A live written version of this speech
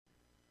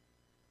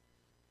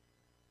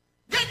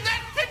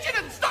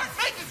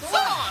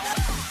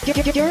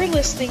You're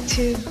listening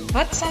to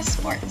Hot Sauce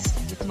Sports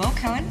with Mo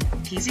Cohen,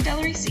 PZ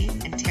Delorisi,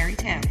 and Terry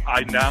Tam.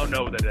 I now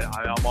know that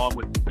I'm on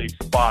with a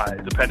spy,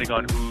 depending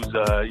on who's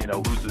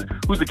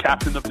the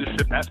captain of this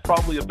ship. That's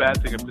probably a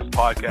bad thing if this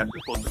podcast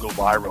is supposed to go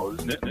viral,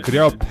 isn't it?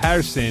 Cordero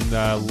Patterson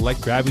like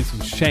grabbing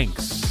some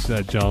shanks,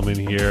 gentlemen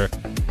here,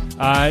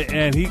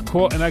 and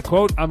I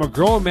quote, "I'm a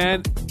grown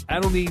man. I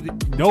don't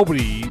need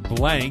nobody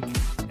blank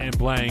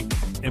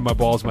in my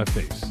balls, my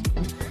face."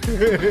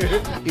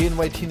 In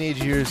my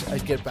teenage years,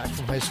 I'd get back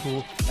from high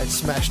school, I'd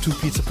smash 2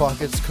 pizza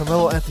pockets.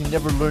 Carmelo Anthony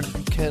never learned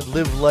you can't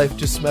live life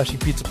just smashing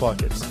pizza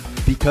pockets.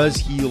 Because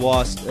he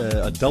lost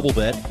a double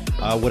bet,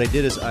 what I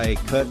did is I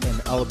cut a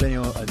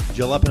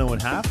jalapeno in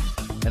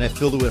half, and I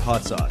filled it with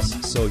hot sauce.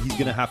 So he's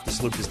going to have to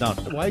slurp this down.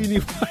 Why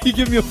you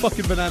give me a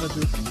fucking banana,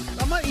 dude?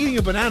 I'm not eating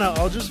a banana.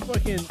 I'll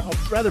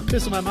rather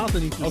piss in my mouth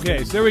than eat this.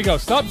 Okay, so there we go.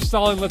 Stop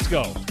stalling. Let's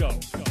go. Let's go.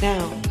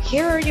 Now,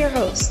 here are your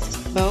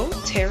hosts, Mo,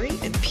 Terry,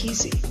 and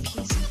PZ.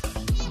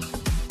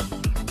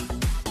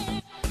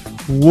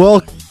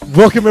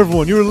 Welcome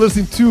everyone. You're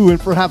listening to and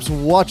perhaps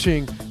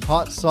watching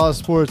Hot Sauce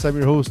Sports. I'm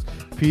your host,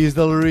 PZ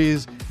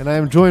Delorisi, and I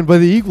am joined by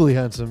the equally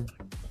handsome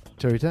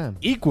Terry Tam.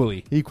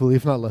 Equally,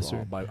 if not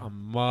lesser. Well,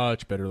 I'm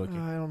much better looking.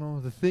 I don't know.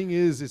 The thing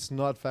is, it's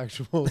not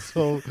factual,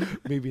 so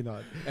maybe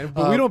not.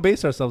 But we don't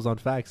base ourselves on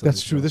facts.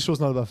 That's true. This show's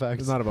not about facts.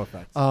 It's not about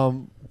facts.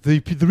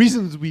 The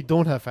reasons we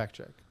don't have fact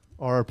check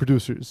are our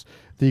producers,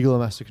 the Eagle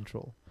and Master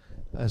Control,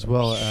 as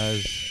well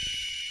as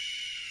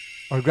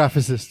our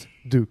graphicist,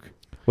 Duke.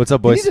 What's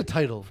up, He boys? needs a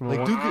title.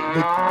 Like Duke,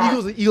 like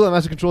Eagles, the Eagle and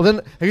Master Control. Then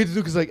I get to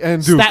Duke is like,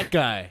 and Duke. Stat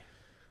guy.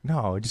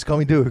 No, just call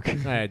me Duke.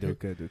 Hey,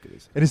 Duke it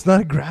is. And it's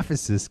not a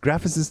graphicist.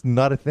 Graphicist is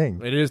not a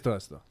thing. It is to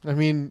us, though. I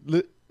mean,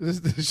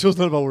 this show's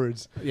not about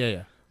words.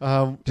 Yeah.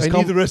 I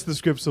need the rest of the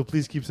script, so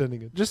please keep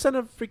sending it. Just send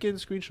a freaking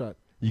screenshot.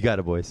 You got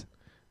it, boys.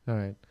 All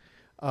right.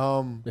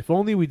 If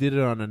only we did it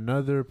on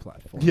another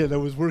platform. Yeah, that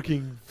was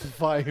working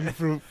fine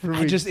for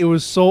me. It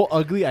was so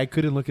ugly, I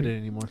couldn't look at it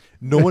anymore.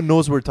 No one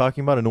knows what we're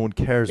talking about, and no one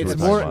cares It's what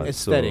we're more talking about.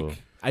 aesthetic.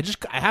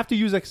 So I have to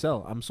use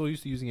Excel. I'm so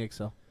used to using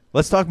Excel.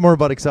 let's talk more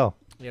about Excel.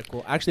 Yeah,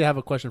 cool. Actually, I have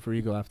a question for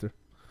Eagle after.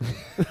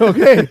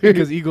 Okay.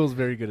 Because Eagle's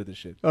very good at this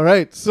shit. All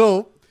right.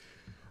 So,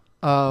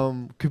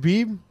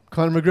 Khabib,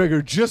 Conor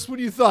McGregor. Just when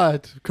you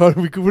thought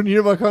we couldn't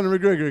hear about Conor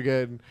McGregor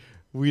again,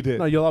 we did.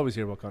 No, you'll always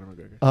hear about Conor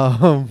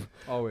McGregor.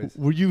 Always.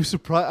 Were you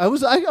surprised? I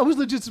was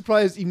legit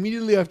surprised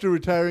immediately after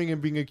retiring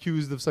and being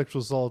accused of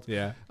sexual assault.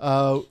 Yeah.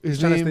 His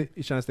He's name.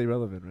 trying to stay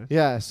relevant, right?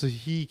 Yeah. So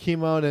he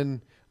came out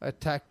and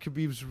attacked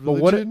Khabib's But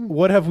religion.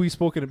 what have we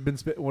spoken?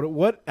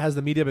 What has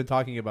the media been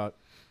talking about?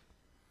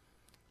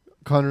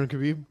 Conor and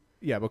Khabib.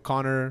 Yeah, but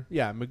Conor,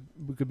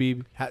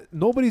 Khabib.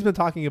 Nobody's been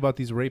talking about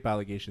these rape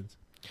allegations.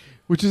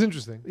 Which is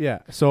interesting.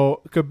 Yeah.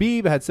 So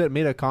Khabib had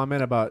made a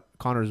comment about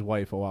Conor's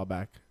wife a while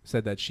back.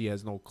 Said that she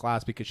has no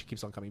class because she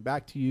keeps on coming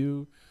back to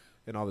you,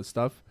 and all this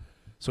stuff.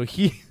 So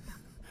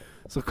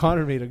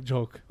Conor made a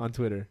joke on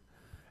Twitter,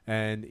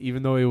 and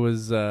even though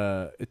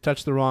it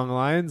touched the wrong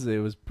lines, it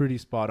was pretty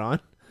spot on.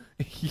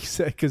 He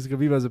said, because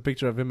Khabib has a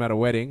picture of him at a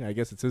wedding. I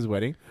guess it's his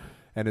wedding,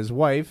 and his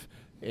wife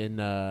in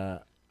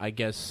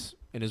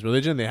his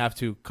religion, they have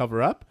to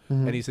cover up.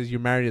 Mm-hmm. And he says, "You're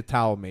married a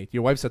towel, mate.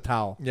 Your wife's a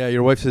towel." Yeah,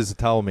 your wife says a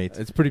towel, mate.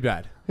 It's pretty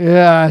bad.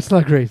 Yeah, it's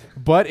not great.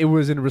 But it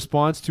was in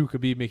response to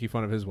Khabib making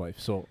fun of his wife.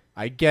 So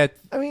I get.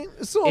 I mean,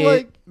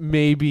 so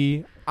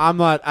maybe I'm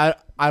not.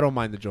 I don't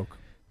mind the joke.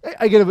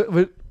 I get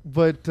it,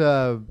 but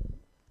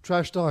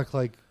trash talk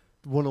like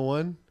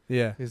 101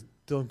 Yeah. is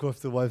don't go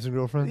after wives and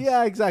girlfriends.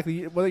 Yeah,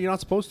 exactly. Well, you're not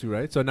supposed to,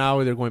 right? So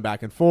now they're going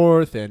back and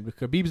forth, and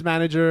Khabib's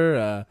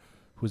manager,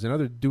 who's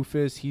another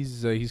doofus,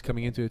 he's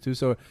coming into it too.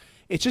 So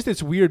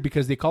it's weird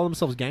because they call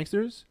themselves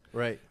gangsters,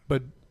 Right.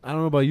 but I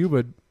don't know about you,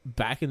 but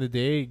back in the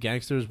day,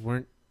 gangsters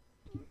weren't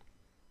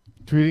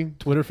Tweeting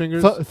Twitter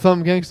fingers.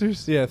 thumb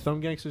gangsters. Yeah, thumb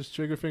gangsters,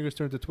 trigger fingers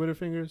turned to Twitter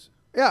fingers.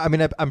 Yeah, I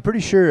mean, I'm pretty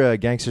sure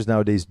gangsters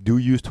nowadays do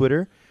use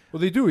Twitter. Well,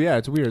 they do. Yeah,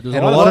 it's weird. There's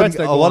And a lot of threats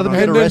that a go lot of on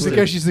them on And get then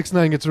Twitter. arrested. Takeshi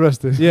 6ix9ine gets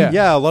arrested. Yeah.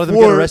 Yeah, a lot of them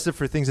get For- arrested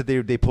for things that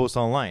they post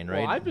online,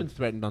 right? Well, I've been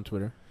threatened on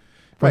Twitter.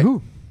 By Right.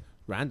 who?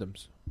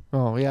 Randoms.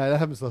 Oh yeah, that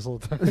happens to us all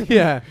the time.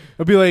 Yeah.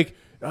 I'll be like,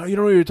 oh, you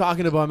don't know what you're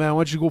talking about, man. Why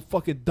don't you go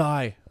fucking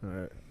die?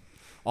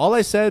 All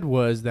I said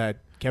was that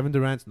Kevin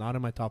Durant's not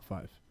in my top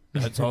 5.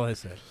 That's all I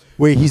said.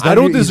 Wait, he's I not,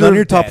 don't he's not deserve in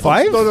your top that.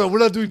 5? No, we're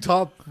not doing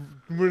top.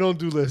 We don't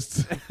do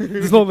lists.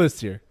 There's no list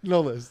here. No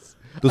lists.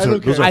 Those I are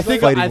don't those care. are I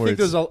think fighting words.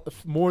 there's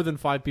more than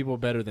 5 people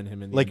better than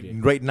him in the like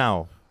NBA. right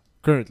now.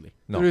 Currently.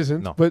 No, There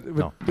isn't. No, but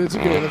no. it's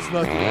okay. That's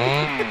not.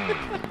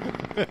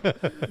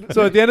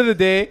 So at the end of the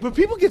day, But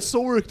people get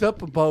so worked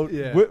up about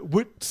Yeah.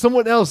 what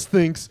someone else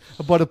thinks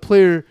about a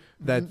player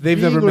that they've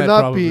being never or met, not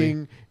probably.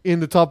 being in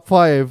the top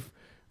 5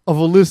 of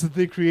a list that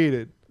they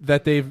created.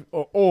 That they've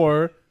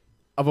or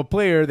of a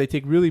player, they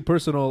take really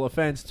personal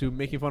offense to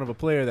making fun of a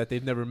player that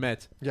they've never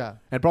met Yeah,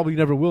 and probably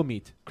never will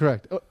meet.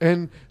 correct.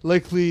 And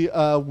likely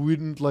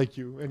wouldn't like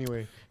you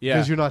anyway. Yeah.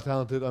 Because you're not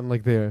talented,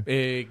 unlike they are.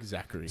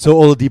 Exactly. So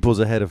Oladipo's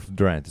ahead of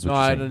Durant. Is what No,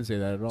 you're I saying. didn't say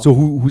that at all. So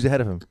who's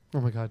ahead of him?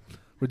 Oh my God.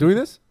 We're doing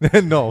this?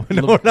 no,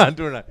 we're not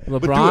doing that.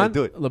 But LeBron?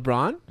 do it.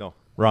 LeBron? No,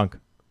 wrong.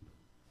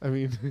 I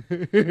mean,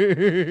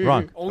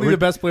 Wrong. Only the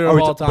best player of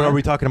all time. But are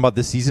we talking about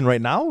this season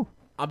right now?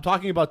 I'm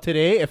talking about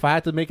today. If I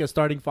had to make a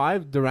starting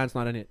five, Durant's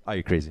not in it. Oh,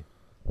 you're crazy.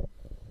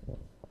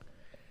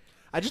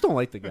 I just don't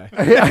like the guy.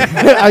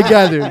 I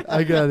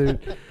gathered.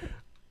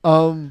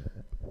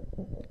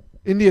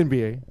 In the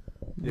NBA,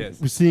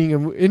 Yes. we're seeing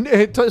him.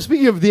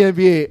 Speaking of the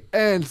NBA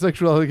and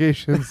sexual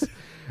allegations,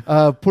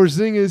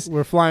 Porzingis.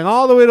 We're flying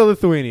all the way to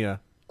Lithuania.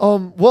 Or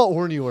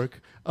New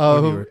York.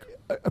 Or New York.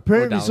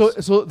 Apparently, Or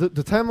so Dallas.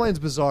 the timeline's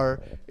bizarre.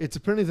 It's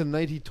apparently the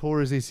night he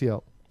tore his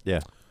ACL. Yeah.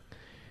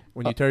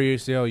 When you tear your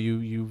ACL,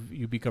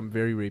 you become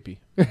very rapey.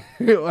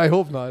 I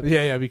hope not.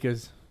 Yeah,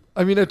 because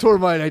I mean, I tore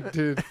mine. I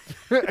did.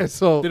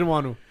 So didn't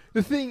want to.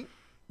 the thing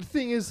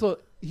is, so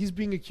he's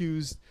being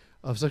accused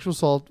of sexual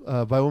assault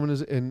by a woman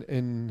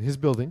in his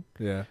building.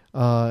 Yeah.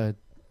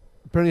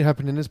 Apparently, it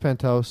happened in his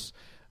penthouse,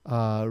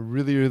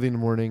 really early in the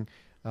morning.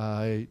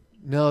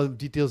 Now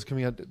details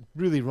coming out,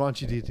 really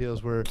raunchy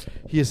details, where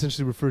he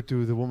essentially referred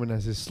to the woman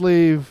as his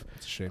slave.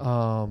 It's a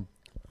shame.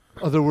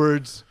 Other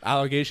words,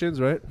 Allegations,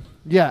 right?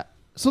 yeah.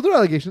 So there are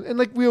allegations, and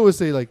like we always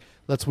say, like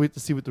let's wait to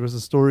see what the rest of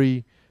the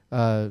story.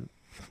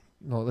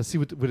 Let's see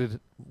what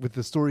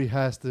the story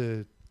has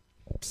to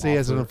say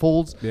as it Offer.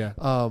 unfolds.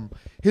 Yeah.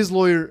 His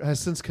lawyer has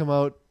since come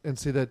out and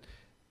say that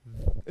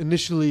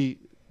initially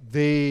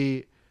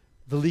the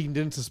league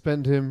didn't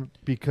suspend him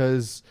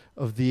because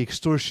of the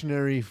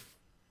extortionary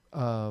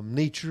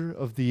nature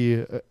of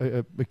the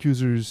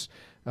accuser's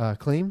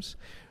claims.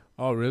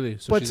 Oh, really?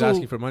 So But she's so-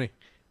 asking for money.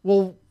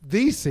 Well,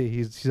 they say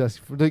he's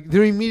asking for, like,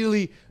 they're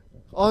immediately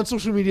on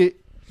social media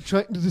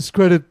trying to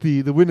discredit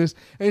the witness,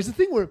 and it's the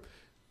thing where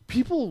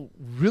people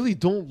really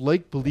don't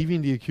like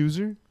believing the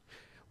accuser.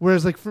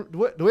 Whereas, like, the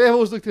way I've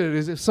always looked at it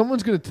is, if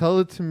someone's going to tell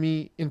it to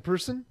me in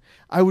person,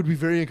 I would be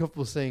very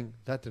uncomfortable saying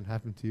that didn't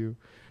happen to you,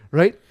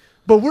 right?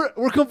 But we're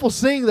comfortable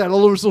saying that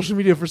all over social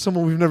media for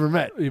someone we've never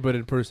met. Yeah, but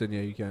in person,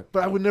 yeah, you can't.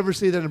 But I would never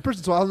say that in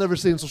person, so I'll never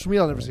say it on social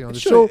media. I'll never say it on the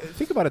Sure. show.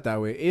 Think about it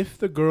that way. If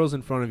the girl's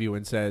in front of you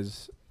and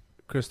says,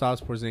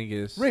 Kristaps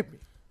Porzingis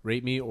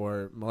Rape me.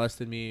 or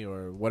molested me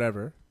or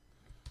whatever,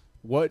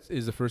 what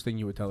is the first thing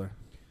you would tell her?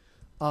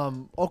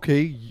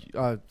 Okay,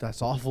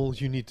 that's awful.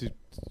 You need to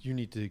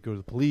go to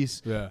the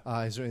police. Yeah.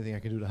 Is there anything I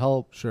can do to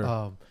help?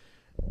 Sure.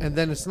 And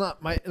then it's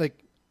not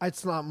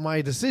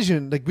my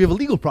decision. Like, we have a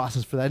legal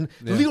process for that, and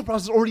the Yeah. legal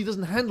process already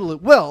doesn't handle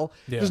it well.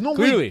 Yeah. There's no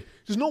Clearly. way.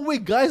 There's no way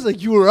guys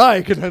like you or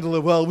I can handle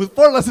it well with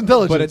far less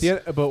intelligence. But at the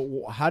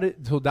end, how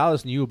did so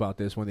Dallas knew about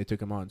this when they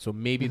took him on? So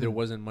maybe there Mhm.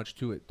 wasn't much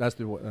to it. That's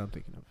what I'm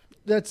thinking of.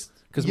 that's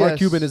Because Mark yes.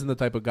 Cuban isn't the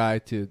type of guy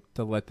to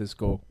let this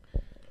go.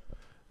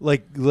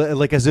 Like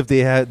as if they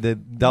had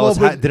Dallas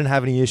Well, but- didn't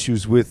have any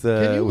issues with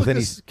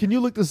any. Can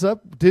you look this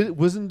up?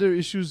 Wasn't there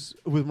issues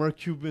with Mark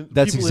Cuban?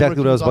 That's people in exactly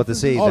Mark what I was about to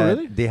Cuban's say. Oh, that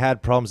really? they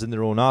had problems in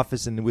their own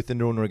office and within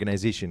their own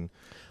organization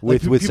Like,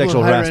 with people in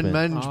sexual higher end harassment.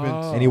 management.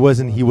 Oh. And he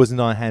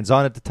wasn't on hands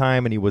on at the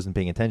time, and he wasn't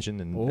paying attention,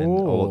 and there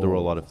were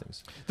a lot of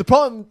things. The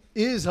problem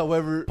is,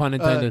 however, Pun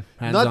intended,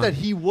 not hands-on. that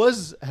he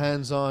was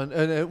hands-on,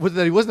 and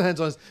that he wasn't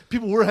hands-on.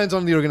 People were hands-on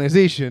in the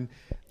organization.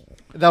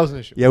 That was an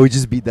issue. Yeah, we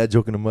just beat that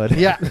joke in the mud.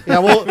 Yeah.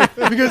 Well,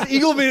 because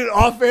Eagle made it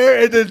off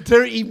air, and then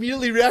Terry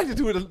immediately reacted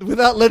to it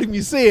without letting me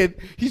say it.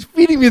 He's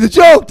feeding me the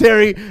joke,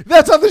 Terry.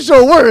 That's how the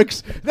show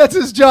works. That's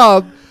his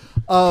job.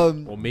 Well,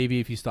 maybe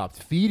if he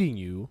stopped feeding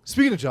you.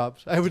 Speaking of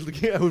jobs, I would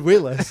way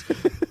less.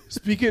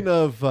 Speaking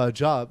of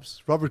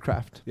jobs, Robert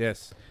Kraft,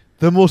 Yes.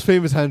 the most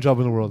famous hand job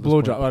in the world. at this Blow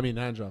point. job. I mean,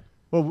 hand job.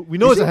 Well, we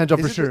know it's a hand job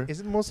for Is it- sure.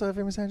 Is it the most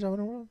famous hand job in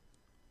the world?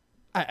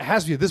 It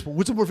has to be at this point.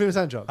 What's the more famous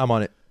hand job? I'm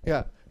on it.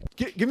 Yeah.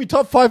 Give me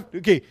top 5.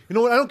 Okay, you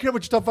know what? I don't care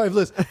about your top 5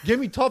 list. Give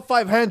me top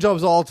 5 hand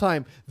jobs of all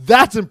time.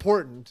 That's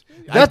important.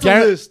 That's a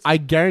list. I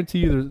guarantee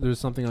you there's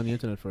something on the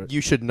internet for it.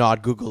 You should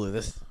not Google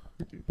this.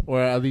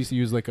 Or at least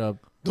use like a...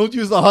 Don't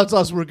use the hot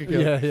sauce work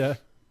account. yeah.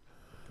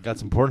 Got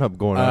some Pornhub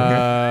going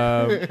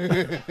on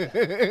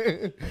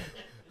here.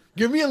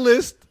 Give me a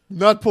list,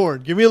 not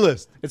porn. Give me a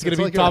list. It's going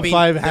That's to be all I top care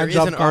 5 there hand is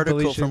job an article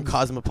from compilations.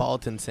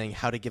 Cosmopolitan saying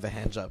how to give a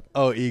hand job.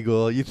 Oh,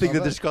 Eagle. You think Not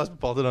that there's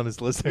Cosmopolitan on this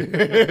list?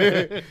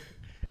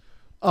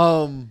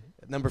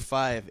 Number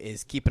 5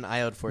 is keep an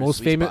eye out for Most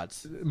sweet famous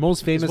spots.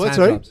 most what, hand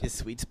sorry? jobs. His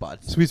sweet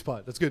spots. Sweet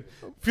spot. That's good.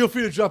 Feel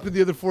free to drop in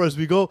the other 4 as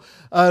we go.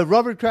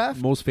 Robert Kraft.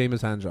 Most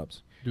famous hand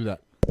jobs. Do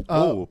that.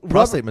 Oh,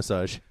 prostate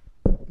massage.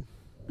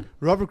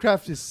 Robert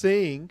Kraft is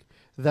saying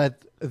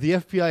that the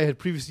FBI had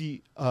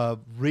previously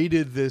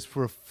rated this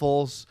for a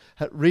false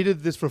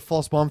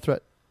bomb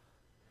threat,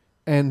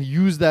 and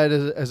used that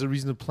as a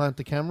reason to plant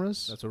the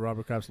cameras. That's what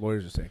Robert Kraft's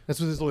lawyers are saying. That's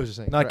what his lawyers are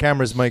saying. Not Correct.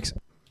 cameras, mics.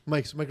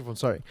 Microphone.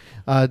 Sorry.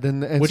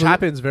 And Which so-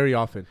 happens very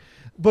often.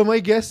 But my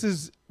guess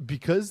is,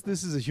 because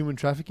this is a human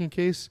trafficking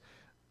case,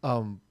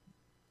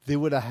 they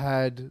would have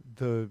had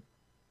the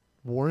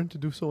warrant to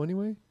do so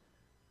anyway,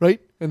 right?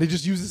 And they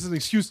just use this as an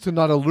excuse to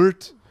not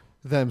alert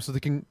them so they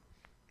can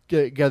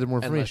gather more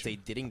Unless information. they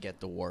didn't get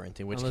the warrant,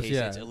 in which Unless- case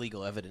yeah. it's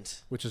illegal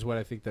evidence. Which is what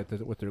I think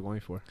what they're going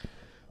for.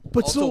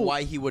 But Also, so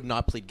why he would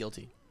not plead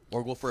guilty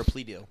or go for a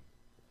plea deal.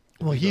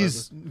 well,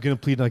 he's gonna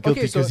plead not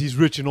guilty Okay, so- because he's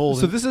rich and old.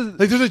 So and this is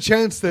like, there's a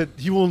chance that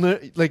he will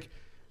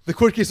the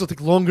court case will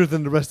take longer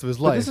than the rest of his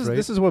But life. this is right?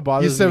 this is what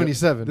bothers He's me.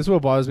 77. This is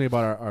what bothers me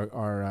about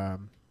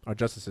our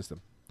justice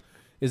system,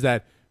 is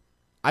that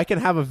I can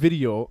have a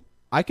video.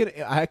 I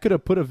could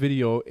have put a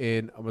video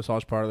in a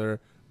massage parlor,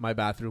 my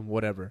bathroom,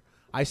 whatever.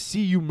 I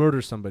see you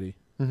murder somebody.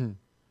 The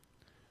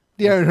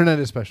Aaron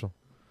Hernandez special.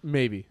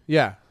 Maybe.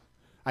 Yeah.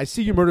 I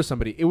see you murder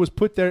somebody. It was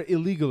put there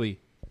illegally.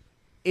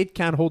 It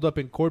can't hold up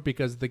in court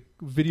because the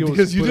video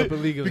was put up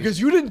illegally. Because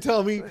you didn't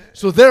tell me,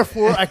 so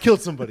therefore I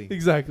killed somebody.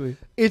 Exactly.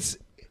 It's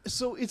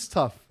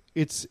tough.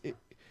 It's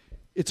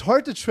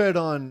hard to tread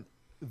on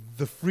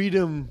the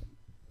freedom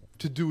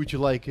to do what you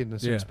like in a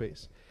certain Yeah.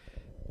 space.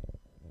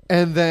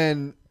 And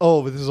then,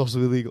 but this is also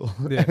illegal.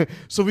 Yeah.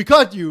 So we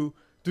caught you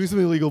doing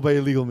something illegal by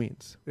illegal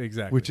means,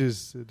 Exactly. which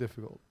is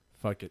difficult.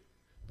 Fuck it.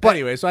 But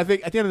anyway, so I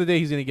think at the end of the day,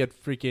 he's going to get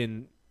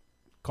freaking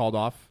called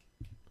off.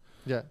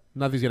 Yeah.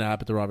 Nothing's going to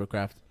happen to Robert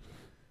Kraft.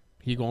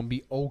 He going to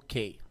be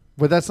okay.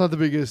 But that's not the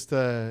biggest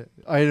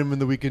item in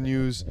the weekend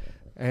news.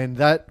 And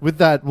with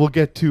that, we'll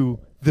get to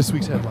this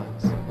week's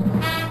headlines.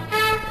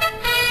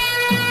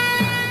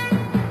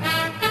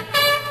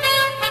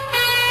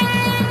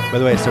 By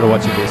the way, I started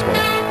watching baseball.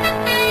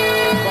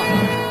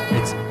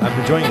 I'm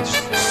enjoying it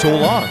so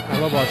long. I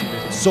love watching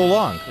baseball. So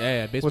long.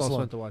 Yeah, baseball's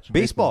long? fun to watch.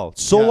 Baseball.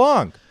 So Yeah.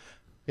 long.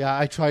 Yeah,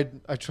 I tried.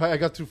 I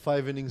got through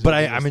 5 innings. But of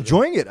it I'm yesterday.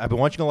 enjoying it. I've been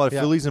watching a lot of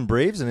Yeah. Phillies and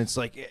Braves, and it's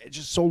like it's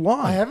just so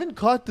long. I haven't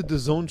caught the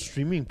DAZN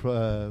streaming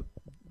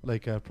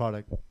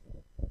product.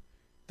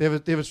 They have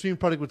a streaming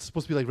product which is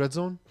supposed to be like Red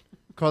Zone.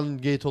 Carlin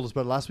Gay told us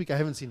about it last week. I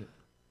haven't seen it.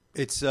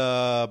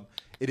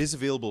 It is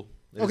available.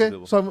 It is Okay,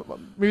 available. so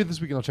maybe this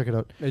weekend I'll check it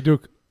out. Hey,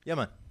 Duke, Yeah,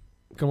 man.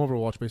 come over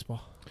and watch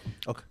baseball.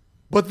 Okay.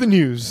 But the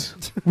news.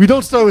 We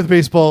don't start with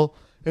baseball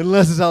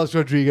unless it's Alex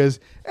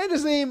Rodriguez. And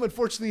his name,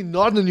 unfortunately,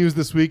 not in the news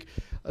this week.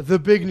 The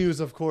big news,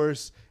 of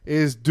course,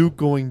 is Duke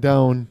going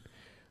down.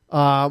 You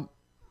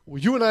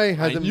and I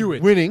had I them knew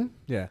it. winning,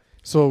 Yeah.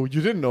 so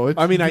you didn't know it.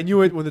 I mean, I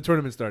knew it when the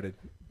tournament started.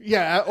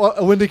 Yeah,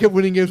 when they kept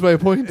winning games by a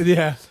point.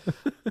 Yeah.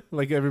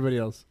 Like everybody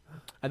else.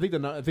 I think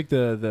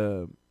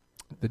the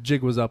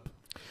jig was up.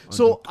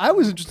 So I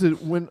was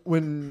interested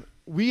when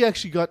we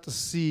actually got to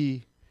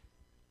see.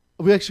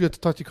 We actually got to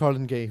talk to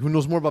Carlin Gay, who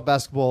knows more about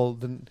basketball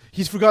than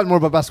he's forgotten more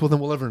about basketball than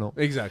we'll ever know.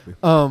 Exactly.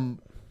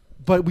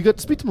 But we got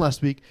to speak to him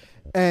last week,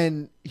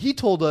 and he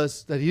told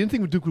us that he didn't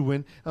think Duke would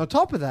win. And on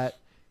top of that,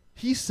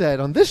 he said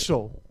on this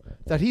show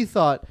that he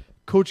thought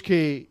Coach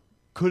K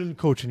couldn't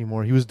coach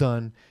anymore. He was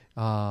done.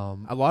 A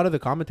lot of the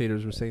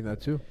commentators were saying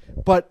that too.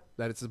 But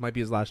That it might be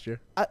his last year.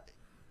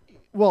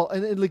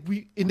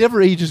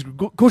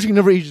 coaching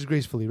never ages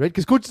gracefully, right?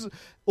 Because coaches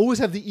always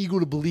have the ego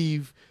to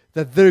believe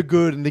that they're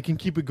good and they can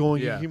keep it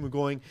going, Yeah. keep it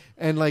going.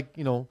 And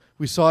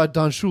we saw it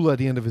Don Shula at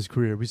the end of his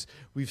career.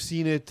 We've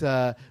seen it.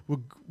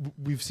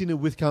 We've seen it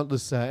with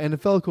countless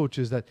NFL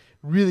coaches that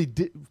really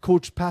did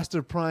coach past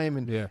their prime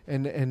and Yeah.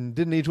 and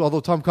didn't age well. Although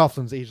Tom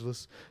Coughlin's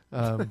ageless,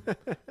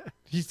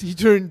 he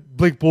turned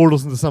Blake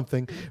Bortles into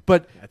something.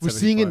 But At we're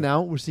seeing it 75.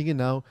 now. We're seeing it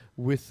now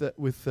with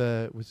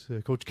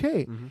Coach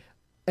K. Mm-hmm.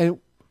 And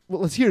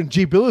let's hear in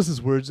Jay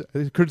Billis' words,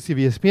 courtesy of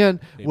ESPN,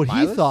 Jay what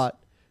Bilas?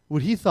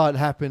 he thought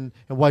happened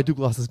and why Duke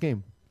lost this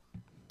game.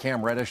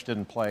 Cam Reddish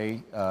didn't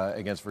play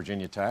against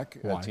Virginia Tech,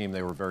 Why? a team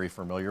they were very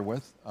familiar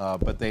with.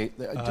 But Duke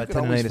had tendonitis,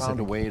 always I found a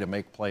think. way to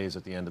make plays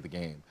at the end of the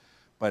game.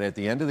 But at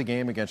the end of the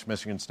game against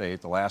Michigan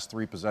State, the last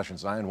 3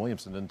 possessions, Zion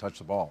Williamson didn't touch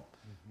the ball.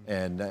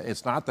 And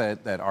it's not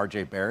that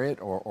R.J.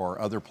 Barrett or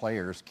other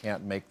players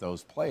can't make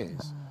those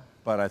plays.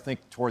 But I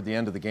think toward the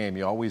end of the game,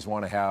 you always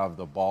want to have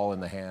the ball in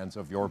the hands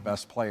of your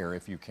best player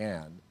if you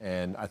can.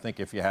 And I think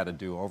if you had a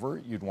do-over,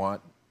 you'd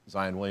want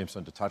Zion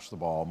Williamson to touch the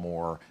ball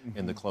more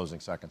in the closing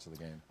seconds of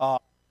the game.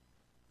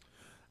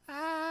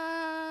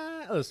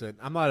 Listen,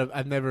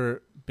 I've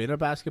never been a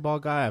basketball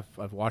guy.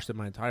 I've watched it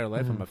my entire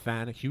life. I'm a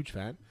fan, a huge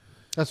fan.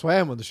 That's why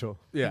I'm on the show.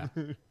 Yeah.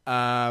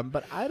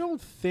 But I don't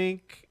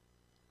think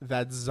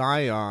that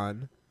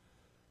Zion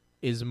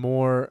is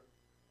more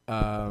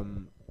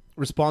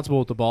responsible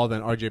with the ball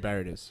than RJ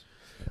Barrett is.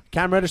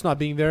 Cam Reddish not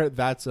being there,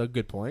 that's a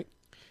good point.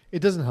 It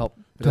doesn't help.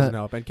 It doesn't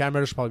help. And Cam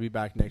Reddish will probably be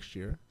back next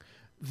year.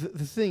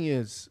 The thing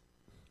is,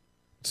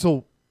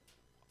 so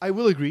I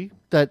will agree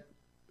that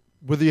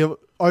whether you have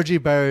R.J.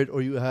 Barrett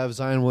or you have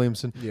Zion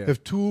Williamson, Yeah. you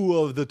have 2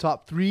 of the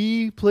top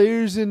 3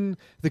 players in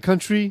the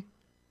country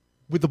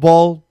with the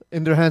ball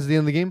in their hands at the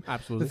end of the game.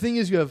 Absolutely. The thing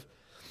is, you have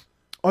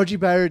R.J.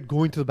 Barrett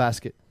going to the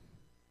basket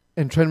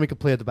and trying to make a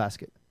play at the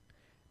basket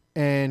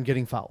and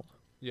getting fouled.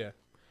 Yeah.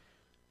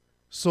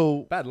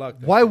 So Bad luck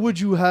there. why would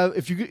you have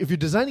if you're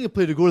designing a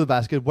play to go to the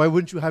basket? Why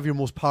wouldn't you have your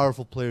most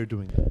powerful player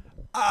doing it?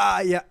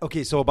 Yeah.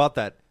 Okay. So about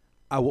that,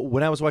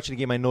 when I was watching the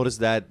game, I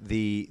noticed that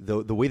the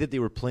way that they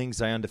were playing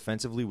Zion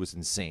defensively was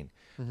insane.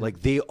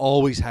 Like they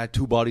always had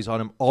 2 bodies on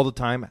him all the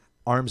time,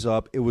 arms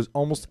up.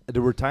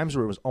 There were times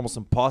where it was almost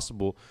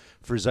impossible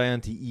for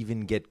Zion to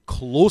even get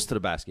close to the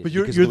basket. But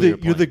you're because of the way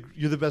they were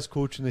playing. the best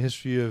coach in the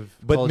history of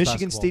But college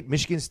Michigan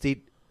basketball.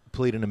 State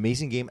played an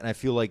amazing game, and I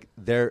feel like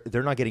they're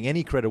not getting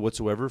any credit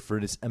whatsoever for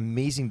this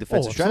amazing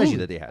defensive strategy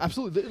that they had.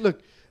 Absolutely.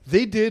 Look,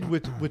 they did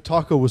what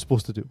Taco was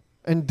supposed to do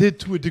and did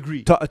to a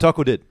degree.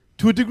 Taco did.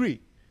 to a degree.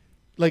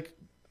 Like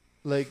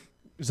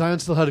Zion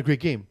still had a great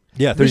game.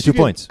 Yeah, 32 Michigan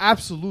points.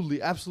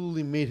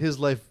 Absolutely made his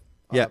life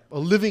Yeah. a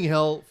living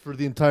hell for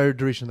the entire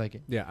duration of that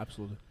game. Yeah,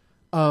 absolutely.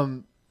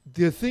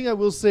 The thing I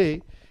will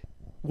say,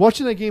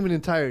 watching that game in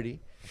entirety,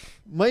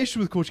 my issue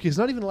with Coach K is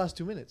not even the last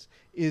 2 minutes.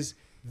 Is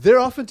their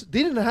offense?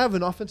 They didn't have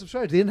an offensive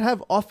strategy. They didn't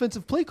have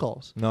offensive play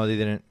calls. No, they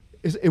didn't.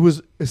 It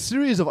was a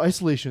series of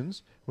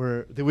isolations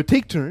where they would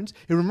take turns.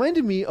 It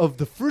reminded me of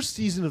the first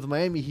season of the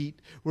Miami Heat,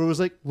 where it was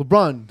like,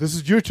 LeBron, this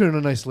is your turn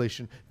on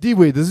isolation.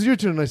 D-Wade, this is your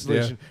turn on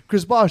isolation.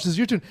 Chris Bosh, this is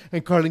your turn.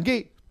 And Carlin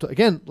Gate,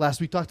 again, last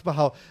week talked about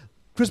how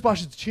Chris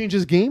Bosh had to change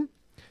his game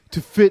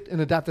to fit and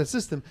adapt that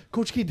system.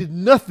 Coach K did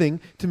nothing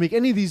to make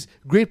any of these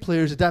great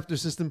players adapt their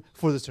system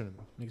for this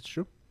tournament. I think it's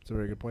true. It's a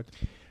very good point.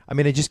 I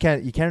mean,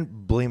 you can't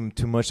blame him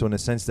too much, so in a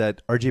sense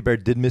that RJ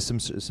Barrett did miss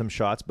some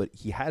shots, but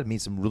he had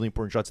made some really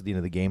important shots at the end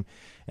of the game,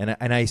 and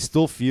I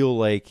still feel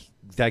like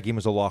that game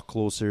was a lot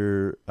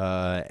closer.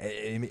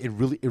 It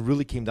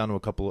really came down to a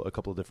couple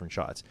of different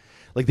shots.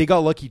 Like they got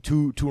lucky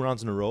two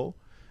rounds in a row.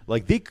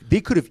 Like they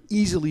could have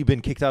easily been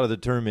kicked out of the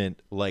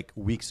tournament like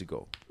weeks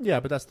ago. Yeah,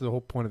 but that's the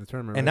whole point of the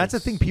tournament. And right? that's the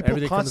thing people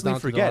Everything comes constantly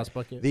down to the forget. last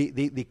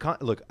bucket. They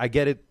can't look. I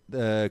get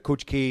it.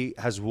 Coach K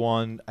has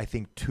won, I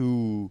think,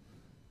 two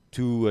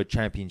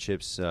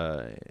championships.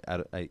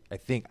 I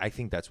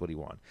think that's what he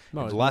won.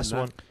 No, And the it's last not.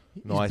 one.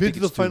 No, He's I been think to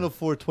the it's two. Final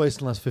Four twice in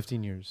the last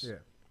 15 years. Yeah.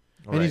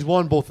 All And he's right.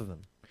 won both of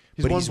them.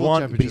 But he's both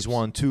won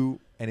championships. two,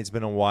 and it's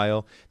been a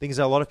while. Thing is,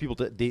 that a lot of people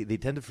they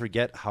tend to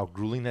forget how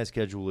grueling that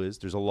schedule is.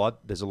 There's a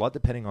lot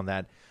depending on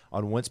that,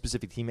 on one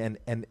specific team,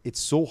 and it's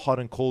so hot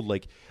and cold.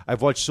 Like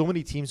I've watched so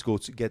many teams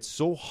get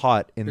so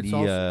hot in It's,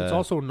 the it's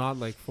also not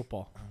like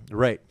football.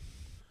 right.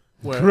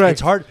 Where Correct.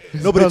 It's hard.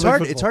 It's No, but not it's like hard.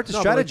 football. It's hard to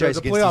No, but, like, strategize the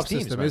against playoff these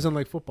teams. system man. isn't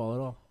like football at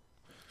all.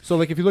 So,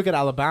 like, if you look at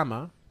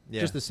Alabama, Yeah.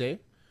 just to say,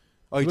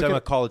 Oh, you're look talking at-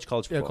 about college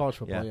football. yeah, college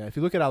football. Yeah. If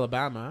you look at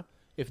Alabama,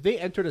 if they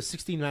entered a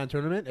 16-man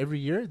tournament every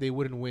year, they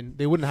wouldn't win.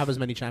 They wouldn't have as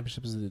many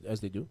championships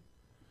as they do.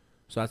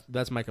 So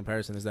that's my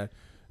comparison. Is that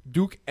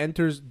Duke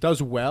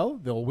does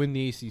well, they'll win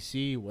the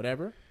ACC,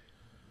 whatever,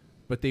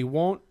 but they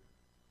won't.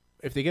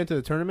 If they get into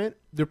the tournament,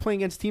 they're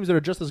playing against teams that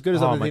are just as good as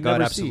them. Oh that my they god,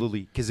 never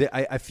absolutely! Because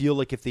I feel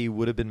like if they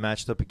would have been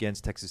matched up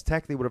against Texas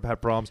Tech, they would have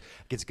had problems.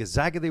 Against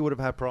Gonzaga, they would have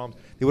had problems.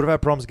 They would have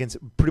had problems against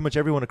pretty much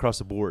everyone across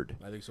the board.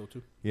 See. I think so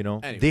too. You know,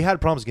 Anyway. they had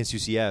problems against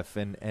UCF,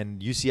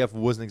 and UCF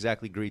wasn't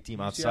exactly a great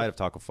team outside of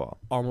Taco Fall.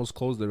 Almost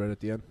closed it right at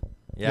the end.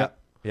 Yeah.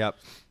 And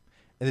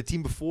the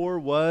team before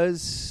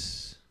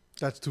was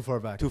That's too far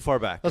back. too far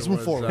back. Let's It move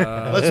was, forward.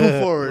 Let's move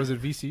forward. Was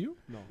it VCU?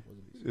 No,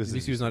 It was-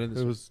 VCU's not in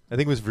this. It was I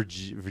think it was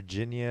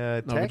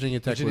Virginia Tech. no, Virginia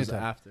Tech Virginia was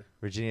Tech. after.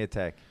 Virginia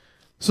Tech.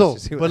 so,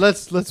 Let's see but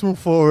what- let's move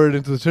forward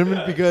into the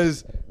tournament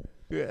because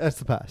that's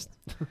the past.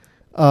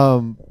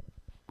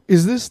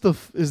 Is this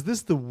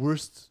the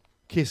worst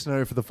case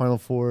scenario for the Final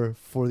Four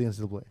for the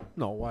NCAA?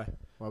 No, why?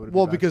 Why would it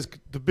Well, be bad? because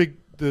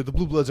the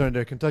Blue Bloods aren't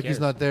there. Kentucky's cares?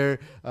 not there.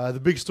 The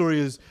big story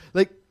is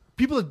like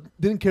people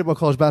that didn't care about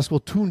college basketball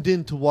tuned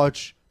in to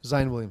watch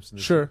Zion Williamson.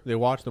 this year. sure they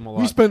watched them a lot.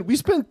 We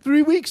spent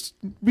 3 weeks.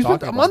 We spent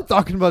Talking a about month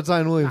talking about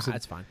Zion Williamson.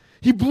 That's fine.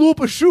 He blew up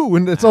a shoe,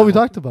 and that's all we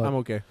talked about. I'm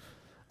okay.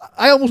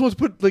 I almost want to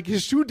put like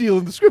his shoe deal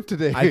in the script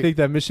today. I think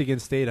that Michigan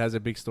State has a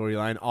big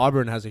storyline.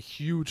 Auburn has a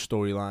huge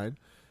storyline.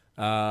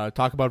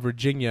 Talk about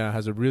Virginia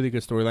has a really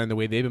good storyline. The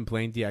way they've been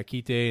playing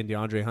Diakite and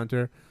DeAndre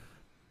Hunter.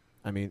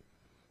 I mean,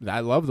 I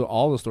love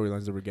all the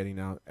storylines that we're getting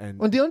now. And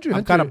Well, DeAndre I'm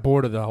Hunter- kind of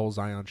bored of the whole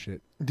Zion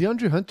shit.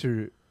 DeAndre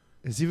Hunter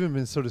has even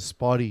been sort of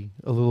spotty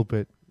a little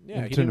bit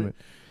in the he tournament.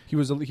 he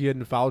had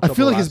in foul I trouble.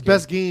 feel like his last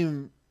best game.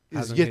 game is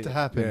Hasn't yet hit. to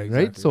happen, Yeah, right?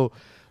 exactly. So,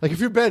 like, if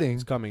you're betting,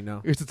 It's coming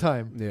now. it's the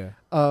time.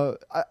 Yeah.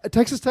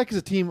 Texas Tech is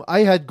a team I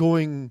had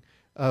going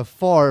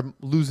far,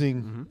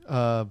 losing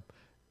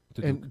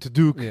to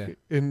Duke Yeah.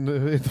 in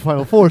the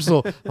Final Four,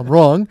 so I'm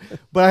wrong.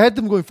 But I had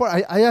them going far.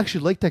 I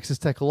actually like Texas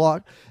Tech a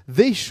lot.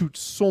 They shoot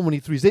so many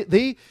threes.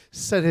 They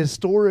set a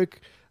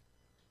historic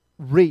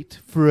rate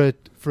for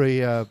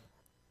a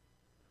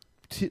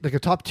like a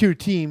top tier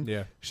team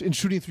Yeah. in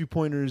shooting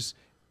 3-pointers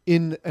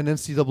in an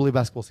NCAA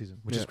basketball season,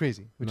 which is Yeah.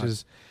 crazy. Which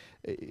Nice.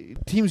 is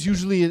teams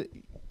usually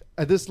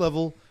at this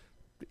level.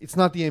 It's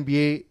not the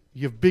NBA.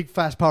 You have big,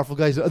 fast, powerful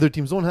guys that other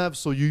teams don't have,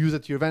 so you use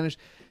that to your advantage.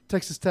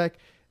 Texas Tech,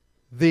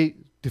 they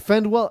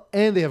defend well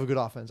and they have a good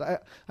offense.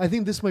 I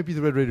think this might be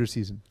the Red Raiders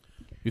season.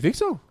 You think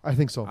so? I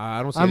think so.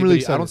 I don't see I'm anybody, really I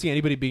excited. don't see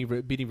anybody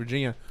beating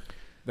Virginia.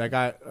 That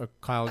guy,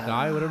 Kyle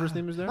Guy, whatever his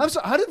name is there. I'm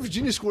sorry, how did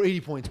Virginia score 80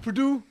 points?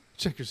 Purdue,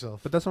 check yourself.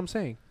 But that's what I'm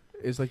saying.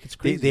 It's like it's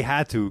They, crazy. they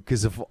had to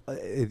because of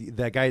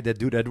that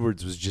dude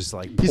Edwards was just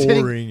like He's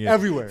pouring hitting it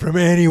everywhere. from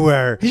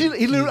anywhere. He literally,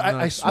 He's I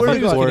nuts. swear I thought to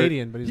he was God,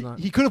 Canadian, but he's not.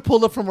 he could have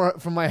pulled up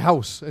from my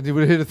house and he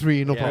would have hit a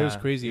three, no Yeah, problem. it was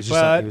crazy. He was,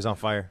 But he was on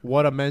fire.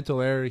 what a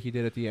mental error he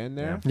did at the end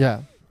there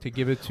Yeah. to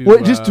give it to.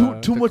 Well, just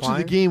too much of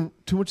the Klein. game.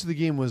 Too much of the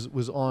game was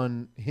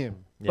on him.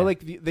 But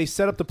like they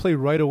set up the play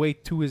right away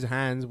to his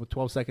hands with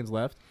 12 seconds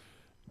left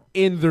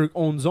in their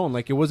own zone.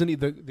 Like it wasn't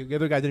the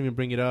other guy didn't even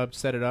bring it up,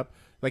 set it up.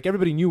 Like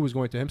everybody knew it was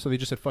going to him, so they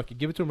just said, "Fuck it,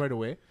 give it to him right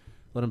away."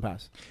 Let him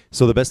pass.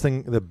 So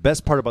the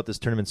best part about this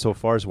tournament so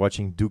far is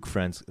watching Duke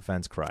fans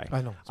cry.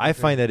 I know. I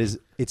find that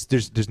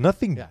there's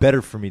nothing Yeah.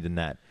 better for me than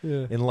that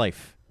Yeah. in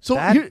life. So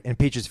that here- and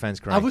Patriots fans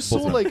crying. I was so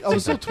both of them. I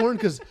was so torn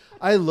because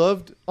I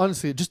loved,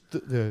 honestly, just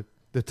the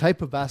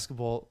type of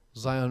basketball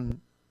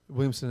Zion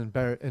Williamson and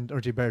Barrett and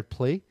RJ Barrett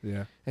play,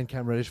 Yeah. and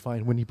Cam Reddish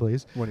fine when he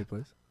plays. When he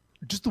plays.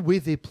 Just the way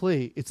they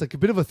play, it's like a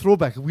bit of a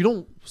throwback. We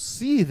don't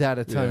see that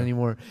a ton Yeah.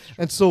 anymore,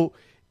 and so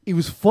it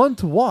was fun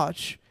to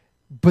watch.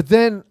 But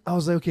then I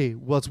was like, okay,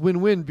 well, it's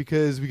win-win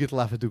because we get to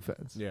laugh at Duke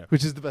fans, Yeah.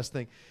 which is the best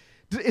thing.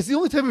 It's the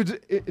only type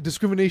of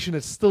discrimination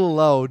that's still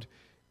allowed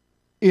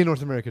in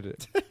North America today.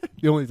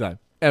 The only time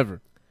ever.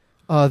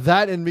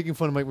 That and making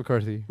fun of Mike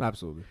McCarthy.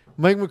 Absolutely.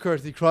 Mike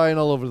McCarthy crying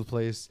all over the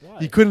place. Why?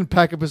 He couldn't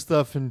pack up his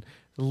stuff and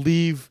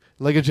leave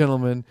like a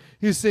gentleman.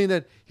 He was saying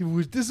that he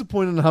was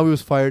disappointed in how he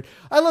was fired.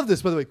 I love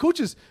this, by the way.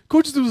 Coaches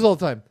do this all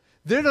the time.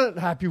 They're not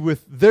happy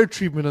with their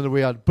treatment on the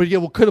way out, but yeah,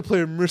 we'll cut a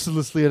player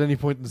mercilessly at any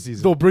point in the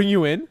season. They'll bring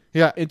you in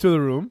Yeah, into the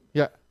room.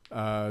 yeah.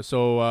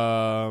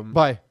 Bye.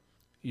 Bye.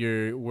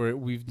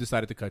 We've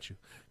decided to cut you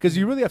because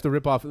you really have to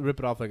rip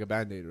it off like a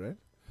Band-Aid, right?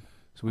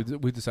 So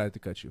we decided to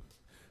cut you.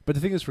 But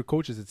the thing is, for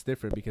coaches, it's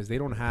different because they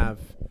don't have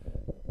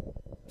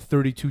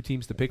 32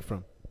 teams to pick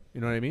from.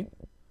 You know what I mean?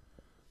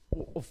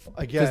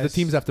 I guess Because the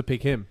teams have to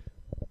pick him.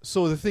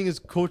 So the thing is,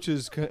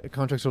 coaches'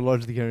 contracts are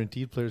largely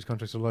guaranteed. Players'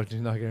 contracts are largely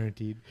not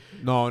guaranteed.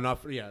 No,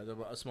 not for,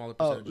 a smaller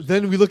percentage.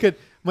 Then we look at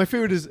my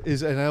favorite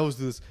is and I always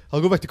do this.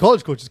 I'll go back to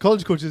college coaches.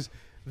 College coaches,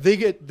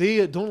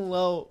 they don't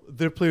allow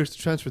their players to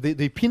transfer.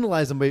 They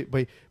penalize them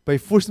by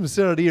forcing them to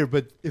sit out a year.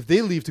 But if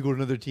they leave to go to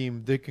another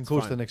team, they can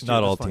coach fine. the next year.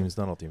 not That's all fine. teams.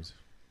 Not all teams.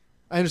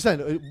 I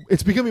understand.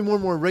 It's becoming more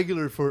and more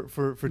regular for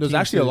There's teams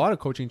actually to- a lot of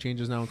coaching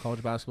changes now in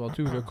college basketball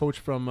too. The coach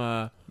from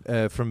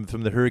From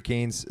the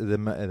Hurricanes, the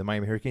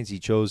Miami Hurricanes,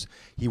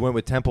 he went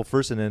with Temple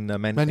first, and then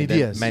Manny and then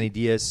Diaz. Manny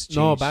Diaz.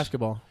 no changed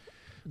basketball.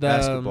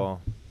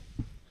 basketball.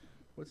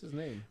 What's his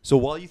name? So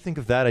while you think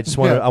of that, I just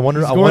want to. Yeah. I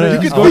wonder. He's I going want to-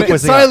 to. he's You going can to-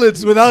 speak in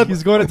silence without.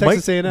 He's going to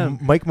Texas A&M.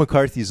 Mike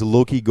McCarthy is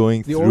low-key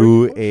going The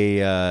through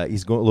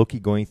Oregon low-key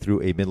going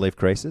through a midlife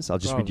crisis. I'll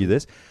just read you Probably.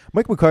 this.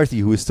 Mike McCarthy,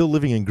 who is still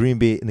living in Green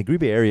Bay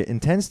area,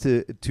 intends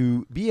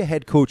to be a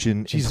head coach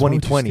in Jeez, why would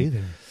you 2020. stay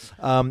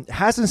there?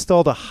 Has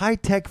installed a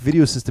high-tech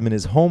video system in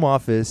his home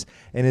office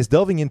and is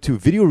delving into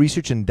video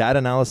research and data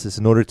analysis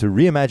in order to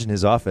reimagine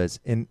his office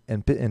in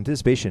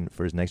anticipation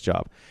for his next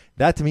job.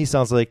 That to me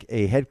sounds like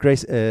a head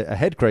crisis.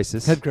 Head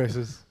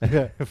crisis.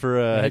 Yeah. For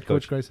a Head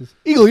coach crisis.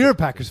 Eagle, you're a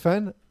Packers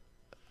fan.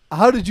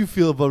 How did you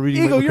feel about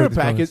reading? Eagle, Mike you're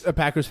McCarthy's a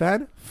Packers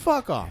fan.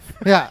 Fuck off.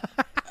 comments?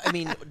 Yeah. I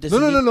mean, does No.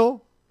 he need-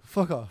 No.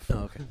 Fuck off.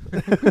 Oh,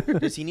 okay.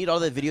 Does he need all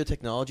that video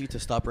technology to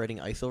stop writing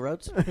ISO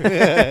routes?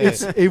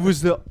 It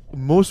was the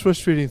most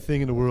frustrating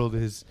thing in the world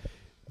is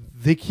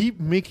they keep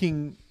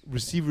making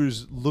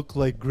receivers look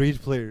like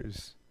great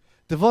players.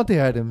 Devontae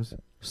Adams,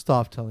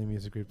 stop telling me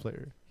he's a great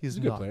player. He's He's a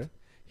good not. player.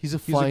 He's a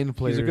He's a- fine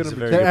player. he's a good He's a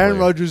very that good Aaron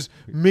player. Rodgers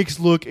makes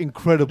look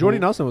incredible. Jordy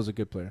Nelson was a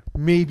good player.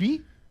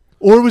 Maybe.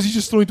 Or was he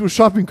just throwing to a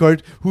shopping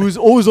cart who is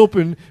always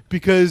open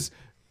because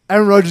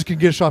Aaron Rodgers can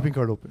get a shopping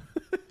cart open?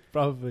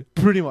 Probably.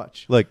 Pretty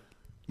much. Like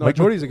No, Mike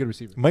Jordy's a good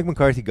receiver. Mike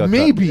McCarthy got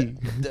Maybe.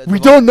 The- We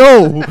the- don't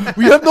know.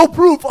 We have no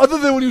proof other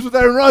than when he was with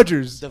Aaron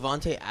Rodgers.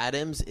 Devontae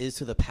Adams is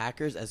to the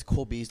Packers as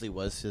Cole Beasley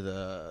was to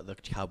the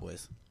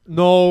Cowboys.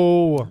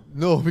 No.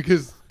 No,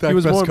 because Dak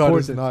was more Prescott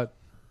is important.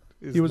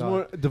 not. is He was not.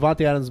 more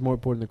Devontae Adams is more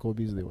important than Cole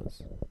Beasley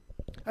was.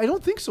 I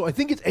don't think so. I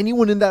think it's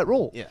anyone in that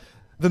role. Yeah.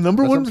 The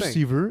number That's one what I'm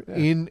saying. receiver Yeah.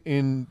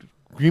 in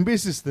Green Bay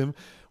system,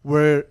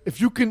 where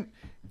if you can,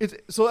 it's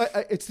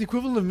it's the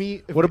equivalent of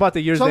me. What about the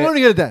years So I'm they-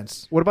 learning how to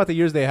dance. What about the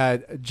years they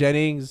had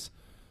Jennings?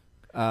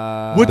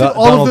 What did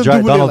all of them do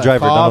when they Donald left?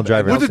 Driver. Cobb, Donald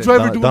Driver. What did Nelson.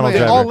 Driver do when Donald they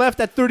They left? all left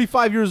at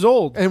 35 years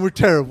old. And we're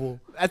terrible.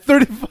 At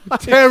 35.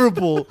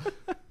 Terrible.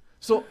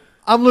 So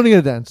I'm learning how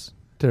to dance,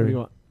 What do Terry. you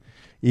want?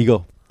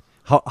 Eagle.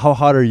 How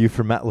hot are you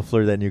for Matt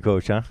LaFleur, that new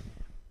coach, huh?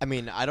 I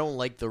mean, I don't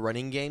like the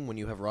running game when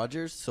you have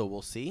Rodgers, so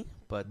we'll see.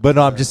 But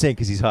No, I'm just saying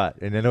because he's hot,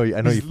 and I know He's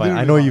you find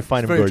literally hot.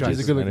 find He's him very gorgeous. attractive.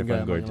 He's a good I looking find guy.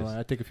 him I'm not gonna gorgeous. lie.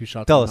 I take a few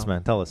shots. Tell right us, now.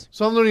 man. Tell us.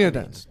 So I'm learning how to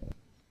dance.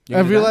 You I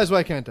can do realized that? why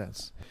I can't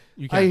dance.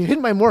 You I can. hit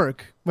my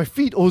mark. My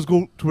feet always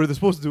go to where they're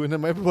supposed to do, and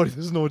then my upper body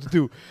doesn't know what to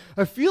do.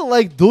 I feel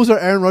like those are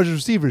Aaron Rodgers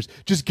receivers.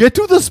 Just get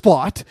to the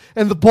spot,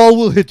 and the ball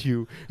will hit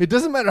you. It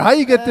doesn't matter how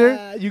you get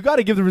there. You got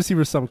to give the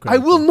receivers some credit.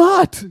 I will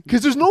not,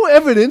 because there's no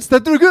evidence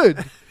that they're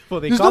good. Well,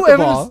 they There's caught no the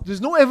evidence. ball,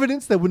 There's no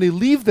evidence that when they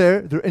leave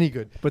there, they're any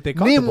good. but they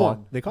caught Name the ball.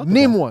 one. They caught the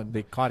Name ball. one.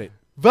 They caught it.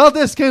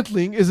 Valdez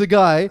Scantling is a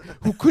guy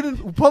who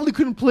probably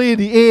couldn't play in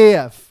the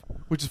AAF,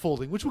 which is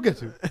folding, which we'll get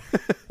to.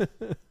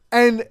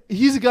 And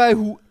he's a guy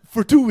who,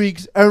 for 2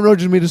 weeks, Aaron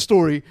Rodgers made a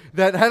story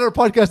that had our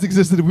podcast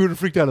existed, we would have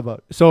freaked out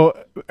about. So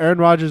Aaron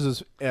Rodgers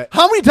is.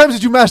 How many times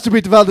did you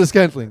masturbate to Valdez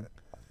Scantling?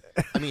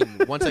 I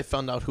mean, once I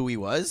found out who he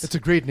was, It's a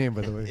great name,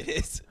 by the way. it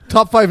is.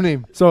 Top 5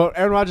 name. So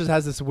Aaron Rodgers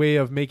has this way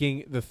of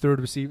making the third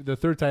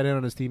tight end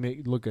on his team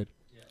look good,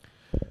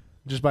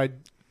 just by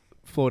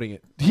floating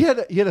it. He had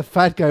a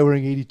fat guy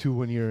wearing 82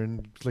 one year,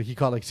 and like he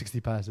caught like 60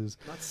 passes.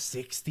 Not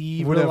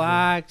 60. Whatever.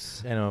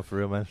 Relax. I know, for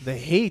real, man. The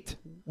hate.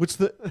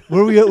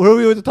 Where are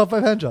we with the top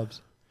 5 hand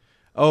jobs?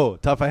 Oh,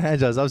 top 5 hand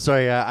jobs. I'm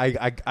sorry.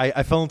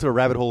 I fell into a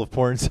rabbit hole of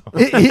porn. So.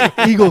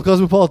 Eagle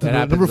Cosmopolitan, That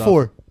happens number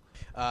 4.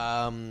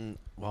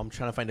 Well, I'm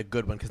trying to find a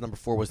good one because number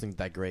 4 wasn't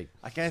that great.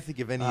 I can't think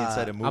of any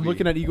inside a movie. I'm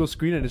looking at Eagle's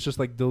screen and it's just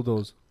like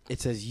dildos. It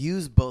says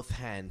use both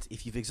hands.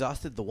 If you've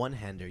exhausted the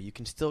one-hander, you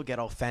can still get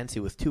all fancy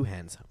with 2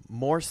 hands.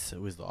 Morse,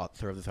 who is the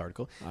author of this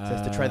article,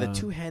 says to try the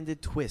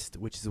 2-handed twist,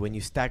 which is when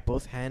you stack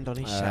both hands on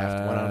a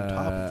shaft, one on top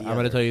of the I'm other.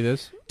 going to tell you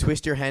this.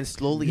 Twist your hands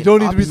slowly. You in don't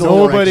need to be the opposite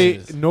whole Nobody,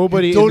 directions.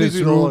 nobody You don't in need this to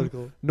be the whole room.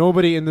 article.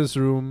 Nobody in this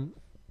room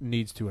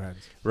needs 2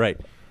 hands.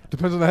 Right.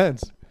 Depends on the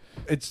hands.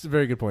 It's a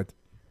very good point.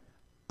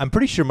 I'm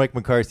pretty sure Mike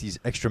McCarthy's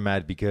extra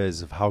mad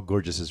because of how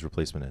gorgeous his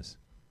replacement is.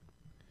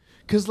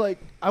 Because like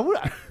I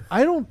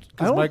don't.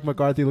 Because Mike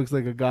McCarthy looks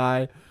like a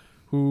guy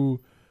who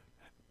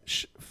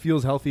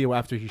feels healthy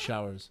after he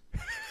showers.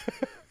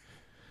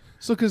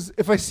 So because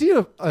if I see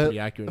Pretty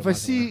accurate, if I'm I not gonna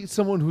see lie.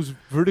 someone who's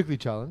vertically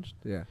challenged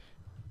Yeah.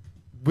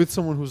 with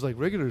someone who's like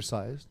regular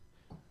sized,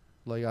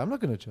 like I'm not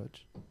gonna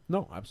judge.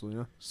 No, absolutely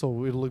not.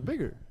 So it'll look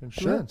bigger and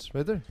Sure. hands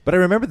right there. But I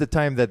remember the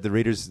time that the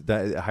Raiders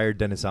that hired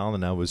Dennis Allen,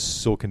 and I was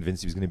so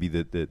convinced he was going to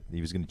be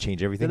he was going to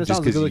change everything. Dennis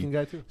just Allen's a because good-looking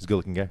guy, too. He's a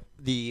good-looking guy.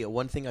 The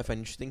one thing I find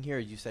interesting here,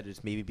 you said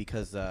it's maybe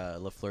because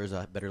LaFleur is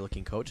a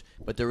better-looking coach,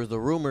 but there was the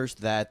rumors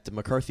that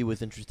McCarthy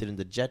was interested in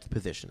the Jets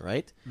position,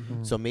 right?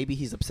 Mm-hmm. So maybe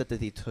he's upset that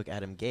they took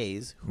Adam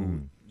Gase, who Hmm.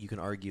 you can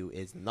argue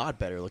is not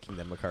better-looking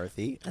than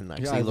McCarthy, and Yeah,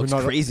 actually we're looks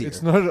not- crazier.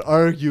 It's not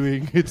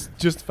arguing. It's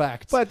just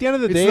facts. But at the end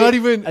of the It's day, not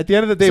even at the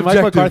end of the day, Mike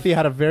subjective. McCarthy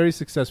had a very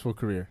successful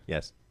career.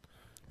 Yes.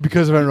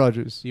 because of Aaron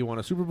Rodgers. He won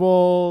a Super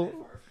Bowl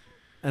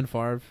and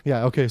Favre.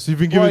 Yeah. Okay. So you've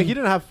been Well, given. he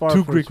didn't have Favre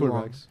 2 for great too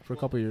long, quarterbacks. for a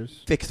couple of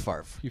years. Fixed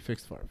Favre. He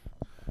fixed Favre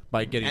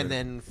by getting And rid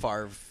of then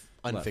Favre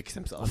unfixed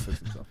himself.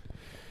 Unfixed himself.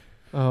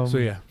 Um, So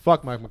yeah,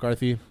 fuck Mike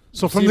McCarthy.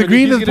 So from See the if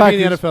green he's of the gonna be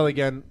in Packers, the NFL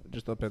again,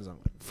 just depends on.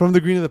 from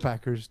the green of the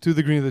Packers to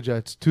the green of the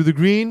Jets to the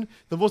green,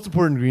 the most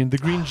important green, the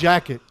green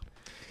jacket.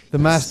 The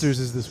Masters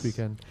is this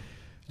weekend.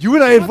 You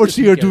and I,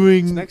 unfortunately, are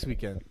doing. It's next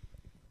weekend.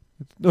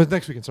 No, it's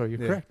next weekend. Sorry, you're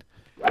Yeah. correct.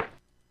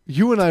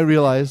 You and I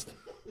realized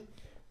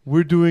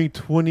we're doing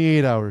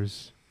 28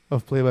 hours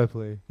of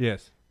play-by-play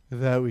Yes,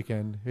 that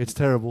weekend. It's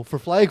terrible for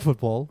flag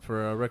football,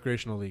 for a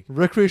recreational league,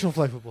 recreational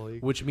flag football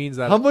league. which means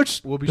that How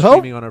much? we'll be how,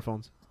 streaming on our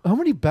phones. how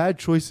many bad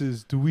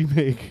choices do we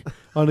make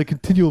on a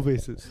continual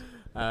basis?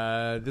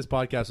 This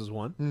podcast is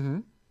 1. Mm-hmm.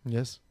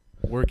 Yes.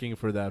 Working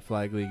for that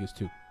flag league is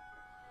 2.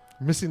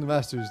 Missing the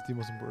Masters is the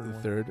most important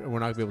The one. 3rd, and we're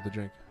not gonna be able to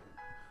drink.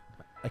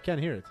 I can't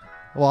hear it.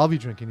 Well, I'll be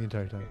drinking the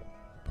entire time.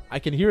 I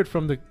can hear it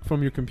from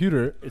your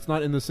computer. It's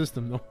not in the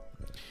system though.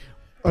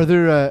 Are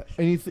there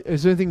anything?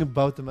 Is there anything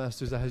about the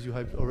Masters that has you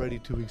hyped already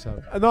 2 weeks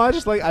out? No, I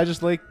just like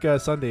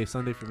Sunday.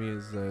 Sunday for me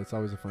is it's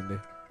always a fun day.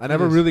 I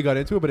never is. really got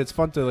into it, but it's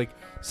fun to like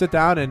sit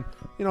down and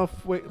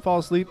fall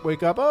asleep,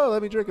 wake up. Oh,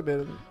 let me drink a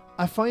bit.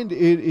 I find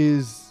it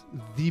is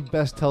the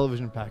best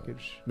television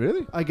package.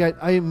 Really?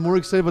 I am more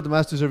excited about the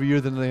Masters every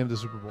year than I am the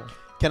Super Bowl.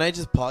 Can I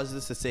just pause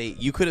this to say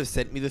you could have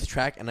sent me this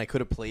track and I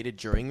could have played it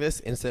during this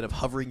instead of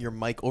hovering your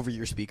mic over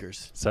your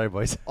speakers? Sorry,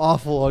 boys.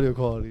 Awful audio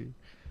quality.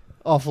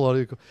 Awful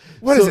audio quality.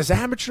 What is this,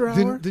 amateur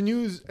hour? The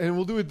news, and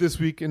we'll do it this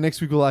week, and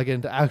next week we'll get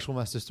into actual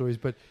Master stories,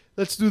 but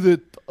let's do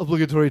the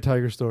obligatory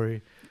Tiger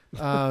story.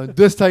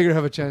 Does Tiger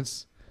have a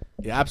chance?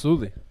 Yeah,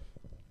 absolutely.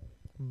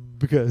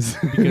 Because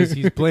Because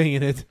he's playing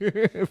in it.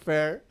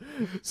 fair.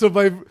 So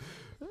by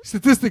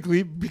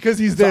statistically, because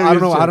he's So there, I he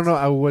don't know. has a I don't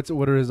chance. know.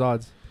 What are his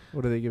odds?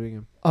 What are they giving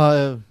him?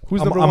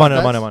 Who's I'm number on one? it.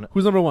 I'm on it.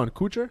 Who's number 1?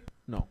 Kuchar?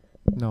 No.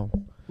 No,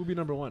 Who'd be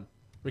number 1?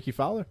 Ricky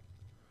Fowler?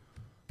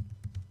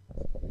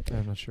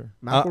 I'm not sure.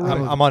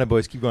 I'm on it,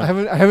 boys. Keep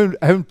going. I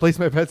haven't placed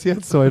my bets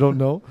yet, so I don't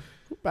know.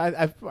 But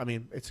I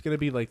mean, it's gonna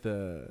be like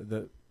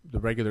the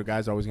regular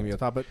guys are always gonna be on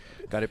top. But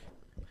Got it.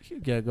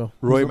 yeah, go.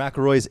 Roy Who's the-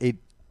 McIlroy is 8.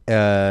 He's.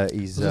 I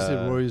was gonna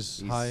say Roy's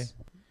he's high.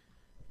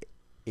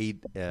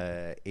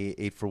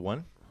 8 for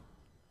 1.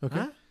 Okay,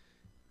 Huh?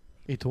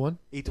 8-1. 8 to 1.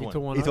 8-1 8 to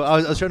 1.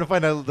 I was trying to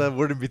find out the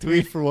word in between.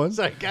 8 for 1.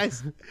 Sorry,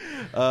 guys.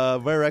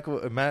 Murray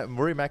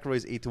McIlroy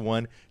is 8 to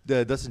 1.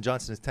 Dustin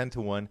Johnson is 10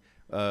 to 1.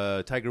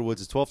 Tiger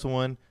Woods is 12 to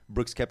 1.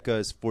 Brooks Koepka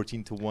is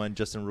 14 to 1.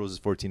 Justin Rose is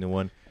 14 to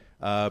 1.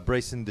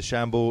 Bryson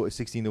DeChambeau is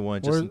 16 to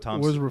 1. Justin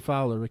Thompson. Where's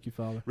Fowler? Ricky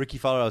Fowler. Ricky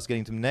Fowler, I was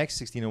getting to him next,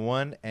 16 to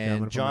 1. I'm And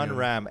gonna put John him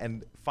Ram.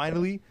 And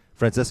finally,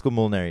 Francesco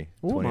Molinari,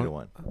 Ooh, 20 man. to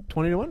 1.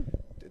 20 to 1.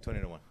 20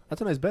 to 1.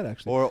 That's a nice bet,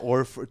 actually.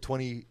 Or for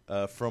 20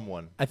 from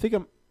 1. I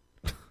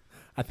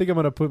think I'm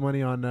gonna put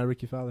money on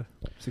Ricky Fowler.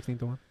 16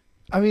 to 1.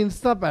 I mean,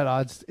 it's not bad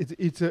odds.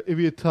 It'd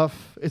be a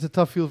tough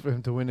field for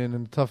him to win in,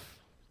 and a tough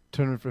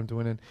tournament for him to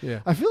win in. Yeah.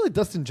 I feel like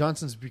Dustin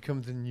Johnson's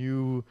become the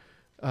new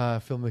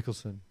Phil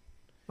Mickelson.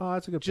 Oh,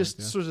 that's a good Just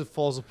point. sort of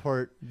falls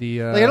apart.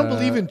 The Like I don't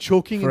believe in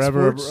choking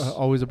forever in sports.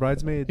 always a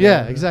bridesmaid.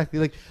 Yeah, exactly.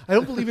 Like I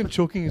don't believe in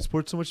choking in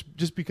sports so much,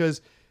 just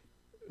because.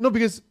 No,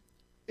 because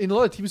in a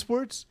lot of team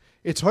sports,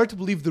 it's hard to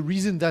believe the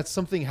reason that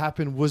something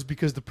happened was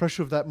because the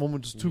pressure of that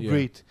moment was too Yeah.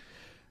 great.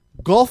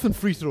 golf and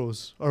free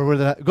throws are where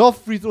that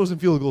golf, free throws, and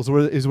field goals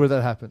is where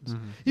that happens.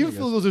 Even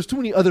field goals, there's too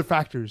many other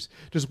factors.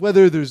 Just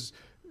whether there's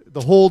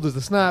the hold, there's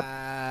the snap.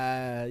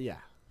 Yeah.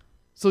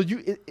 So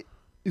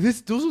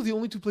those are the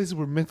only two places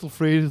where mental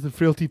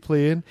frailty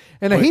play in.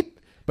 And I hate.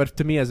 But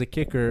to me, as a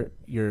kicker,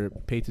 you're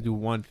paid to do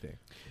one thing.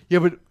 Yeah,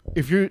 but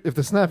if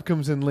the snap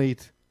comes in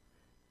late,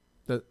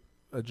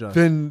 Adjust.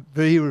 then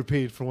they were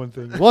paid for one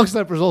thing. Long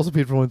snappers also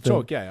paid for one thing.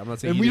 Choke, yeah. I'm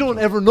not saying. And you we did don't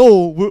choke. ever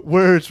know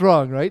where it's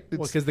wrong, right? Well,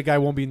 It's- because the guy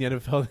won't be in the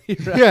NFL.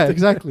 yeah,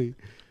 exactly.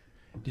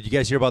 Did you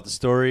guys hear about the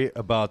story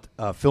about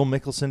Phil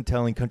Mickelson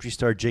telling country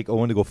star Jake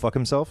Owen to go fuck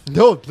himself?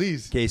 No,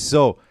 please. Okay,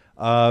 so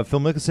Phil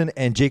Mickelson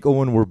and Jake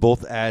Owen were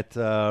both at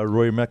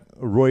Roy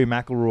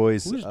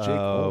McIlroy's. Who's Jake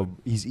Owen?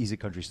 He's a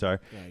country star.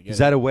 Yeah, I get He's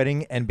it. at a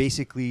wedding, and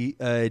basically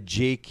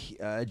Jake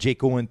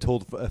Owen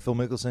told Phil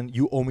Mickelson,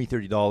 "You owe me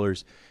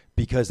 $30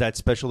 because that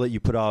special that you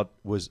put out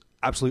was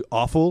absolutely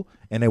awful,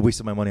 and I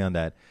wasted my money on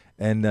that."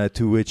 And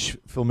to which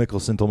Phil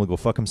Mickelson told him to go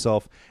fuck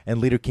himself, and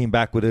later came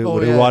back with a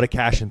wad of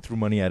cash and threw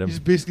money at him. He's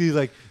basically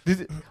like,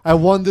 I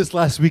won this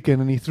last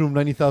weekend, and he threw him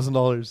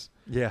 $90,000.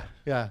 Yeah,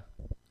 Yeah.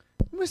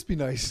 It must be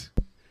nice.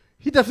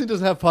 He definitely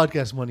doesn't have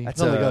podcast money.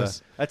 that's Not like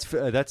us.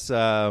 that's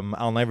Allen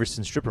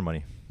Iverson's stripper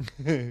money.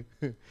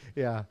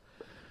 Yeah.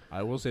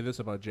 I will say this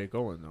about Jake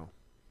Owen, though.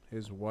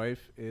 His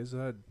wife is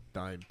a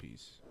dime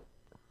piece.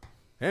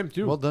 Him,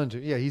 too. Well done, Jay.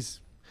 Yeah,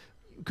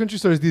 country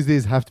stars these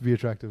days have to be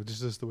attractive. This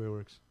is just the way it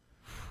works.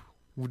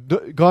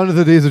 Gone are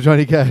the days of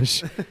Johnny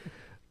Cash.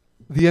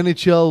 The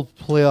NHL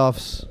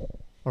playoffs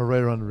are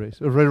right around the race.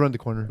 Right around the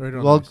corner. Right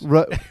around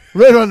the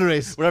Right around the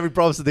race. Whatever he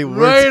promised that they would.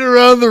 Right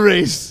around the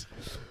race.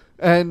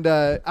 And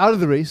out of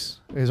the race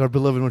is our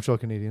beloved Montreal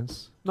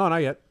Canadiens. no,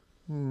 not yet.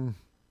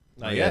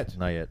 Not yet.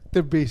 Not yet.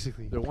 They're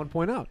basically. They're 1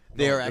 point out.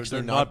 They are they're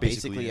actually not not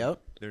basically basically in.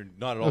 out. They're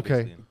not at all. Okay.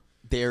 basically in.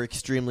 They are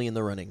extremely in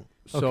the running.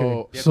 So,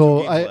 Okay. They have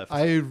So 2 games left.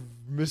 I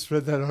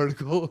misread that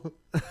article.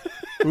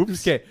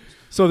 oops. Okay.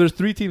 So there's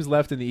 3 teams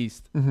left in the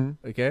East.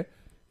 Mm-hmm. Okay.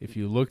 If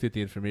you looked at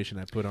the information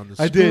I put on the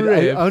I script,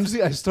 did.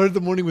 Honestly, I started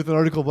the morning with an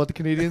article about the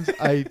Canadians.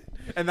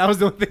 and that was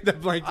the only thing that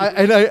blanked.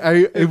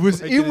 It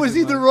was I did it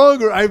either wrong.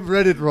 wrong or I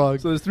read it wrong.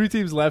 So there's 3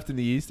 teams left in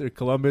the East. They're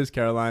Columbus,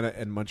 Carolina,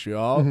 and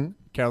Montreal. Mhm.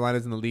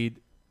 Carolina's in the lead.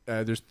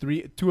 There's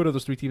 2 out of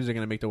those 3 teams are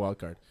going to make the wild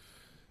card.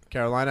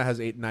 Carolina has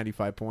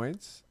 895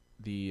 points.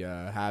 The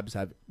Habs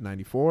have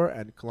 94,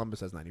 and Columbus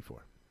has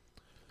 94.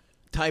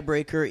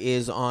 Tiebreaker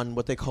is on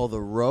what they call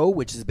the row,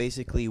 which is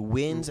basically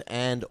wins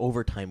and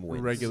overtime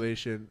wins.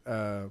 Regulation.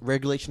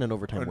 Regulation and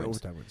overtime and wins.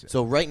 overtime wins. Yeah.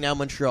 So right now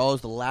Montreal is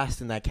the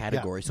last in that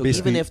category. So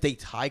basically- even if they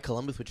tie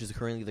Columbus, which is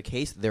currently the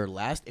case, they're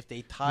last. If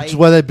they tie, Which is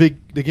why the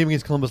game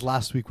against Columbus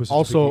last week was such a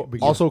also, big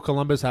deal. also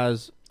Columbus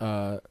has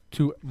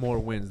 2 more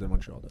wins than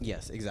Montreal does.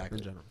 yes, In exactly.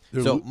 general.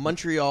 So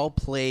Montreal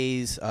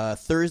plays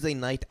Thursday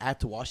night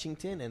at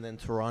Washington, and then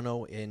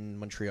Toronto in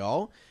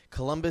Montreal.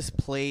 Columbus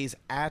plays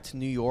at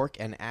New York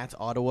and at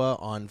Ottawa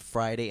on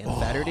Friday and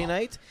Saturday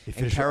night. They And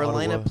finish at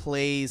Carolina Ottawa.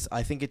 plays,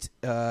 I think it's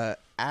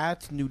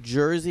at New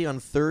Jersey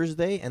on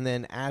Thursday, and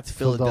then at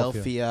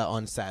Philadelphia. Philadelphia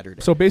on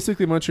Saturday. So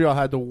basically, Montreal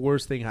had the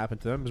worst thing happen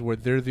to them, is where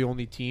they're the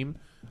only team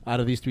out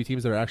of these 3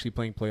 teams that are actually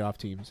playing playoff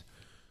teams.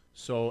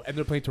 So, and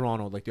they're playing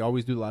Toronto like they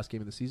always do the last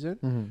game of the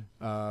season.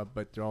 Mhm.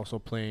 But they're also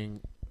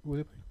playing who are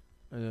they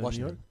playing? New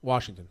Washington. York?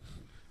 Washington.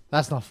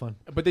 That's not fun.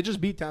 But they just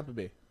beat Tampa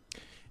Bay.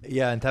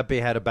 Yeah, and Tampa Bay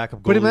had a backup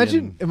goalie. But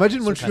imagine and imagine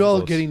so Montreal kinda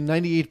close. getting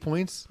 98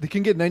 points. They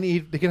can get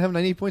 98. They can have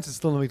 98 points and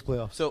still not make the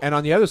playoffs. So And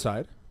on the other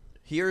side,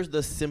 here's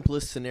the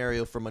simplest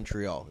scenario for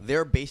Montreal.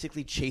 They're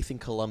basically chasing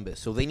Columbus,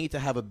 so they need to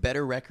have a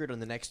better record on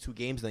the next 2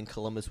 games than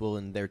Columbus will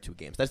in their 2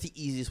 games. That's the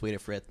easiest way to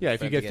fret. yeah, if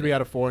for you them get to 3 in.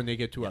 out of 4 and they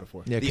get 2 out of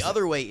 4. Yeah, The 'cause-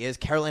 other way is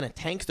Carolina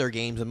tanks their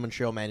games and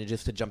Montreal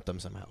manages to jump them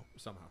somehow.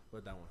 Somehow.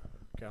 Let that one happen.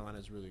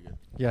 Carolina's really good.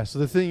 Yeah. So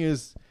the thing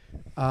is,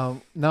 now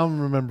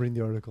I'm remembering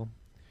the article.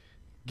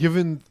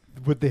 Given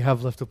what they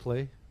have left to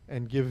play,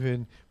 and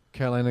given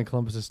Carolina and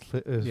Columbus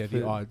Yeah,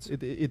 the odds.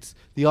 it's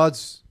the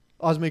odds.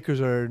 Odds makers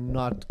are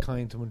not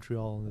kind to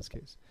Montreal in this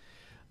case.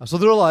 So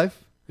they're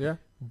alive, Yeah.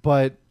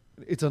 but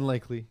it's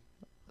unlikely.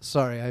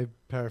 Sorry, I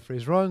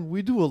paraphrased wrong.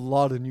 We do a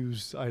lot of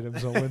news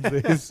items on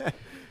Wednesdays.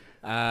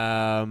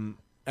 And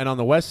on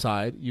the west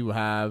side, you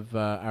have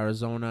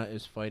Arizona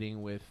is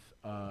fighting with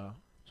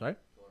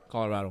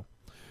Colorado.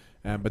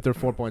 But they're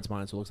 4 points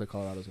behind, so it looks like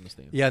Colorado's going to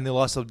stay in. Yeah, and they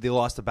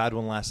lost a bad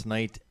one last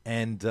night,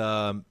 and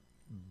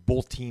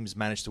both teams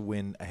managed to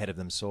win ahead of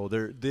them. So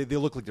they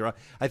look like they're out.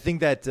 I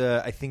think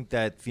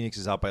that Phoenix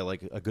is out by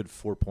like a good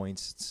 4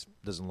 points.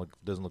 It doesn't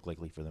look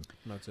likely for them.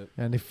 That's it.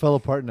 And they fell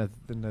apart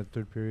in that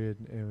third period.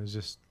 It was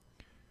just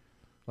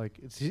like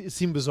it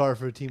seemed bizarre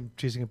for a team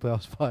chasing a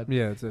playoff spot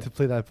Yeah, that's to it.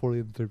 play that poorly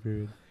in the third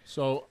period.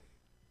 So,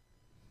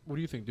 what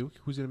do you think, Duke?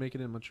 Who's going to make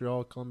it in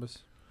Montreal, Columbus?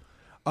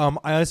 I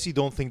honestly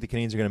don't think the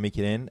Canadians are going to make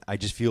it in. I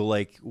just feel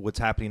like what's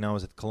happening now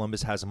is that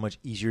Columbus has a much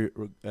easier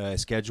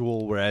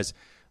schedule, whereas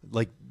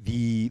like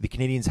the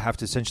Canadians have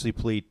to essentially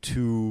play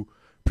 2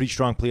 pretty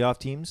strong playoff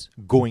teams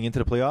going into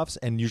the playoffs,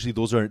 and usually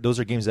those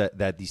are games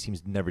that these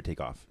teams never take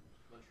off.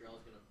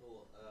 Montreal's going to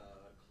pull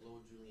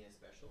Claude Julien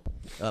special.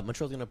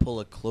 Montreal's going to pull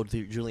a Claude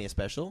Julien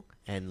special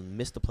and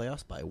miss the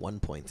playoffs by 1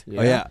 point.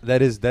 Oh yeah,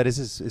 that is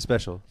his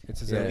special.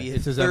 It's his, It'll be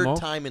his his third MO.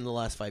 time in the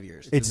last 5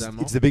 years. It's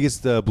MO? the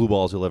biggest blue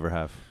balls you'll ever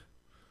have.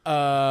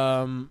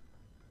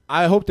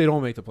 I hope they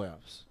don't make the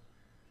playoffs.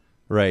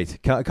 Right,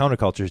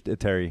 counterculture,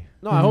 Terry.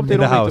 No, I hope they In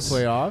the don't make house. the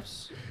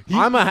playoffs.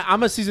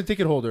 I'm a season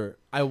ticket holder.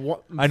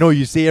 I know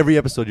you say every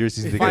episode you're a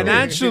season ticket holder.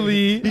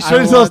 financially. He's I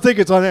trying to sell his want-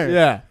 tickets on air.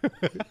 Yeah,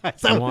 I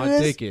what want it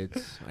is?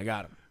 tickets. I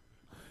got them.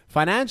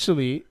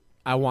 Financially,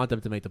 I want them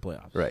to make the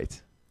playoffs.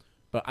 Right.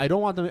 But I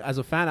don't want them as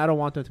a fan. I don't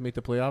want them to make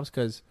the playoffs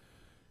because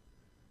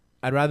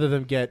I'd rather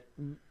them get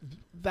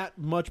that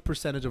much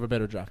percentage of a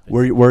better draft pick.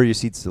 Where are your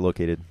seats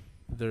located?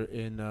 They're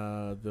in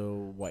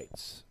the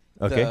whites.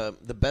 Okay.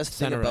 The best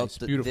thing Center about ice,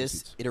 beautiful this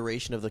seats.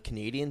 iteration of the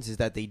Canadians is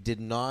that they did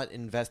not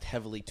invest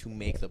heavily to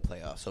make the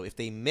playoffs. So if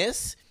they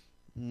miss,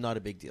 not a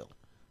big deal.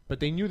 But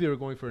they knew they were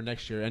going for it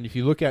next year. And if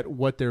you look at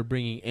what they're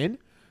bringing in,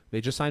 they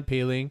just signed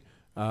Paling.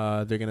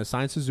 They're going to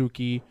sign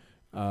Suzuki.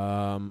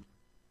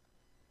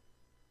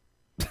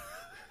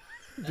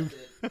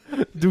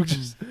 Duke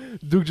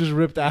just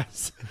ripped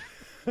ass.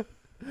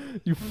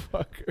 You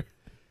fucker.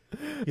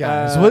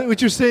 Yeah. So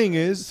what you're saying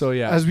is, So,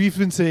 yeah. as we've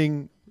been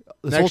saying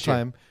this whole Next year.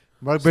 time,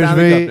 Mark Stanley Cup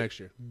Bergevin next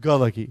year. got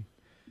lucky.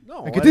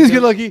 No, And continues to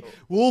get lucky.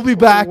 We'll be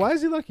back Why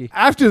is he lucky?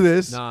 after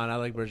this. No, I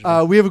like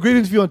Bergevin. We have a great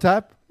interview on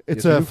tap.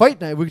 It's Yes, we a do.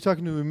 fight night. We're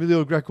talking to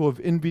Emilio Greco of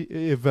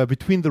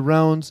Between the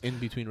Rounds. in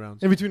between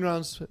rounds. In Between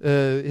Rounds,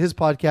 his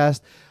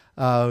podcast.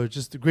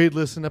 Just a great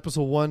listen.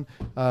 Episode 1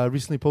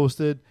 recently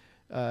posted.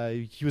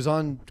 He was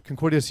on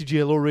Concordia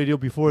CGLO radio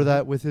before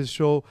that with his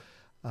show.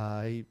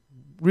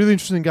 Really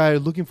interesting guy.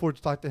 Looking forward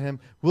to talk to him.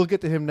 We'll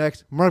get to him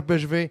next. Mark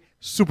Bergevin,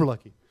 super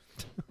lucky.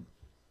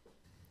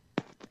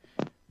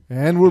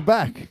 And we're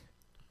back.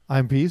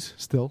 I'm Pease,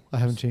 still. I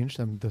haven't changed.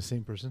 I'm the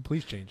same person.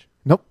 Please change.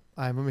 Nope,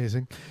 I'm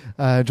amazing.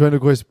 Joined,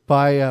 of course,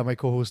 by my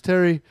co-host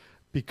Terry.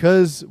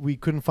 Because we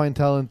couldn't find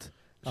talent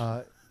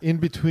in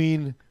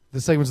between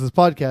the segments of this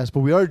podcast, but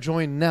we are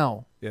joined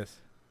now Yes.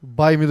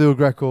 by Emilio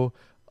Greco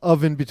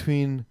of In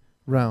Between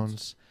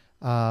Rounds.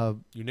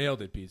 You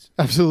nailed it, Pease.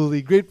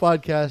 Absolutely. Great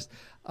podcast.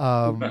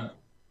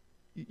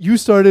 You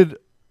started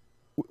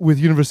with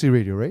University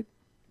Radio, right?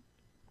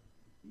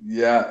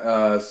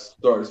 Yeah,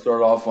 started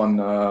off on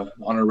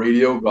a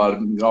radio. Got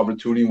an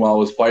opportunity while I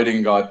was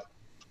fighting. Got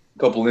a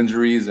couple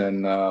injuries,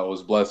 and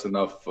was blessed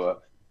enough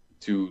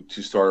to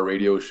start a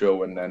radio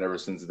show. And then ever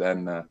since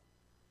then,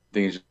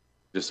 things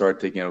just started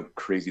taking a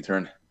crazy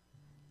turn.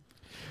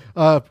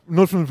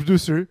 Note from the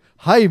producer.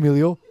 Hi,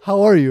 Emilio.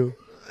 How are you?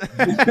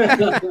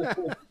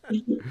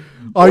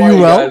 Are you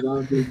well? Guys,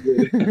 I'm doing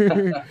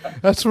good.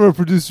 That's from our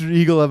producer,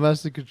 Eagle at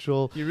Master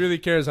Control. He really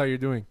cares how you're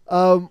doing.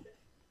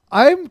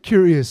 I'm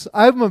curious.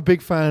 I'm a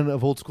big fan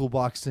of old school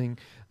boxing.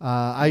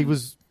 I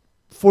was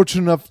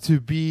fortunate enough to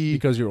be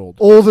Because you're old.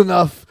 old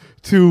enough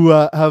to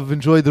have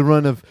enjoyed the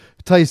run of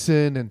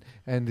Tyson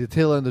and the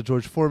tail end of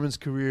George Foreman's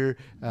career,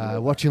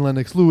 watching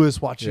Lennox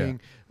Lewis, watching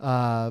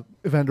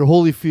Evander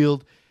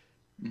Holyfield.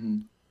 Mm-hmm.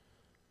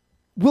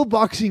 Will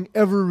boxing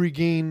ever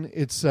regain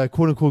its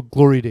quote-unquote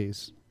glory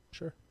days?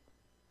 Sure.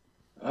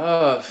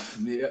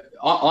 Yeah,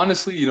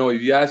 honestly,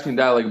 if you asked me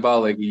that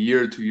about a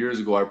year or 2 years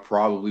ago, I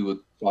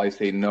would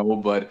say no.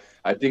 But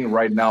I think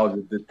right now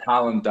the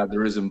talent that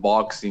there is in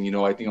boxing,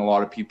 I think a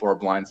lot of people are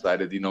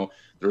blindsided.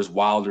 There's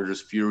Wilder,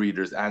 there's Fury,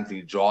 there's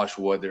Anthony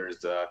Joshua,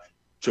 there's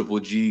Triple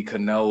G,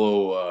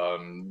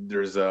 Canelo.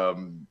 There's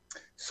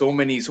so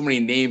many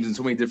names and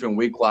so many different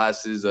weight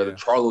classes. The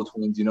Charlo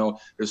twins,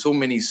 there's so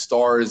many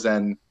stars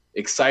and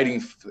exciting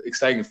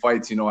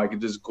fights. I could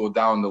just go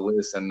down the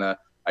list, and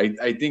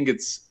I think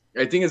it's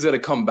gonna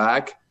come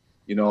back.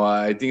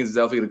 I think it's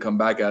definitely gonna come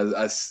back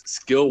as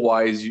skill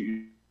wise.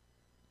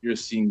 You're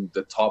seeing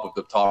the top of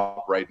the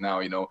top right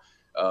now.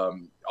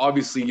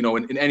 Obviously,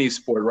 in any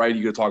sport, right?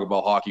 You're gonna talk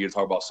about hockey, you're gonna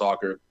talk about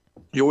soccer.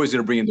 You're always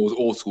gonna bring in those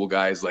old school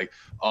guys like,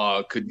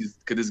 could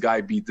this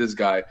guy beat this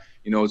guy?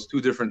 It's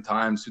two different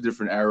times, two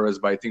different eras,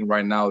 but I think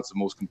right now it's the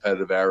most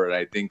competitive era. And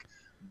I think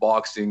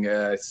boxing,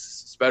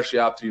 especially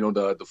after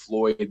the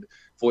Floyd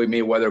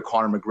Mayweather,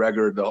 Conor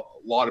McGregor, a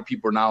lot of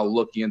people are now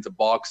looking into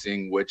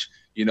boxing, which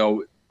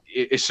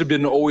it should have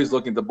been always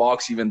looking to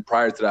box even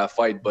prior to that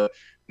fight. But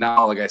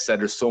now, like I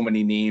said, there's so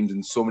many names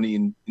and so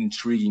many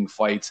intriguing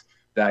fights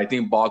that I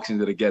think boxing is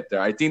going to get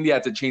there. I think they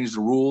have to change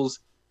the rules,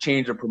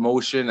 change the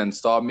promotion, and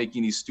stop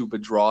making these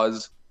stupid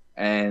draws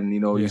and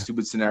these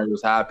stupid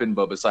scenarios happen.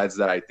 But besides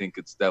that, I think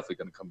it's definitely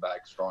going to come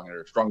back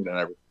stronger than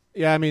ever.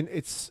 Yeah, I mean,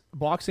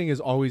 boxing is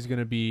always going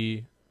to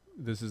be.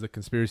 This is the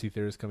conspiracy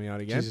theorist coming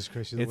out again. Jesus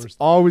Christ, you're the it's worst.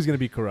 always going to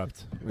be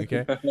corrupt.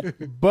 Okay,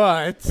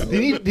 but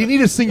They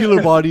need a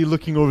singular body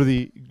looking over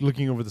the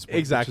sport.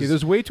 exactly. which is-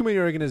 There's way too many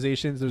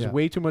organizations. There's Yeah.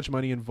 way too much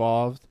money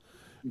involved.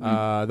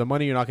 The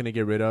money you're not going to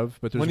get rid of,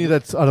 but there's money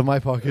that's out of my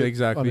pocket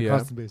Exactly, on a yeah.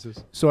 constant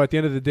basis. So at the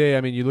end of the day,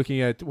 I mean,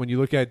 when you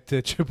look at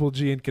Triple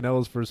G and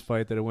Canelo's first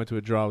fight that it went to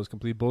a draw was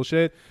complete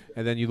bullshit,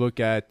 and then you look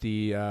at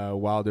the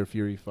Wilder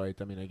Fury fight.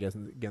 I mean, I guess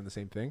again the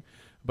same thing.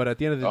 But at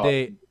the end of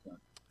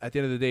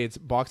the day, it's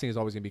boxing is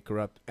always going to be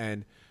corrupt.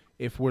 And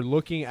if we're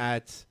looking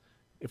at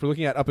if we're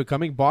looking at up and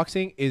coming,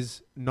 boxing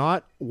is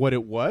not what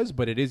it was,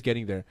 but it is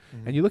getting there.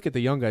 And you look at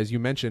the young guys. You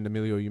mentioned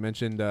Emilio. You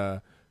mentioned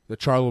the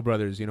Charlo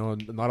brothers. You know,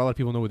 not a lot of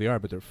people know who they are,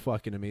 but they're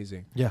fucking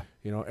amazing. Yeah.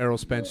 You know, Errol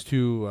Spence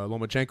too.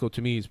 Lomachenko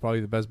to me is probably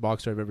the best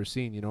boxer I've ever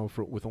seen. You know,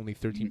 with only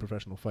 13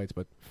 professional fights,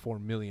 but 4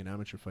 million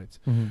amateur fights.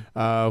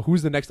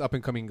 Who's the next up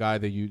and coming guy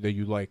that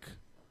you like?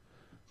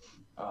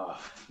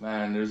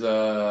 Man, there's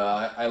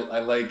I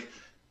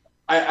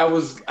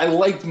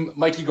liked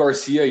Mikey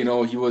Garcia. You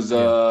know, he was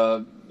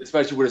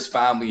especially with his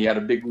family. He had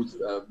a big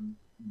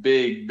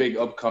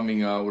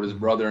upcoming with his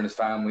brother and his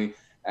family.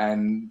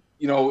 And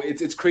you know,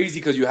 it's crazy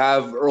because you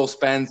have Earl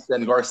Spence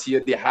and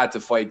Garcia. They had to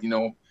fight. You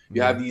know,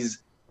 you have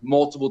these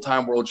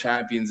multiple-time world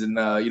champions, and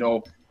you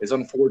know, it's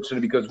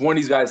unfortunate because one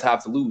of these guys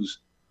have to lose.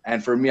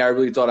 And for me, I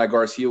really thought that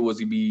Garcia was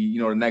gonna be, you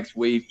know, the next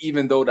wave.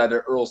 Even though that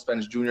Earl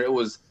Spence Jr. it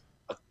was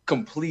a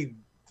complete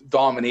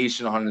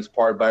domination on his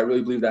part, but I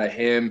really believe that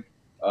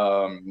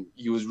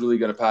he was really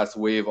gonna pass the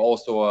wave.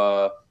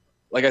 Also,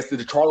 like I said,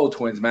 the Charlo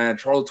twins, man.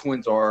 Charlo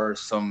twins are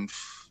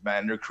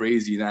they're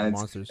crazy, man.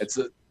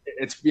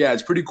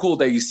 It's pretty cool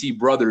that you see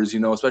brothers, you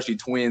know, especially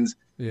twins,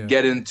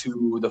 get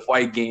into the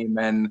fight game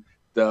and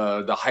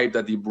the hype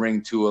that they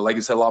bring to it. Like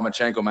you said,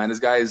 Lomachenko, man, this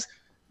guy's,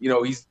 you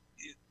know, he's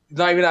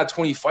not even at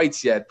 20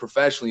 fights yet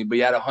professionally, but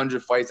he had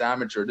 100 fights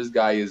amateur. This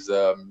guy is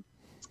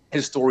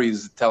his story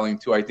is telling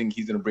too. I think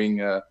he's going to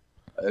bring a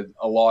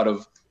lot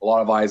of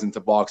eyes into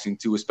boxing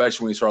too,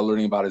 especially when you start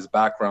learning about his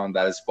background,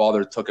 that his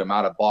father took him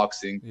out of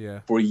boxing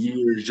for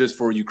years just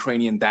for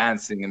Ukrainian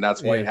dancing, and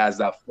that's why he has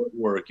that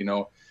footwork, you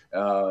know.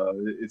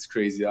 It's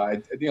crazy. I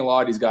think a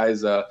lot of these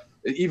guys,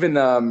 even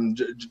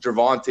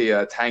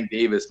Gervonta Tank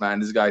Davis, man,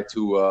 this guy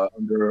too,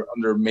 under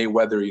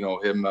Mayweather, you know,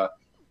 him,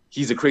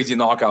 he's a crazy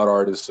knockout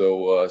artist.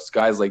 So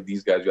guys like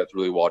these guys, you have to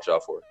really watch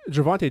out for.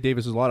 Gervonta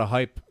Davis, there's a lot of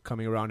hype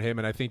coming around him,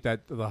 and I think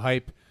that the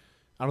hype,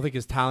 I don't think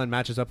his talent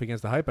matches up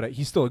against the hype, but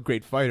he's still a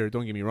great fighter.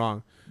 Don't get me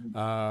wrong.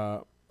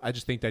 I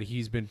just think that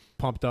he's been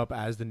pumped up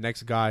as the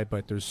next guy,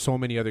 but there's so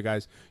many other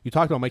guys. You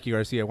talked about Mikey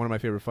Garcia, one of my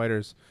favorite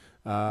fighters.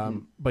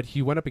 But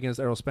he went up against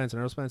Errol Spence, and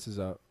Errol Spence is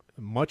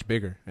much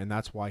bigger, and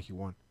that's why he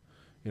won.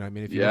 You know what I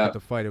mean? If you look at the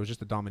fight, it was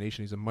just a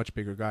domination. He's a much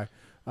bigger guy.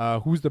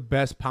 Who's the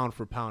best pound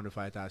for pound, if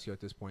I had to ask you at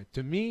this point?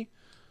 To me,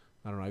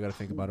 I don't know. I got to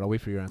think about it. I'll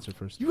wait for your answer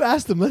first. You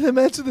asked him. Let him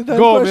answer the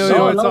Go, question.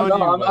 Emilio. It's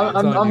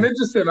on you. I'm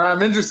interested, man.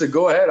 I'm interested.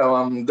 Go ahead.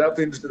 I'm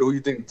definitely interested in who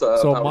you think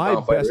so pound my for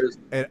pound best,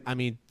 fighter is. I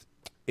mean,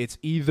 it's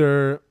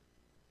either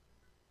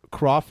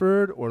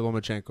Crawford or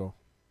Lomachenko.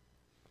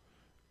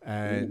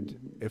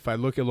 And if I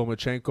look at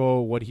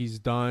Lomachenko, what he's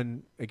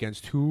done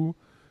against who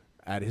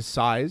at his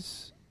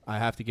size, I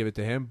have to give it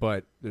to him.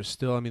 But there's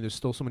still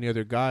so many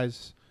other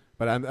guys.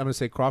 But I'm going to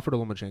say Crawford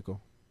or Lomachenko.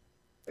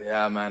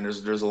 Yeah, man.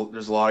 There's a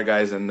lot of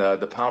guys in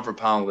the pound for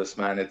pound list,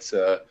 man. It's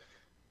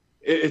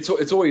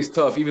always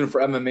tough, even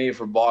for MMA,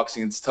 for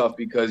boxing. It's tough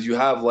because you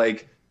have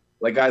like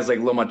guys like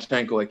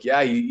Lomachenko. Like,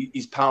 yeah,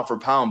 he's pound for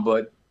pound,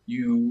 but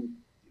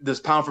does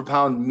pound for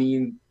pound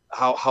mean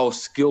how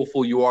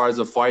skillful you are as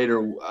a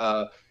fighter?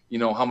 You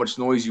know, how much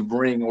noise you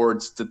bring, or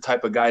it's the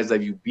type of guys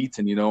that you've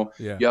beaten. You know,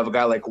 you have a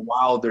guy like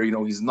Wilder. You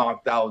know, he's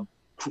knocked out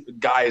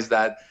guys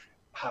that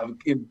have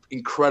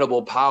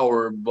incredible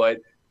power, but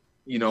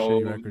you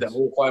know, the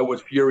whole fight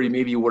with Fury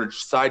maybe would have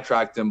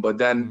sidetracked him. But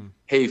then,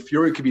 hey,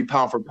 Fury could be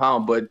pound for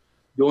pound, but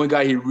the only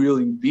guy he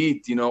really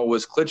beat, you know,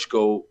 was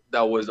Klitschko.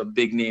 That was a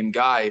big name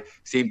guy.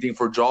 Same thing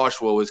for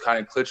Joshua, was kind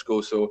of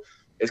Klitschko. So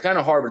it's kind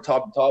of hard for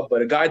top to top,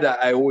 but a guy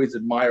that I always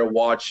admire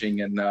watching,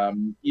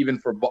 and even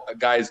for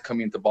guys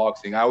coming into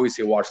boxing, I always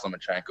say watch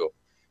Lomachenko.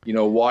 You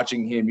know,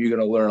 watching him, you're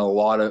going to learn a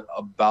lot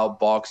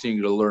about boxing.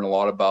 You're going to learn a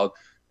lot about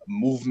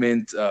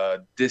movement,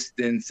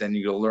 distance, and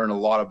you're going to learn a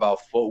lot about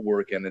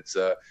footwork. And it's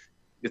a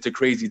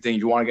crazy thing.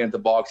 If you want to get into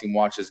boxing,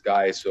 watch this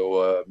guy.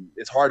 So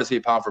it's hard to say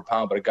pound for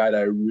pound, but a guy that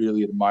I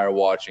really admire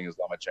watching is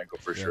Lomachenko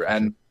for sure,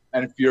 and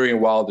Fury and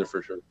Wilder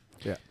for sure.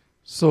 Yeah.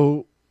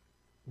 So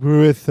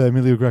we're with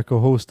Emilio Greco,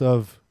 host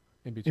of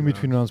In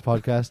Between Rounds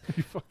podcast.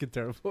 You're fucking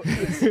terrible.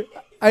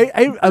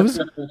 I was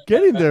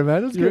getting there,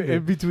 man. It's good.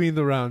 In between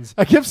the rounds.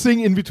 I kept saying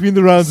in between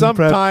the rounds.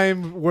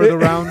 Sometime where the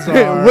rounds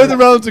are. Where the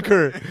rounds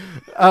occur.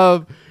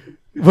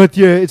 But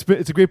yeah, it's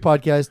a great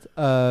podcast.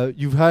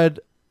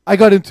 I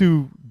got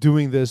into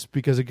doing this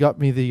because it got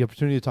me the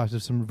opportunity to talk to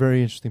some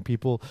very interesting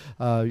people,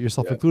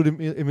 yourself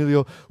included,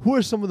 Emilio. Who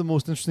are some of the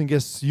most interesting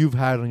guests you've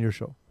had on your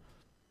show?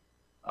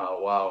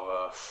 Oh, wow.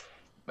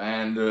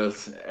 Man,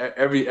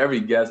 every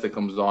guest that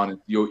comes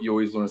on, you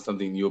always learn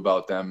something new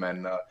about them.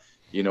 And,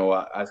 you know,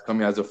 as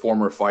coming as a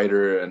former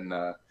fighter, and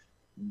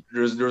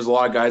there's a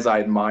lot of guys I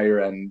admire.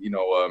 And, you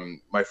know,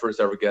 my first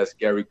ever guest,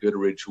 Gary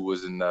Goodridge, who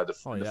was in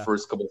the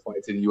first couple of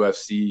fights in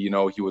UFC, you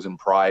know, he was in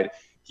Pride.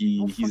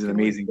 He's an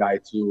amazing guy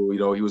too. You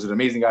know, he was an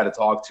amazing guy to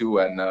talk to,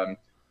 and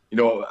you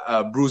know,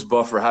 Bruce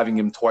Buffer, having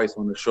him twice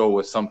on the show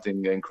was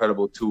something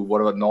incredible too.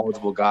 What a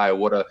knowledgeable guy!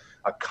 What a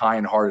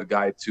kind-hearted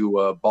guy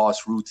too.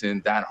 Boss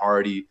Rutan, Dan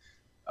Hardy,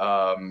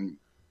 Stipe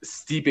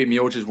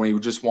Miocic, when he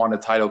just won the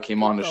title,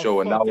 came on the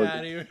show, and that was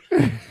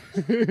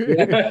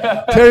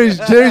Terry's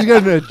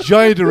got a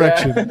giant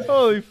erection.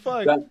 Holy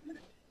fuck!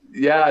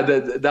 Yeah,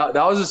 that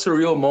was a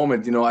surreal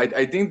moment. You know,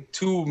 I think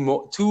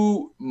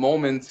two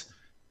moments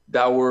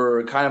that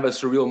were kind of a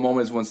surreal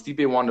moments when Stipe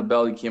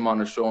Wonderbilly came on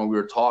the show and we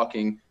were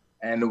talking,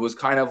 and it was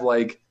kind of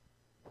like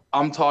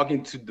I'm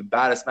talking to the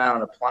baddest man on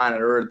the planet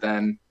Earth,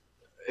 and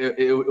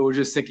it was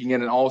just sinking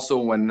in. And also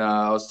when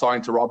I was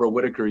talking to Robert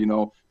Whitaker, you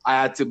know, I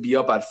had to be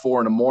up at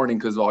 4 a.m.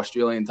 because of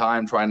Australian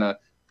time trying to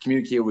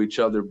communicate with each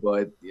other.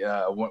 But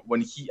yeah,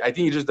 when I think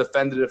he just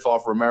defended it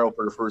off Romero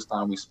for the first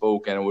time we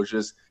spoke, and it was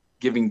just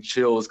giving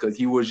chills because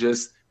he was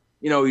just,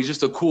 you know, he's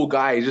just a cool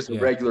guy. He's just a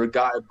regular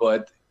guy,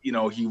 but, you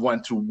know, he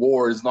went through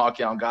wars,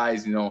 knocking out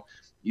guys. You know,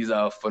 he's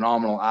a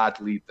phenomenal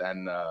athlete,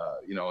 and,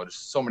 you know, there's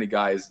so many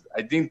guys.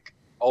 I think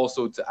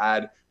also to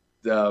add,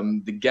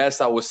 the guest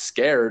I was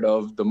scared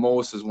of the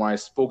most is when I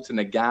spoke to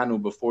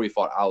Ngannou before he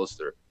fought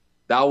Alistair.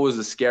 That was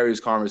the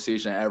scariest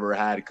conversation I ever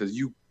had because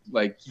he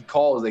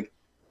calls like,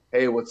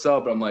 hey, what's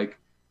up? And I'm like,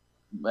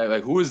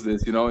 who is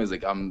this? You know, he's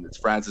like, it's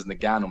Francis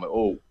Ngannou. I'm like,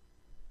 oh,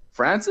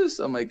 Francis?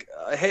 I'm like,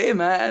 hey,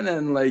 man.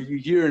 And like, you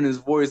hear in his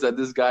voice that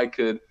this guy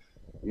could,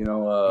 you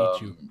know,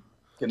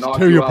 can knock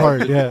tear you you out.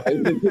 apart, yeah.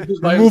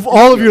 Remove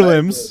all of your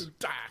limbs.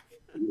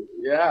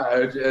 Yeah,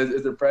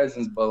 it's a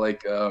presence. But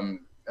like, a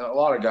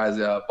lot of guys,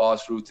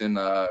 Boss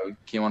Rutan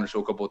came on the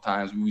show a couple of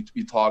times.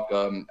 We talk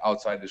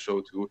outside the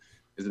show too.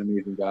 Is an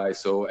amazing guy.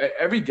 So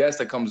every guest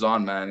that comes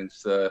on, man,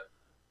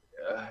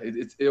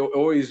 it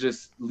always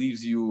just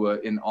leaves you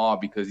in awe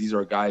because these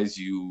are guys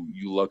you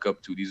look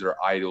up to. These are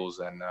idols,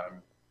 and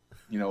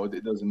you know,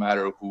 it doesn't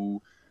matter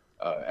who.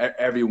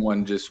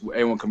 Everyone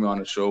coming on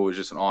the show is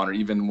just an honor.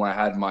 Even when I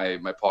had my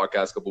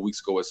podcast a couple of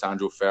weeks ago with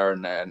Sandro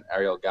Farron and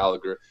Ariel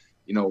Gallagher,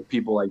 you know,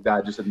 people like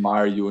that just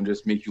admire you and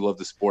just make you love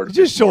the sport.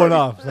 You're just showing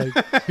off. Like,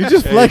 you're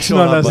just flexing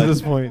on us at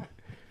this point.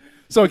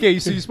 So okay,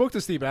 so you spoke to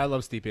Stipe. I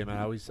love Stipe, man.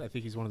 I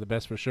think he's one of the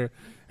best for sure.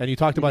 And you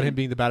talked about him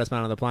being the baddest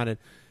man on the planet.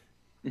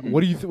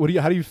 Mm-hmm.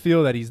 How do you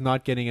feel that he's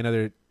not getting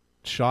another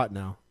shot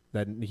now?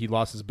 That he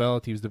lost his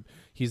belt. He's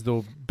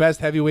the best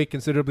heavyweight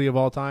considerably of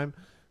all time.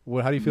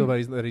 How do you feel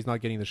about that he's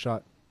not getting the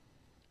shot?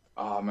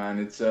 Oh man,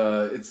 it's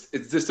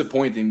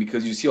disappointing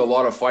because you see a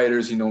lot of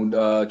fighters, you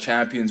know,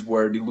 champions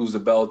where they lose the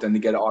belt and they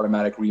get an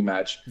automatic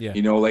rematch. Yeah.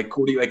 You know, like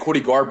Cody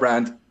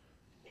Garbrandt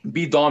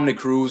beat Dominic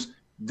Cruz,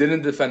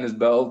 didn't defend his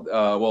belt.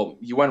 Well,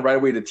 he went right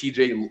away to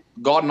TJ,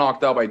 got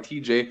knocked out by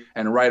TJ,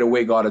 and right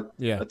away got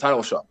a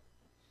title shot.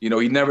 You know,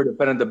 he never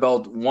defended the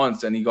belt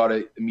once, and he got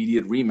an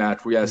immediate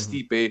rematch. Where he has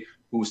Stipe,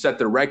 who set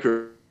the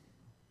record,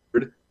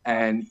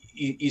 and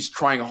he's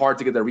trying hard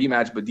to get the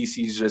rematch, but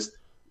DC's just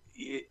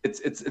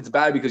it's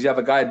bad because you have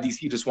a guy at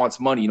DC just wants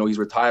money. You know, he's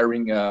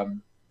retiring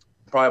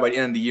probably by the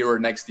end of the year or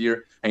next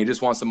year, and he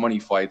just wants a money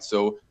fight.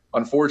 So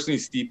unfortunately,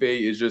 Stipe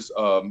is just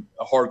a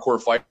hardcore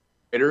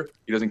fighter.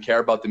 He doesn't care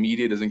about the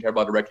media, doesn't care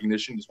about the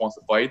recognition, just wants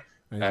to fight.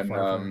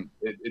 And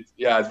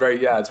it's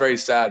very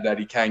sad that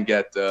he can't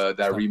get that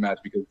rematch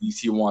because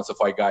DC wants to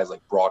fight guys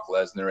like Brock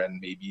Lesnar and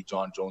maybe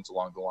John Jones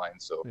along the line.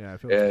 So I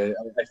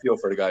feel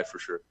for the guy for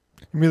sure.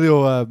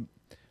 Emilio,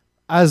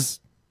 as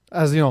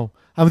you know,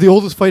 I'm the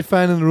oldest fight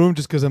fan in the room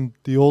just because I'm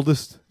the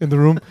oldest in the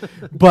room.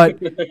 But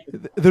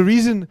the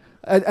reason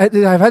I've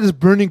had this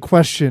burning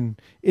question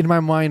in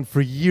my mind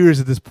for years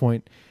at this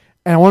point,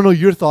 and I want to know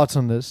your thoughts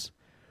on this.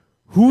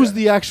 Who's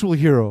the actual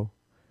hero?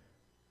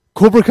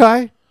 Cobra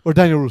Kai or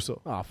Daniel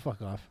Russo? Oh,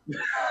 fuck off.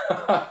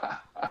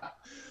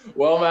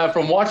 Well, man,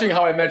 from watching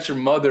How I Met Your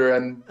Mother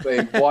and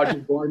like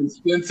watching Barney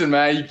Stinson,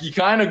 man, you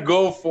kind of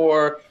go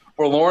for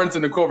Lawrence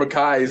and the Cobra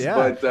Kais.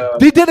 Yeah. But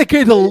they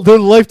dedicate their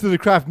life to the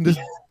craft. And this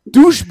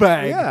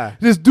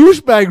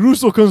douchebag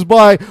Russo comes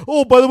by.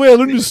 Oh, by the way, I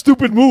learned this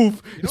stupid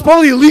move. It's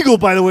probably illegal,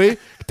 by the way.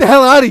 Get the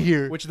hell out of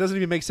here. Which doesn't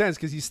even make sense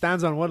because he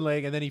stands on one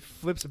leg and then he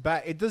flips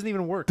back. It doesn't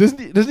even work.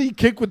 Doesn't he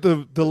kick with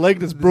the leg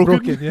that's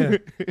broken? Yeah.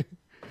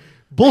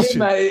 Bullshit. Hey,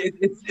 man,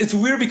 it's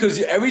weird because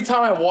every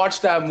time I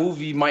watch that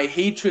movie, my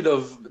hatred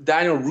of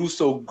Daniel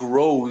Russo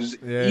grows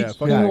each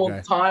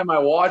single time I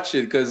watch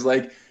it. Because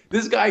like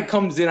this guy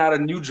comes in out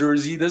of New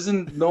Jersey,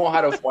 doesn't know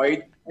how to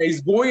fight. And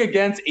he's going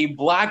against a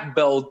black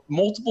belt,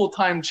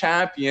 multiple-time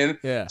champion,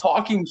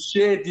 talking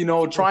shit, you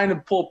know, trying to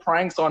pull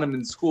pranks on him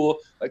in school.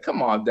 Like,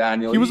 come on,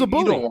 Daniel. He was a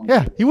bully.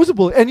 He was a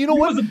bully. And you know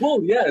what? He was a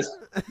bully, yes.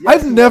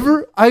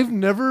 I've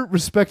never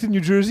respected New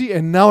Jersey,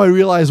 and now I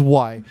realize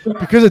why.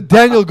 Because of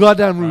Daniel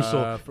goddamn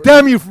Russo.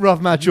 Damn you,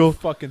 rough macho. You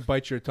fucking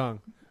bite your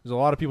tongue. There's a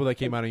lot of people that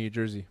came out of New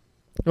Jersey.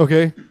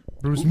 Okay.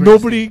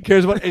 Nobody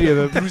cares about any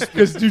of them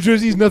because New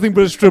Jersey is nothing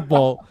but a strip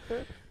mall.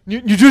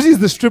 New Jersey is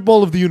the strip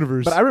mall of the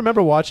universe. But I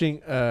remember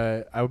watching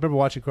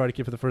Karate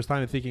Kid for the first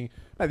time and thinking,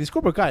 man, these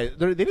Cobra Kai,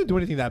 they didn't do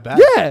anything that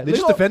bad. Yeah, they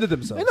just defended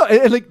themselves. I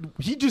know, and like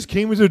he just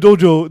came into their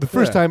dojo the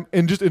first time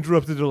and just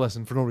interrupted their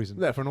lesson for no reason.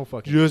 Yeah, for no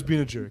fucking. Just being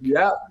a jerk.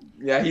 Yeah,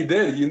 he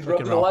did. He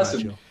interrupted the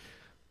lesson. Macho.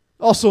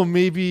 Also,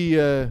 maybe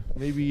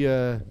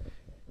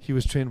he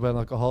was trained by an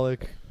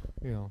alcoholic.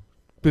 You know,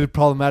 bit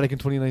problematic in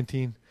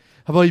 2019.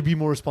 How about you be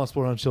more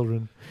responsible around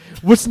children?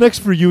 What's next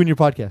for you and your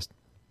podcast?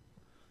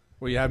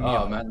 Well, you have me.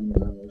 Oh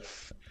man,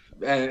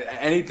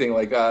 anything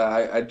like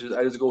I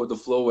just go with the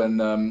flow,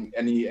 and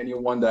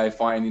anyone that I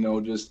find, you know,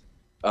 just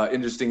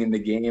interesting in the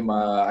game.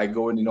 I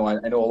go and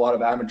I know a lot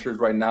of amateurs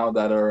right now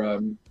that are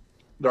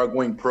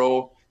going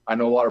pro. I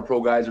know a lot of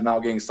pro guys are now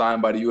getting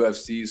signed by the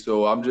UFC.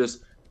 So I'm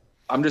just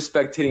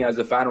spectating as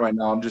a fan right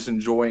now. I'm just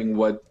enjoying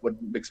what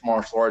mixed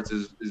martial arts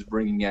is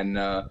bringing. And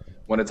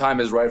when the time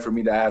is right for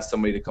me to ask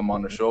somebody to come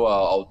on the show,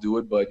 I'll do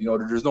it. But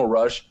there's no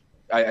rush.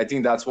 I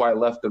think that's why I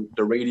left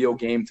the radio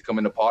game to come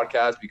into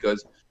podcast,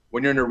 because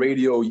when you're in the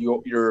radio,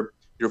 you're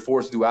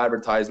forced to do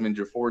advertisements.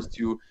 You're forced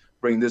to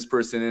bring this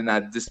person in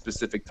at this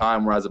specific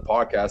time. Whereas a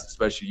podcast,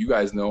 especially you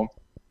guys know,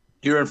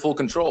 you're in full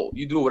control.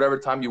 You do whatever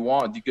time you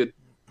want. You could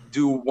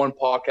do one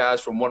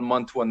podcast from 1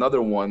 month to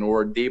another one,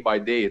 or day by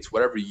day. It's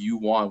whatever you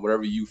want,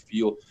 whatever you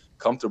feel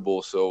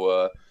comfortable.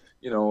 So,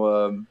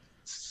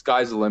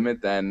 sky's the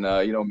limit. And,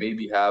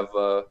 maybe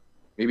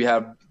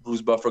have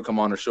Bruce Buffer come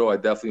on the show. I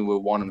definitely would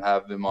want to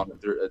have him on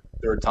a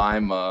third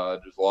time.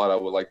 There's a lot I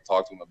would like to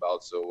talk to him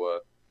about. So,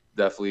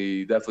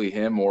 definitely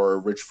him or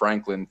Rich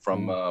Franklin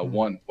from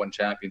one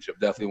championship.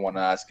 Definitely want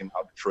to ask him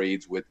how the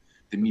trades with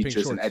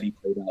Demetrius and Eddie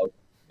played out.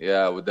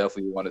 Yeah, I would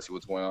definitely want to see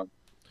what's going on.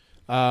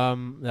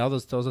 That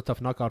was a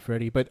tough knockout for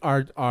Eddie. But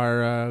our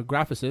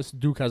graphicist,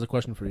 Duke, has a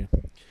question for you.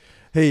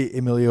 Hey,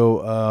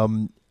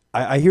 Emilio.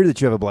 I hear that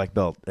you have a black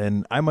belt,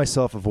 and I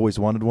myself have always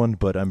wanted one,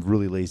 but I'm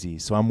really lazy.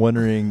 So I'm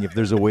wondering if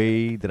there's a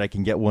way that I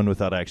can get one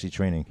without actually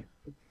training.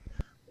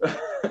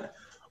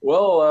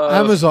 Well,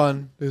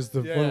 Amazon is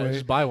the one way.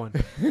 Just buy one.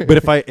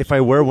 But if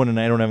I wear one and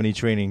I don't have any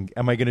training,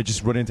 am I going to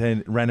just run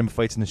into random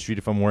fights in the street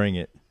if I'm wearing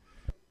it?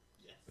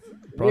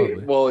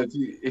 Probably. Well,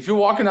 if you're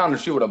walking down the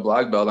street with a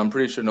black belt, I'm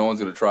pretty sure no one's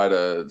gonna try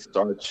to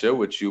start shit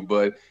with you.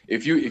 But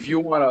if you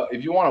want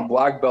a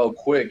black belt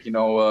quick,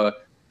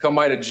 come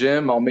by the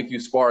gym. I'll make you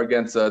spar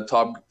against a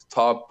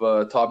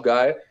top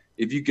guy.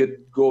 If you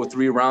could go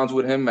 3 rounds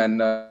with him and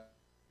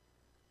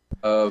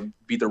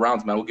beat the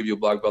rounds, man, we'll give you a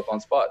black belt on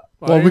spot.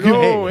 Well, we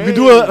can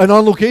do an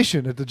on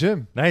location at the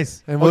gym.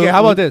 Nice. And Okay, how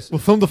about this? We'll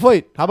film the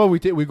fight. How about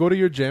we go to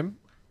your gym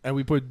and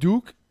we put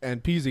Duke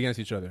and Pease against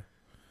each other.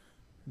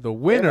 The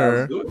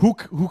winner.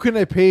 Who can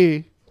I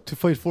pay to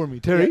fight for me,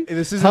 Terry?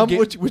 This isn't,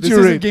 what's this your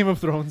isn't rate? Game of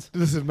Thrones.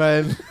 Listen,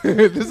 man,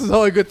 this is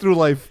how I get through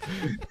life.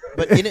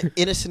 But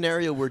in a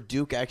scenario where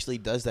Duke actually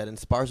does that and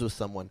spars with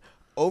someone,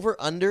 over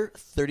under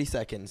 30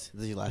 seconds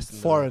does he last?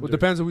 Far Well, it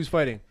depends on who's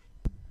fighting.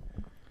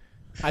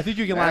 I think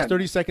you can last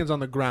 30 seconds on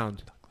the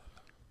ground.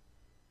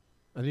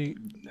 I think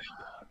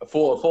A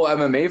full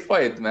MMA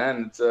fight,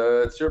 man.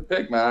 It's your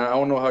pick, man. I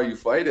don't know how you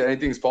fight.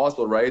 Anything's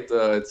possible, right?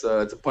 It's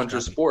a puncher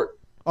sport.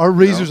 Are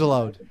razors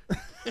allowed?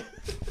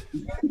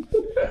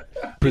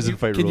 Prison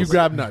fight Can you rules.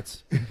 grab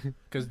nuts?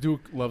 Because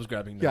Duke loves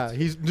grabbing nuts.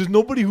 Yeah, there's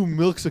nobody who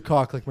milks a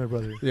cock like my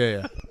brother.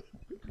 Yeah.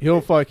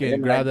 He'll fucking Yeah,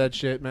 grab man. that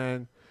shit,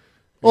 man.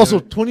 Also,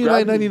 Grabbing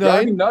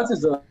 $29.99. nuts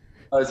is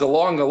a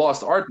long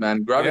lost art,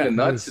 man. Grabbing Yeah, the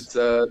nuts, it is.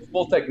 it's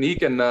full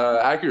technique and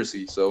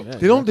accuracy. So Yeah,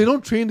 They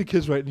don't train the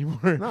kids right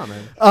anymore. No,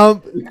 man.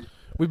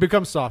 We've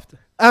become soft.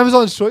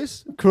 Amazon's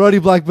choice,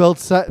 karate black belt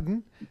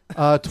satin,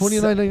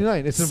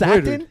 $29.99. It's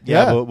embroidered. Satin?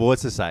 Yeah, Yeah, but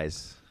what's the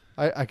size?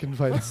 I can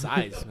find it.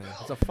 Size, man.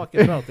 It's a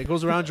fucking belt. It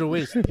goes around your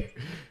waist. What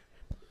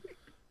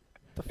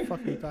the fuck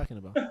are you talking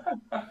about?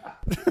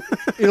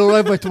 It'll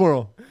arrive by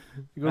tomorrow.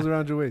 It goes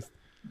around your waist.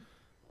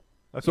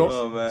 Okay. So,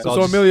 Oh, man.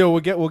 so Emilio,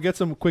 we'll get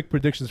some quick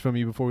predictions from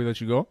you before we let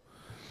you go.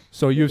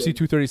 So UFC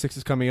 236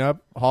 is coming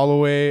up.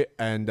 Holloway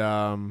and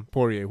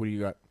Poirier. Who do you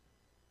got?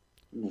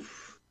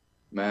 Oof.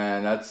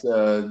 Man,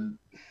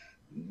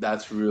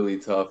 that's really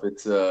tough.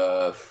 It's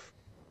the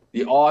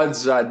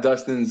odds that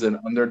Dustin's an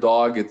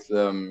underdog. It's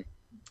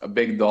a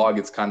big dog.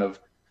 It's kind of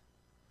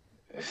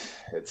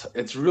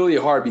it's really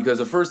hard because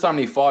the first time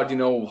he fought,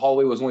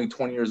 Holloway was only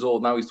 20 years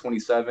old. Now he's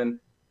 27.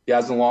 He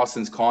hasn't lost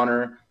since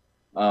Conor.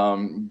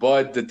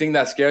 But the thing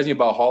that scares me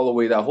about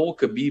Holloway, that whole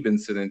Khabib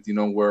incident,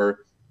 where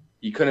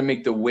he couldn't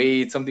make the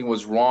weight, something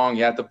was wrong.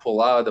 He had to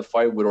pull out of the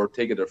fight with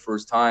Ortega the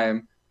first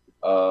time.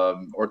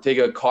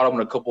 Ortega caught him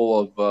in a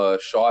couple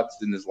of shots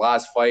in his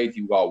last fight.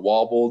 He got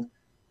wobbled.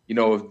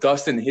 If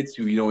Dustin hits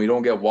you, you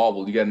don't get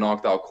wobbled. You get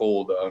knocked out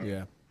cold.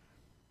 Yeah.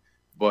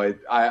 But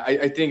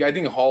I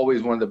think Holloway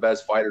is one of the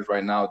best fighters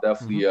right now.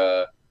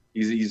 Definitely,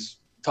 he's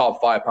top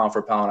 5 pound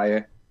for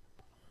pound.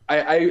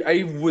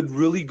 I would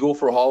really go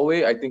for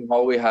Holloway. I think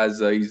Holloway has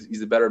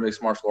he's a better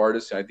mixed martial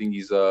artist. I think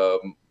he's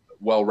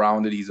well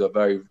rounded. He's a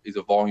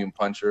volume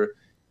puncher.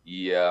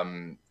 He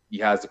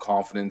has the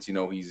confidence.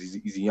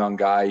 He's a young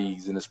guy.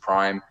 He's in his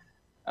prime.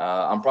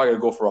 I'm probably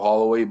gonna go for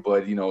Holloway,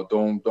 but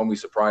don't be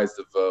surprised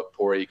if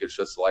Poirier could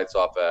shut the lights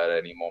off at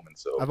any moment.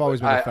 So I've always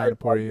been a fan of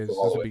Poirier since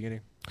the Holloway.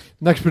 beginning.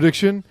 Next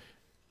prediction,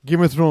 Game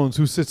of Thrones.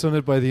 Who sits on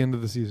it by the end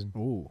of the season?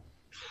 Ooh.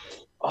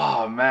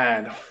 Oh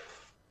man,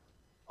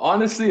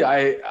 honestly,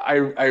 I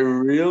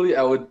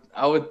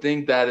would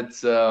think that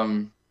it's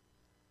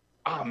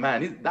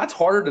that's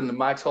harder than the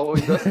Max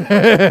Holloway does.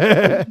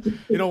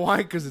 You know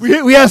why? Because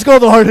We ask all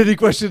the hard-hitting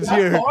questions That's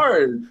here.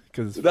 hard.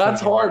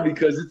 That's hard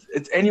because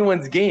it's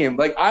anyone's game.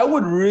 Like I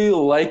would really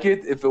like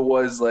it if it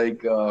was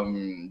like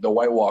the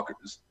White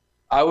Walkers.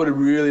 I would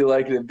really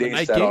like it if they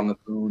Night sat Game? on the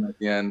throne at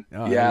the end.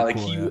 Oh, yeah, that'd like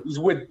be cool,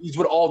 he's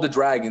with all the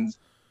dragons.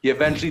 he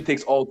eventually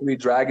takes all 3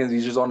 dragons.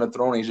 He's just on the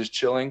throne. He's just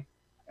chilling,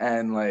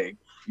 and like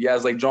he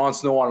has like Jon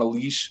Snow on a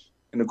leash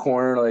in the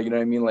corner, like, you know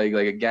what I mean, like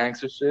a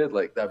gangster shit.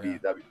 Like that'd be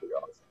pretty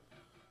awesome.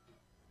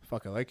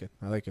 Fuck, I like it.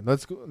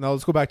 Let's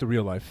go back to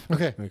real life.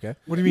 Okay. Okay.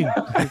 What do you mean?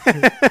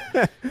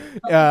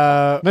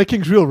 Night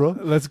King's real, bro.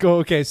 Let's go.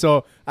 Okay,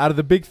 so out of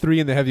the big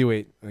 3 in the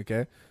heavyweight,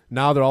 okay,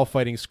 now they're all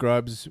fighting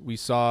scrubs. We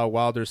saw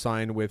Wilder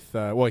sign with,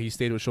 he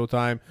stayed with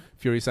Showtime.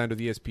 Fury signed with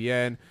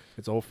ESPN.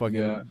 It's all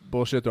fucking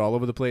bullshit. They're all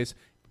over the place.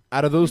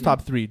 Out of those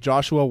top 3,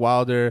 Joshua,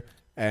 Wilder,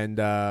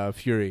 and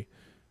Fury,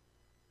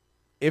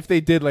 if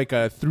they did like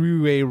a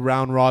 3-way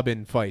round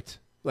robin fight,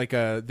 like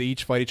they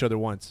each fight each other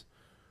once,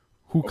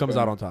 who comes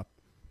out on top?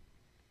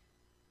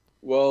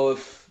 Well,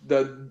 if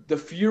the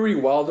Fury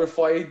Wilder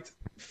fight,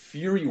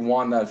 Fury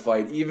won that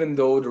fight, even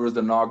though there was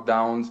the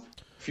knockdowns.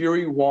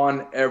 Fury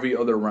won every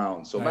other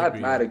round, so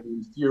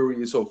mathematically,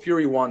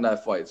 Fury won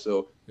that fight.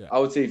 So I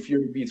would say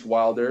Fury beats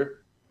Wilder.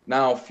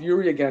 Now,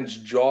 Fury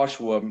against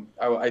Joshua,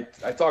 I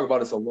talk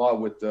about this a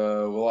lot with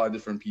a lot of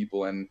different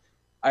people, and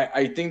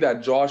I think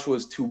that Joshua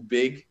is too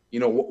big. You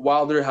know,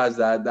 Wilder has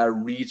that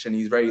reach, and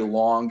he's very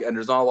long, and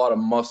there's not a lot of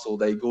muscle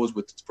that he goes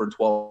with for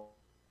 12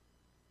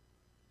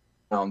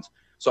 rounds.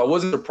 So I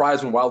wasn't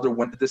surprised when Wilder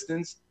went the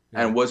distance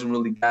and wasn't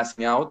really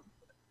gassing out.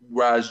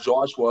 Whereas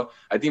Joshua,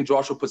 I think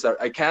Joshua puts that.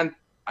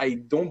 I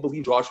don't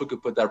believe Joshua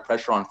could put that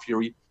pressure on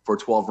Fury for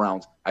 12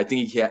 rounds. I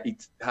think he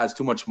has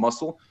too much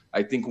muscle.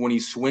 I think when he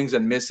swings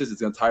and misses,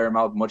 it's going to tire him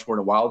out much more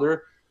than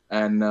Wilder.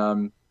 And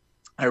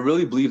I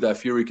really believe that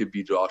Fury could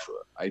beat Joshua.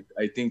 I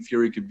think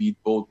Fury could beat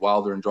both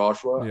Wilder and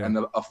Joshua. Yeah. And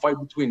a fight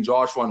between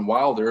Joshua and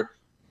Wilder,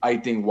 I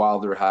think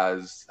Wilder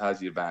has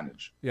the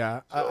advantage.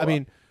 Yeah, so, I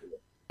mean,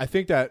 I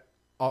think that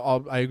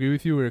I agree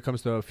with you when it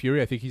comes to Fury.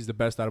 I think he's the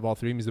best out of all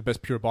 3. He's the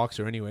best pure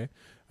boxer anyway.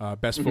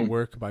 Best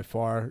footwork by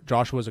far.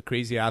 Joshua's a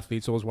crazy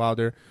athlete, so is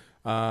Wilder.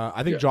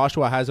 I think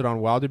Joshua has it on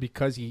Wilder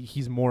because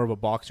he's more of a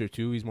boxer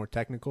too. He's more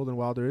technical than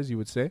Wilder is, you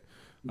would say.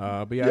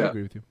 But I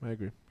agree with you. I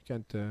agree. You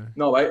can't.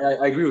 No,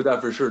 I agree with that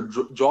for sure.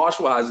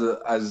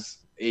 Joshua has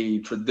a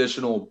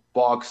traditional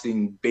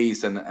boxing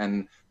base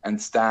and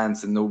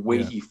stance, and the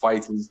way he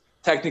fights is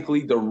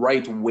technically the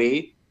right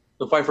way.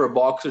 The fight for a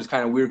boxer is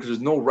kind of weird because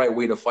there's no right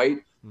way to fight.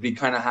 But he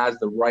kind of has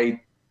the right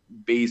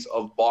base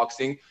of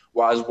boxing,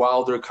 whereas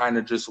Wilder kind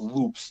of just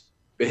loops.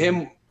 But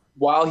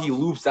while he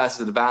loops, that's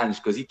his advantage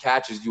because he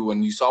catches you,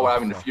 and you saw what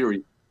happened to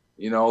Fury.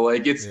 You know,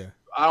 like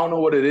I don't know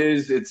what it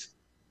is. It's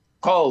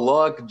called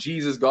luck,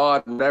 Jesus,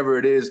 God, whatever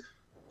it is.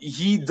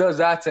 He does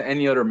that to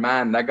any other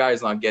man. That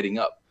guy's not getting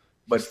up.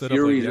 But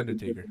Fury is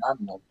Undertaker.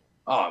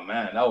 Oh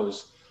man, that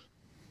was.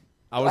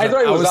 I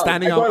was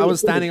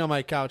standing on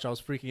my couch. I was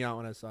freaking out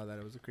when I saw that.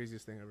 It was the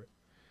craziest thing ever.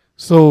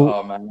 So,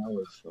 oh man,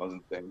 that was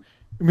insane.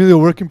 Emilio,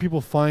 where can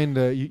people find?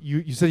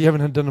 You said you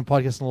haven't done a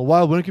podcast in a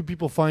while. Where can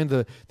people find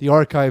the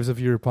archives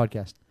of your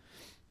podcast?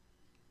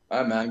 All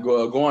right, man.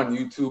 Go on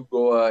YouTube.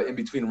 Go In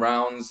Between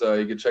Rounds.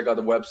 You can check out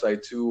the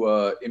website too.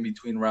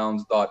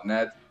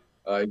 InBetweenRounds.net.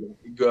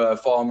 Go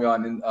follow me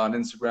on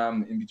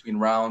Instagram, In Between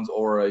Rounds,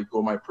 or go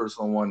to my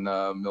personal one,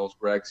 Mills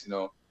Grex. You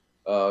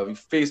know, you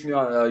face me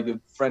on. You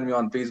can friend me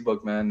on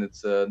Facebook, man.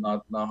 It's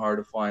not hard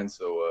to find.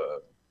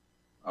 So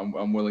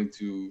I'm willing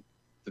to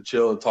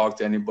chill, to talk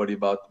to anybody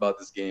about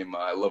this game.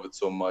 I love it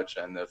so much,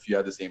 and if you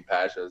have the same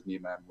passion as me,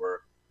 man, we're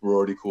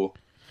already cool.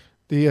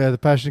 The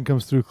passion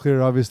comes through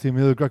clear, obviously.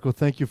 Emilio Greco,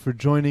 thank you for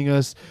joining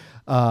us.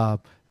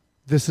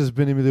 This has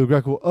been Emilio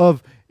Greco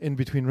of In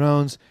Between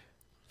Rounds.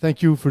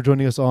 Thank you for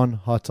joining us on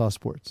Hot Sauce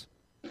Sports.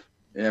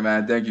 Yeah,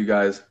 man. Thank you,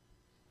 guys.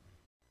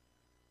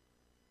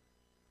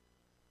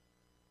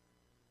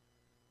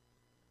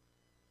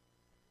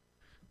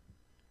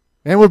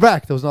 And we're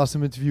back. That was an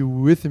awesome interview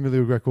with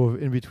Emilio Greco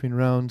of In Between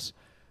Rounds.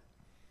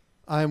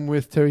 I'm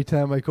with Terry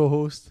Tam, my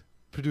co-host,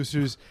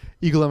 producers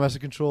Eagle and Master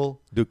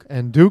Control, Duke,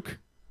 and Duke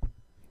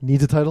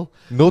needs a title.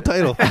 No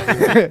title.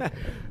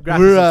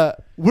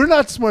 We're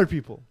not smart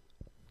people.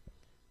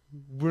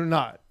 We're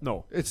not.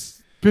 No,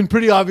 it's been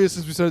pretty obvious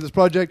since we started this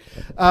project.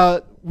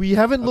 We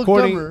haven't looked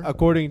dumber.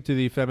 According to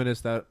the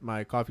feminist at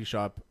my coffee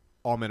shop,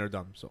 all men are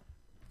dumb. So,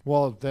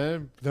 well,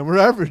 then we're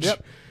average.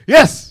 Yep.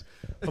 Yes,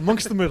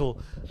 amongst the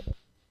middle.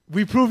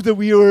 We proved that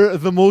we were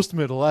the most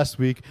middle last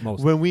week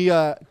when we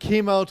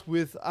came out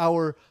with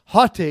our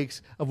hot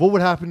takes of what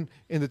would happen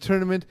in the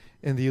tournament,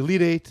 in the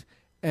Elite Eight,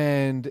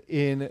 and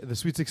in the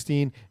Sweet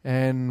 16.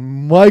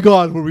 And my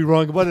God, were we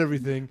wrong about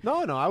everything?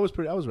 No, I was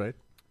right.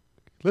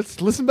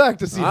 Let's listen back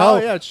to see how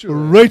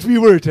right we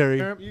were,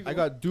 Terry. I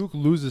got Duke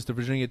loses to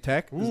Virginia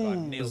Tech.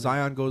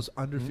 Zion goes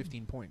under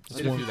 15 points.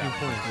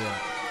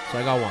 So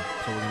I got one.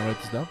 So we're going to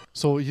write this down.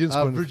 So you didn't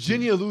score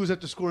Virginia lose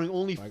after scoring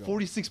only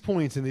 46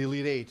 points in the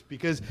Elite Eight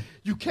because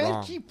you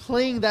can't keep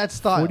playing that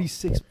style.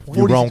 46 points.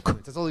 46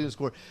 points. That's all you're going to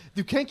score.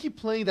 You can't keep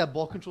playing that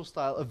ball control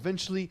style.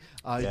 Eventually,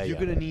 you're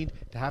going to need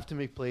to have to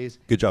make plays.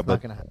 Good job, bud.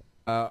 Not going to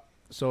happen.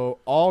 So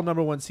all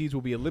number 1 seeds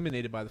will be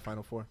eliminated by the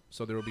Final Four.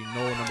 So there will be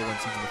no number 1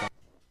 seeds in the Final.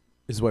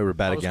 This is why we're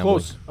bad at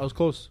gambling. I was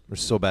close. We're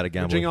so bad at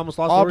gambling. Virginia almost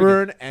lost.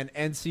 Auburn and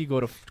NC go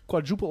to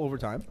quadruple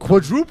overtime.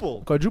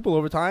 Quadruple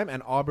overtime,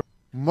 and Auburn.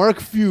 Mark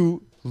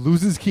Few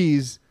loses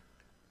keys,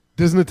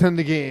 doesn't attend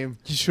the game.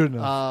 He shouldn't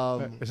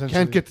Essentially.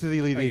 Can't get to the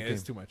Elite Eight game.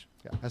 It's too much.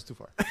 Yeah, that's too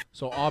far.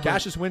 So Auburn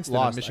Cassius Winston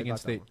lost of Michigan I got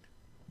that State. one.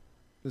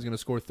 Is going to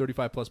score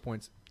 35 plus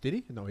points. Did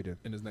he? No, he didn't.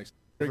 In his next.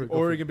 Go for it.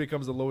 Oregon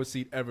becomes the lowest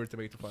seed ever to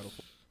make the Final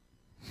Four.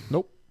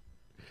 Nope.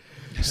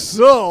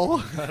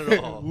 So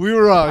we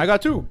were wrong. I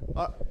got 2.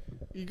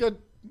 You got.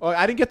 Oh,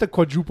 I didn't get the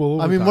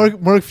quadruple. I mean,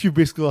 overtime. Mark Few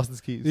basically lost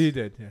his keys. He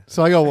did. Yeah.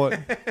 So I got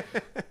one.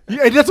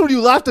 Yeah, and that's what you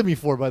laughed at me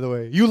for, by the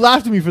way. You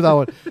laughed at me for that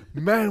one.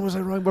 Man, was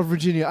I wrong about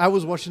Virginia? I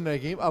was watching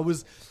that game. It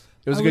was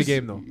I a good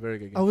game though. Very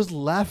good game. I was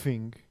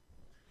laughing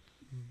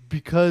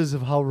because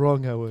of how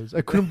wrong I was.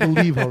 I couldn't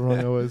believe how wrong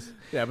I was.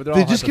 Yeah, but they're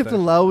They all just kept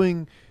hypothetical.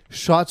 allowing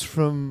shots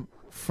from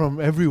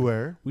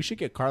everywhere. We should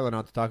get Carlin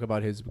out to talk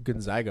about his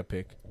Gonzaga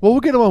pick. Well,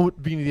 we'll get him on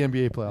with being in the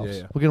NBA playoffs. Yeah,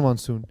 yeah. We'll get him on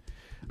soon.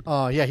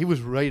 Yeah, he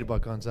was right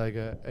about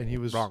Gonzaga, and he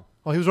was Wrong.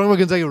 Oh, he was wrong about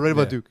Gonzaga, right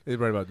about Duke. He's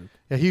right about Duke.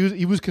 Yeah,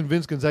 he was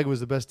convinced Gonzaga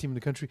was the best team in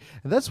the country,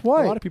 and that's A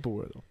why. lot of people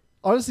were though.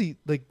 Honestly,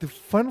 like the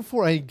Final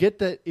Four, I get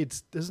that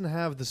it doesn't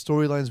have the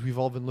storylines we've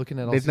all been looking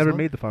at. All They've season never long.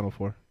 made the Final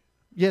Four.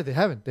 Yeah, they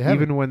haven't. They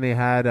haven't. Even when they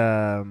had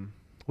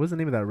what's the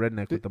name of that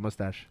redneck with the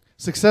mustache?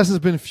 Success has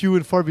been few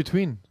and far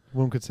between.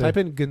 One could say. Type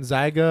in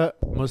Gonzaga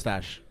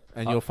mustache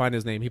and you'll find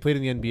his name. He played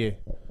in the NBA.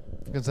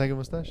 Gonzaga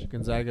mustache.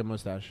 Gonzaga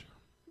mustache.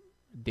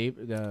 Dave.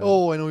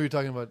 Oh, I know what you're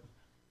talking about.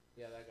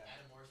 Yeah, that guy.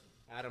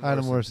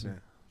 Adam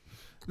Morrison.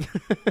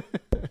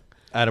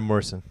 Adam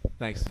Morrison.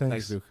 Thanks,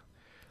 Duke.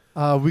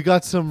 We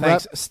got some.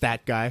 Thanks,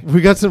 stat guy. We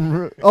got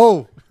some.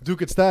 Oh,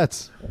 Duke at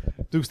stats.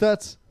 Duke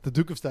stats. The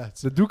Duke of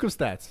stats. The Duke of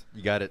stats.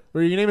 You got it.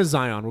 Or your name is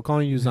Zion. We're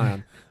calling you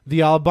Zion.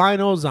 The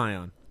albino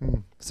Zion.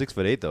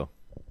 6'8" though.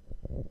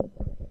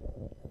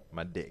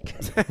 My dick.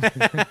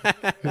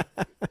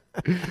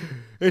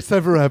 It's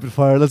time for rapid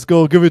fire. Let's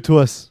go. Give it to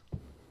us.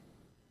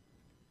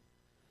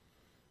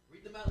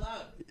 Read them out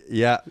loud.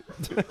 Yeah.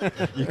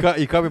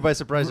 you caught me by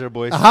surprise there,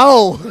 boys.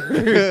 How?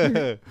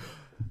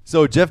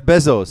 So Jeff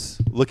Bezos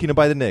looking to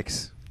buy the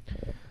Knicks.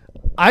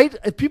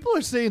 People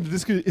are saying that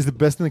this is the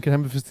best thing that can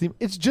happen for this team.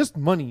 It's just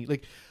money.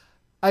 Like,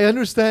 I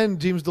understand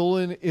James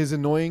Dolan is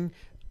annoying.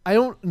 I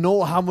don't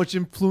know how much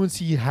influence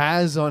he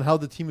has on how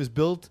the team is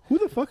built. Who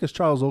the fuck is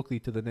Charles Oakley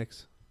to the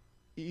Knicks?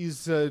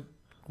 He's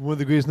one of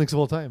the greatest Knicks of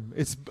all time.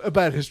 It's a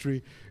bad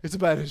history. It's a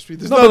bad history.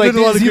 There's No, not but like,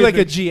 been a lot is of he great like a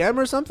Knicks. GM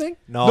or something?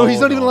 No, he's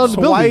not even allowed in the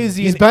So building. why is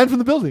he He's in- banned from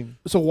the building.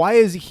 So why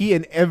is he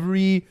in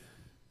every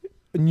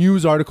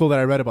news article that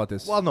I read about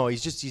this? Well, no,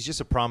 he's just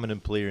a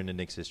prominent player in the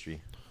Knicks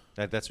history.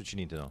 That's what you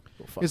need to know.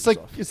 It's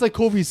like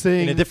Kobe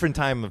saying. In a different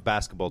time of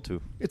basketball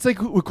too. It's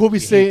like what Kobe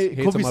saying.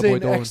 hates Kobe on my saying boy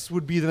Dolan. X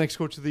would be the next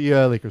coach of the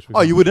Lakers.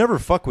 Oh, you would never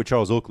fuck with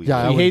Charles Oakley. Yeah,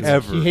 I he would hates.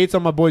 ever. He hates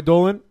on my boy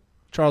Dolan,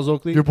 Charles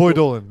Oakley. Your boy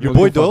Dolan. Your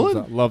boy Go fuck Dolan?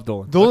 himself. Love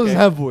Dolan. Dolan doesn't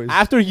have boys.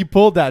 After he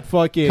pulled that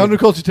fucking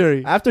Counterculture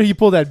Terry. After he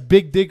pulled that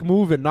big dick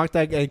move and knocked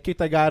that and kicked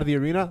that guy out of the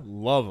arena,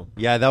 love him.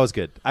 Yeah, that was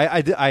good. I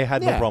had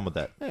no Yeah. problem with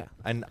that. Yeah.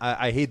 And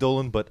I hate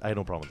Dolan, but I had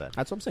no problem with that.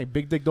 That's what I'm saying.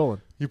 Big dick Dolan.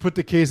 You put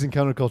the case in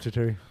counterculture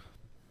Terry.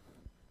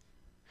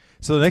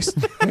 So the next,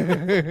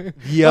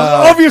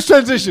 Obvious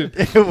transition.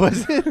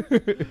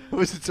 it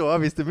wasn't so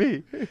obvious to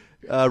me.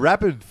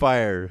 Rapid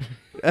fire.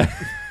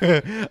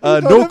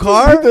 No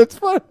car, That's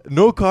fine.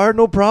 no car,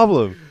 no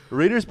problem.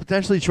 Raiders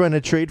potentially trying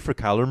to trade for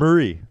Kyler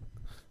Murray.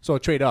 So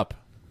trade up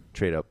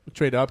Trade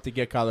up. to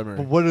get Kyler Murray.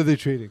 But what are they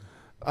trading?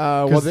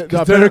 Well,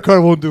 Because Derek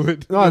Carr won't do it. No, They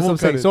that's what I'm won't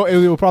cut saying. it. So it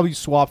will probably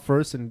swap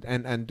first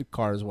and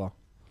Carr as well.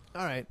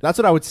 all right. That's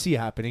what I would see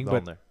happening, Going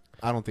but there.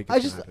 I don't think. I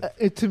It's just, gonna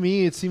happen. to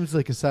me, it seems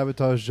like a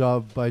sabotage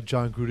job by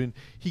John Gruden.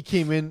 He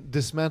came in,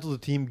 dismantled the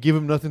team, gave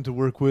him nothing to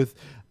work with,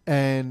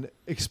 and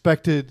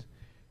expected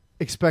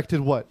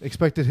what?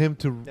 Expected him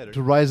to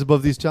rise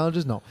above these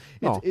challenges? No.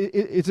 No.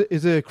 It's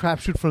a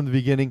crapshoot from the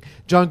beginning.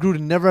 John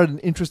Gruden never had an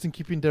interest in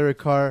keeping Derek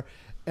Carr,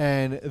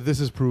 and this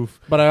is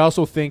proof. But I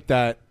also think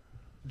that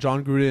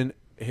John Gruden,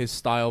 his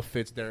style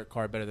fits Derek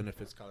Carr better than it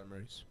fits Kyler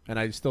Murray's, and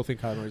I still think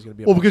Kyler Murray's going to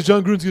be. Well, because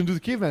John Gruden's going to do the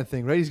caveman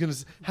thing, right? He's going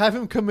to have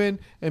him come in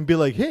and be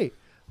like, hey,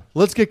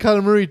 let's get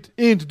Kyler Murray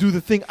in to do the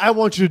thing I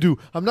want you to do.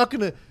 I'm not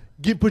going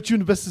to put you in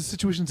the best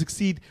situation to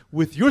succeed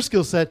with your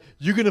skill set.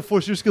 You're going to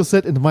force your skill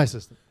set into my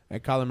system.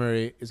 and Kyler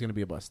Murray is going to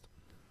be a bust.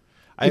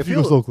 If he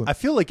goes to Oakland. I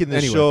feel like in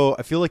this Anyway.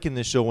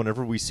 show,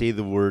 whenever we say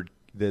the word,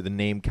 the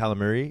name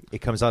Calamari, it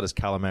comes out as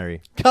calamari.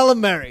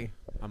 Calamari.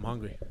 I'm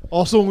hungry.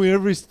 Also,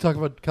 whenever we talk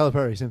about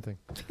Calipari, same thing.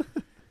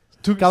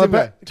 Two Calipari-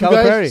 guys,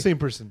 Calipari. same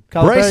person.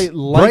 Calipari, Bryce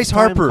lifetime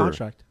Harper.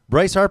 contract.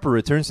 Bryce Harper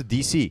returns to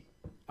DC.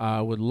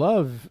 I would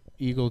love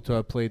Eagle to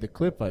have played the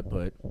clip I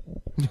put.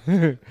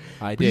 I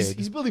But he's, did.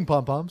 he's building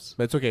pom-poms.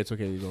 But it's okay. It's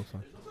okay. Eagle.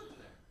 Fine.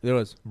 There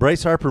was.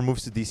 Bryce Harper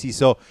moves to DC.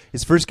 So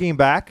his first game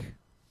back,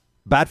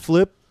 bat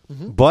flip,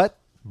 but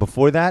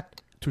before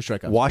that, 2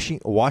 strikeouts.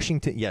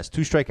 Washington, yes,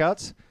 2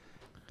 strikeouts.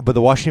 But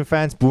the Washington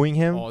fans booing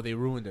him. Oh, they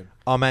ruined him.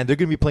 Oh man, they're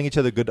gonna be playing each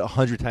other good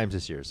 100 times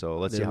this year. So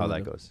let's They see how that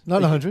ruined him. goes.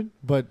 Not 100,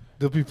 but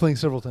they'll be playing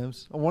several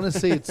times. I want to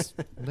say it's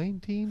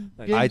 19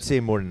 games. I'd say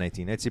more than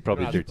 19. I'd say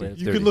probably Nah, 13.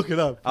 you 30. can look it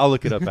up. I'll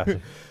look it up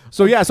after.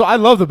 So yeah. So I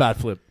love the bat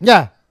flip.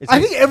 Yeah. It's I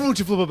like- think everyone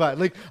should flip a bat.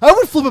 Like, I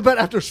would flip a bat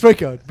after a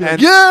strikeout. Be like,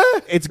 And yeah!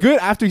 It's good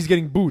after he's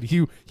getting booed.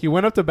 He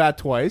went up to bat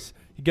twice.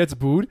 He gets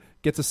booed,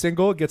 gets a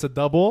single, gets a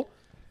double,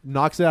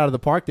 knocks it out of the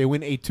park. They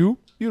win 8-2.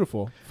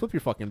 Beautiful. Flip your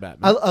fucking bat,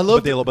 man. I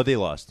love But they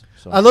lost.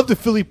 So. I love the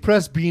Philly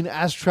press being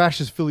as trash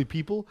as Philly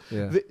people.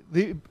 Yeah.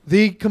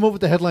 They come up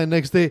with the headline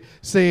next day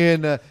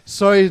saying,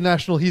 sorry,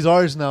 National, he's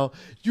ours now.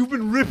 You've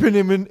been ripping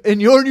him in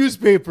your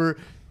newspaper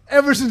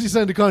ever since he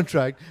signed the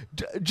contract,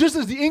 just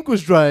as the ink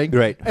was drying.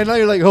 Right. And now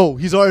you're like, oh,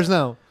 he's ours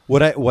now.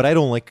 What I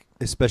don't like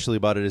especially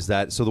about it is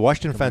that so the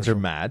Washington fans are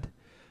mad.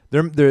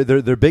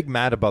 They're big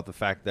mad about the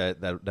fact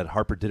that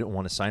Harper didn't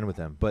want to sign with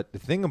them. But the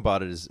thing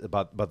about it is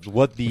about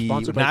what the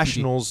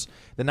Nationals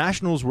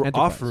were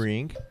Enterprise.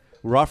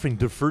 offering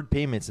deferred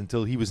payments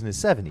until he was in his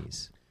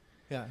 70s.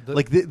 Yeah.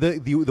 Like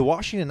the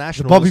Washington the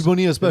Nationals, Bobby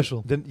Bonilla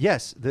special.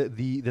 Yes,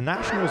 the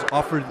Nationals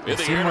offered the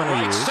same amount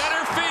of years.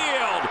 Center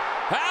field.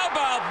 How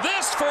about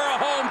this for a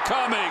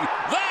homecoming?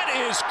 That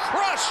is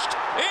crushed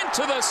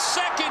into the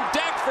second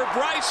deck for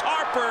Bryce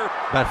Harper.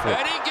 Bad flip.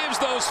 And he gives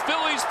those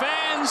Phillies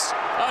fans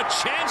a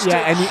chance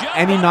Yeah, to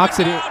and he jump knocks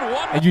up it in. and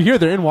down. And you hear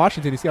they're in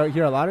Washington. You see how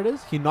here how loud it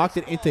is? He knocked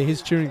it into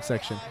his cheering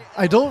section.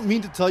 I don't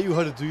mean to tell you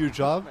how to do your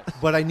job,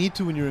 but I need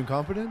to when you're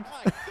incompetent.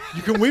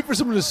 You can wait for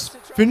someone to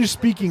finish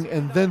speaking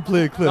and then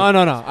play a clip. No.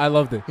 I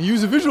loved it. And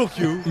use a visual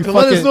cue You to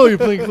let us fucking- know you're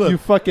playing clip. You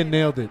fucking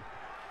nailed it.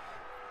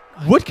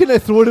 What can I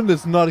throw at him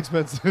that's not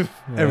expensive?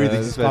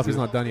 Everything's this expensive. coffee's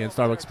not done yet. And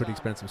Starbucks is pretty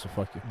expensive, so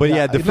fuck you. But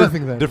yeah,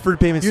 nothing then. deferred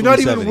payments. You're till not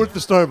the even 70. worth the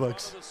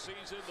Starbucks.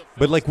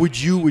 But like, would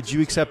you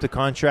accept a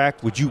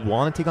contract? Would you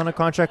want to take on a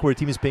contract where a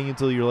team is paying you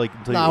until you're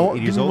Nah, 80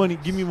 give years me old? money.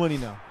 Give me money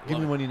now. Give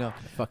me money now.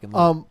 Fucking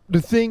love The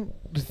thing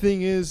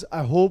is,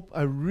 I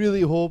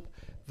really hope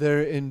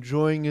they're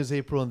enjoying his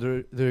April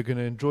and they're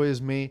gonna enjoy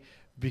his May,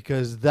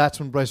 because that's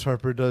when Bryce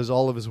Harper does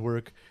all of his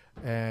work,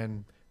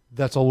 and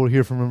that's all we'll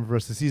hear from him for the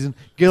rest of the season.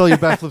 Get all your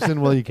backflips in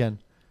while you can.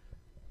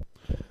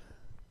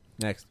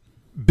 Next.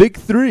 Big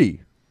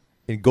three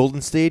in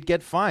Golden State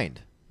get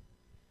fined.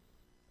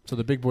 So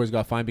the big boys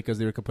got fined because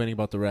they were complaining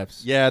about the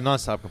refs. Yeah,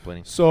 nonstop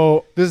complaining.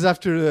 So This is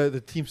after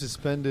the team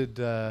suspended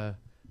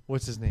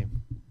what's his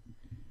name,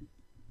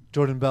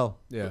 Jordan Bell,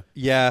 yeah.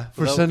 Yeah,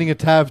 for sending a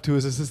tab to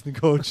his assistant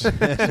coach.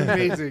 It's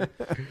amazing.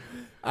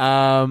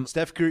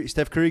 Steph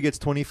Curry gets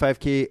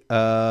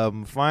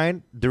 $25K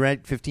fine.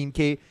 Durant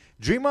 $15K.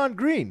 Draymond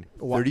Green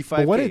 $35K.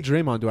 But what did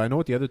Draymond do? I know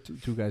what the other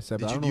two guys said.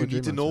 Did but I you, don't know do you what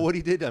need to Draymond know said. what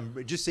he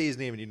did? Just say his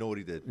name and you know what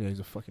he did. Yeah, he's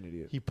a fucking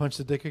idiot. He punched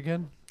the dick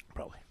again.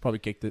 Probably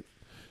kicked it.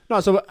 No,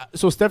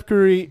 so Steph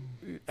Curry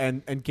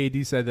and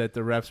KD said that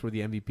the refs were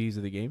the MVPs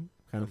of the game,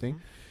 kind of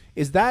thing.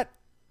 Is that?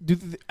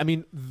 I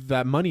mean,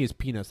 that money is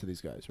peanuts to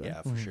these guys, right?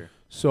 Yeah, for sure.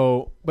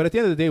 So, but at the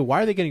end of the day,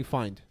 why are they getting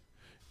fined?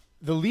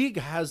 The league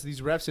has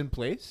these refs in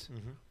place.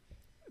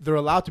 They're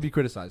allowed to be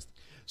criticized.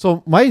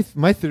 So my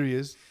theory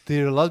is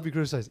they're allowed to be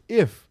criticized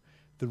if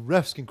the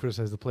refs can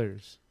criticize the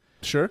players.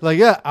 Sure. Like,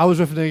 yeah, I was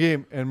reffing a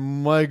game, and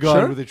my God,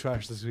 Sure. were they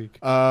trash this week.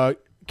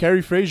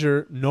 Kerry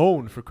Frazier,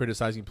 known for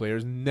criticizing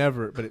players,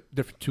 never, but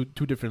two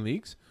different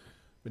leagues.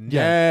 But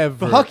never,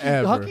 But hockey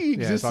ever.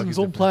 exists in hockey's its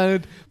own different.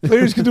 planet.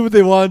 Players can do what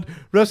they want.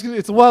 Refs can.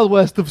 It's the Wild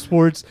West of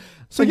sports.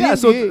 So Like yeah, the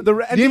so NBA, the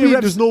the NBA NBA,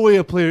 refs- there's no way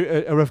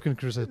a ref can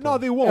criticize. No,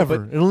 players. they won't. Ever.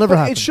 But It'll never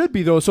happen. It should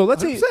be though. So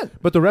let's say, 100%.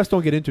 but the refs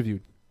don't get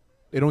interviewed.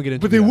 They don't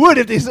get But they interviewed.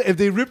 would if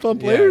they ripped on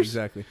Yeah, players.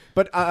 exactly.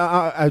 But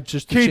I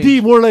just to KD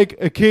change- more like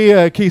a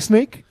K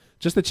Snake.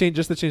 just to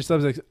change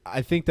subjects.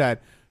 I think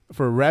that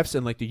for refs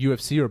in like the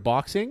UFC or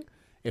boxing,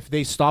 if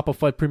they stop a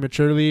fight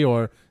prematurely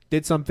or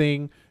did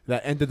something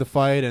that ended the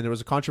fight and there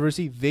was a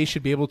controversy, they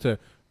should be able to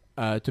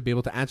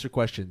answer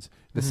questions.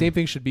 The same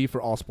thing should be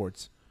for all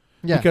sports.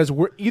 Yeah. Because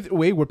either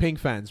way we're paying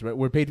fans, right?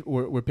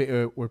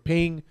 We're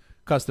paying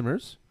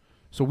customers,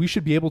 so we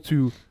should be able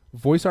to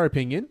voice our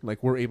opinion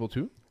like we're able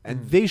to,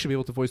 and they should be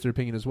able to voice their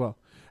opinion as well.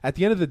 At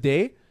the end of the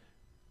day,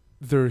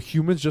 they're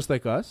humans just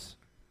like us.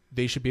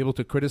 They should be able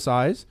to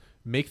criticize,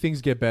 make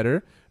things get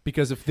better.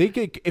 Because if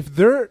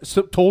they're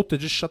told to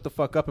just shut the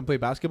fuck up and play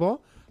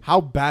basketball, how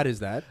bad is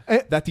that?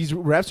 That these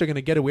refs are going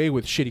to get away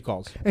with shitty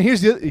calls. And here's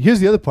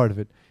the other part of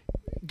it.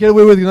 Get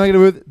away with it, not get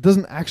away with it,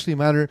 doesn't actually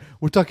matter.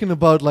 We're talking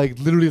about like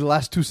literally the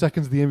last 2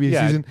 seconds of the NBA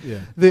Yeah, season.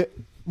 yeah.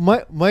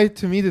 My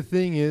to me the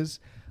thing is,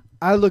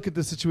 I look at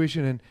the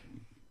situation and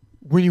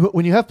when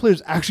you have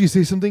players actually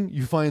say something,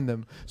 you find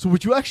them. So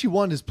what you actually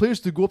want is players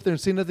to go up there and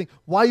say nothing.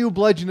 Why are you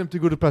obliging them to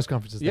go to press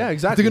conferences? Yeah, then?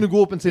 exactly. They're going to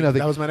go up and say nothing.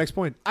 That was my next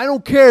point. I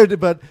don't care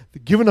about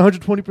giving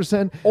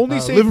 120%. Only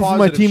say living for my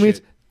positive teammates.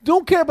 shit.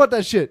 Don't care about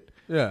that shit.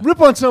 Yeah. Rip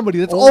on somebody.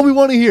 That's all we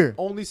want to hear.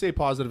 Only say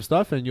positive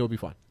stuff and you'll be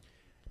fine.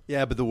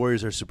 Yeah, but the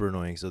Warriors are super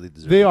annoying, so they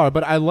deserve They it. are,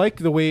 but I like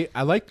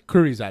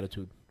Curry's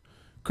attitude.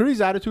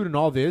 Curry's attitude in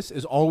all this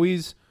is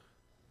always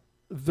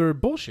their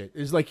bullshit.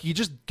 Is like he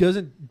just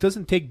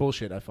doesn't take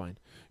bullshit, I find.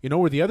 You know,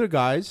 where the other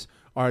guys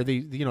are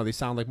they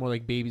sound like more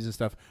like babies and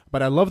stuff.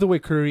 But I love the way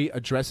Curry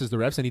addresses the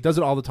refs, and he does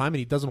it all the time, and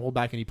he doesn't hold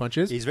back any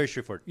punches. He's very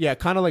straightforward. Yeah,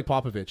 kind of like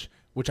Popovich,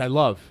 which I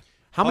love.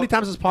 How many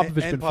times has Popovich and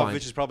been Popovich fined?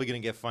 is probably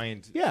going to get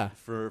fined. Yeah.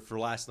 For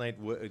last night.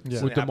 With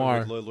With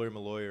DeMar. Lawyer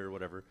Malloy or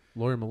whatever.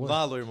 Lawyer Malloy.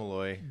 Not Lawyer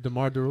Malloy.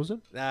 DeMar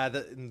DeRozan?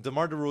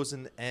 DeMar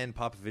DeRozan and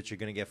Popovich are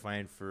going to get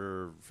fined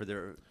for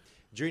their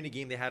during the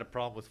game they had a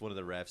problem with one of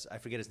the refs. I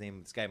forget his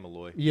name. This guy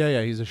Malloy.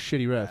 Yeah, he's a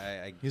shitty ref.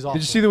 He's Did awful.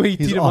 you see the way he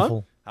He's teed him awful.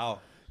 up? How?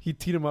 He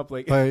teed him up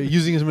like By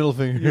using his middle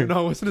finger.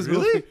 no, it wasn't his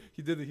middle finger.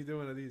 He did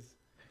one of these.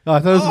 Oh, I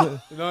thought it was.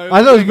 No, I thought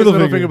it was his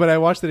middle finger. but I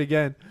watched it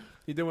again.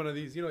 He did one of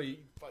these. You know,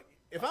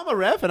 if I'm a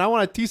ref and I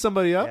want to tee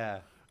somebody up, Yeah.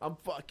 I'm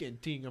fucking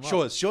teeing him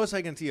Show up. us. Show us how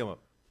you can tee him up.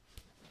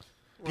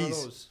 One of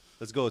Peace. those.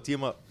 Let's go. Tee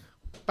him up.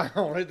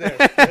 Right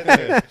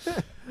there.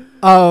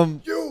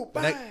 Um,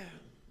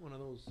 One of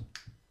those.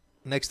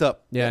 Next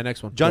up. Yeah,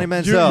 next one. Johnny Go.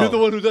 Manziel. you're the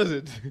one who does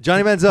it.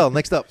 Johnny Manziel.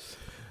 Next up.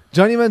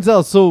 Johnny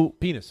Manziel. So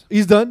Penis.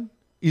 he's done.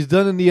 He's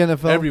done in the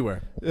NFL.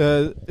 Everywhere.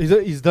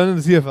 He's done in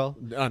the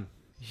CFL. Done.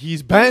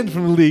 He's banned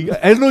from the league.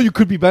 I don't know. You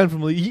could be banned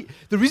from the league.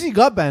 The reason he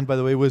got banned, by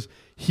the way, was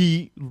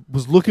he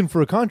was looking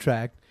for a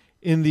contract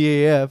in the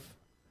AAF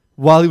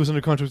while he was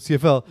under contract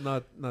with CFL.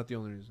 Not the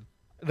only reason.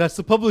 That's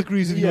the public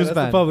reason he was that's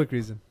banned. the public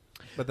reason.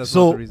 But that's not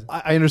So the reason.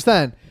 I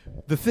understand.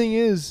 The thing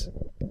is,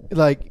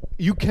 like,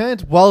 you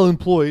can't, while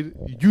employed,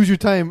 use your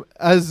time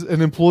as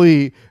an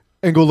employee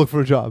and go look for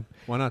a job.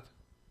 Why not?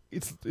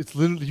 It's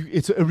literally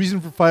it's a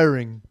reason for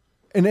firing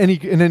in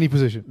any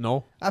position.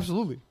 No.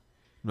 Absolutely,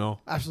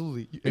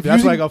 Absolutely. If If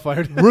that's why I using got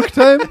fired. work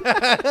time,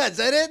 Is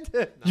that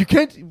it? you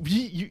can't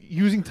be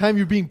using time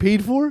you're being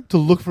paid for to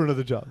look for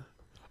another job.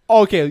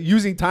 Okay,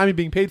 using time and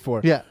being paid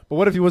for. Yeah. But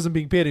what if he wasn't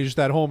being paid and he's just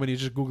at home and he's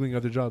just Googling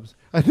other jobs?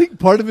 I think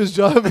part of his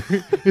job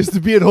is to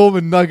be at home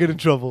and not get in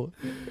trouble,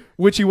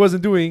 Which he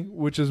wasn't doing,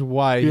 which is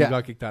why he Yeah.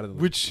 got kicked out of the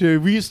league.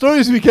 which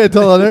stories we can't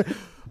tell on there.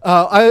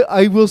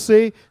 I will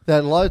say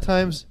that a lot of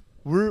times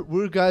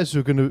we're guys who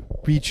are going to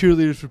be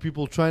cheerleaders for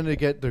people trying to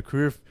get their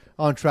career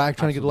on track,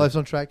 trying to get their lives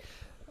on track.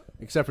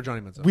 Except for Johnny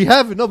Manziel. We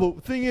haven't. No, but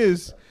the thing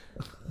is,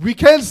 we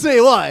can't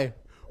say why.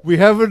 We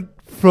haven't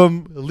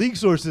from league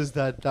sources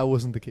that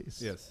wasn't the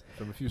case. Yes,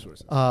 from a few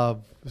sources.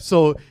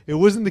 So it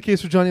wasn't the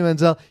case for Johnny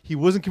Manziel. He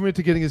wasn't committed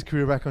to getting his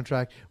career back on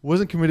track.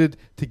 Wasn't committed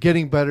to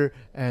getting better,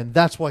 and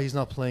that's why he's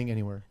not playing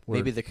anywhere.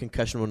 Maybe the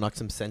concussion will knock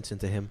some sense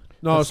into him.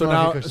 No, That's so not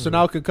now, concussion, so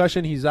now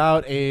concussion. He's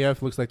out.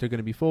 AAF looks like they're going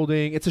to be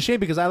folding. It's a shame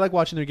because I like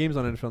watching their games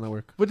on NFL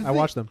Network. But the I thing-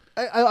 watch them.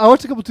 I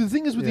watched a couple too. The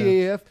thing is with Yeah. the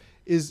AAF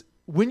is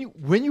when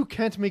you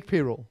can't make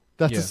payroll,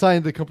 that's Yeah. a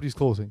sign the company's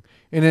closing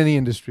in any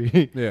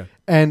industry. Yeah,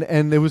 and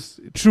it was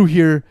true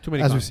here too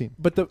many. as cons. we've seen.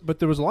 But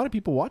there was a lot of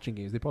people watching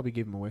games. They probably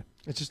gave them away.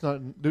 It's just not.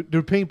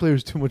 They're paying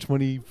players too much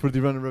money for the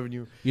amount of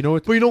revenue. You know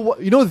what? But you know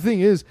what? You know the thing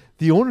is,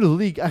 the owner of the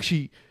league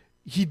actually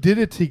he did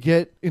it to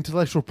get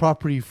intellectual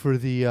property for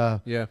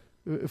the Yeah.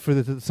 for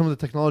some of the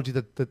technology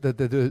that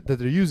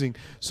they're using.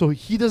 So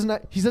he doesn't.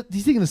 He's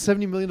taking a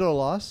 $70 million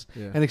loss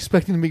Yeah. and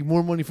expecting to make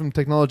more money from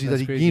technology That's that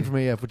he crazy. gained from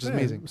AF, which is Yeah,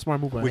 amazing.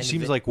 Smart move. by Which him.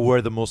 seems like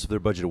where the most of their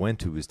budget went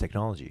to is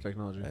technology.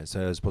 Technology. As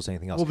opposed to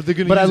anything else. Well, but they're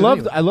going to. But I use it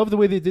loved anyway. I love the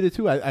way they did it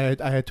too. I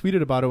had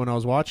tweeted about it when I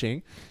was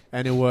watching,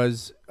 and it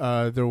was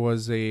there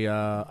was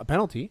a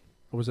penalty.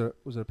 Or was it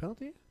a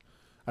penalty?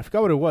 I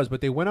forgot what it was,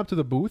 but they went up to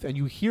the booth, and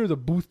you hear the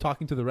booth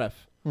talking to the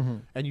ref,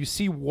 and you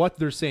see what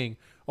they're saying.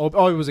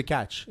 Oh, it was a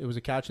catch. It was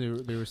a catch. They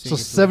were So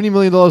saying $70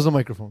 million on the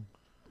microphone.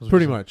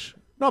 pretty much.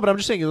 No, but I'm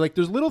just saying, like,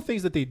 there's little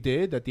things that they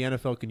did that the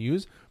NFL can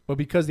use, but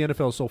because the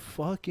NFL is so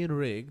fucking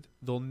rigged,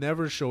 they'll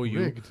never show you.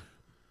 Rigged.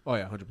 Oh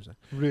yeah, 100%.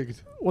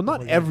 Rigged. Well,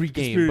 not every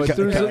game, but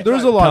Conspiracy.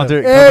 there's a lot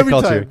of. Every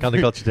time.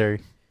 Counterculture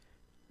theory.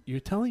 You're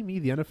telling me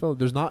the NFL,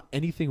 there's not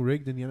anything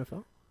rigged in the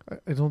NFL?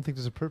 I don't think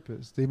there's a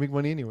purpose. They make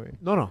money anyway.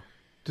 No.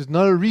 There's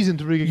not a reason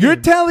to rig a You're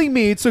game. telling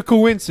me it's a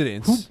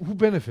coincidence Who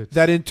benefits?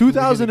 that in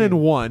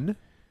 2001,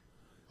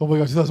 Oh my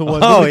God,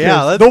 2001. Oh, Nobody yeah,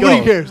 cares. let's Nobody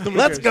go. cares. Nobody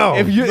Let's cares. go.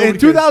 if you Nobody in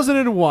cares.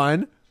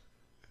 2001,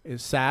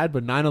 it's sad,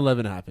 but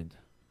 9/11 happened.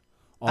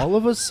 All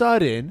of a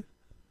sudden,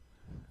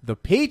 the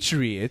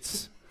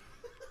Patriots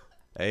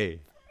Hey.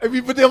 I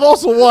mean, but they've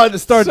also won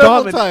start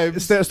several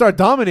times. start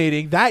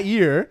dominating that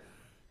year.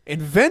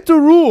 Invent a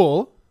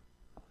rule.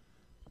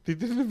 They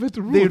didn't invent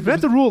the rule. They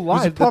invent the rule It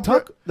was live.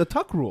 The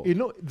tuck rule. You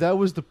know, that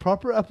was the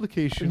proper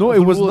application. No, of it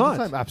the was rule at not.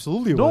 the time.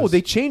 Absolutely, it No, was.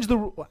 they changed the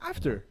rule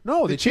after.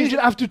 No, They changed it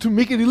after to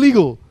make it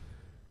illegal.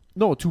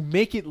 No, to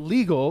make it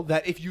legal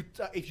that if you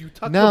tuck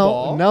the Now,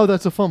 ball. now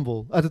that's a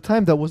fumble. At the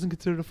time, that wasn't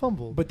considered a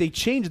fumble. But they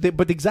changed it.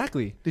 But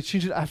exactly. They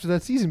changed it after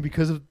that season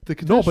because of the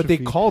No, but they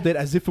catastrophe. called it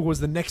as if it was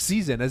the next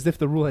season, as if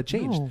the rule had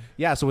changed. No.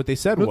 Yeah. So what they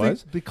said No,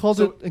 was they called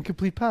so it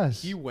incomplete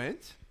pass. he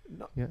went.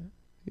 No, Yeah,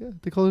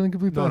 they called it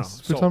incomplete No, pass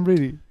no. for So- Tom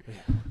Brady.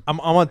 I'm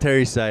on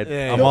Terry's side.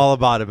 Yeah, I'm yeah. all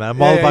about it, man. I'm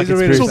Yeah, all yeah, about he's a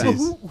Raiders So fan.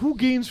 conspiracies. who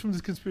gains from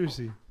this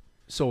conspiracy?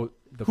 So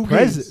the Who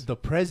gains? the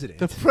president,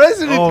 The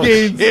president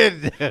gains.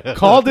 Shit.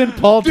 called in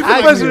Paul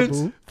Different presidents.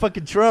 Tagliabue.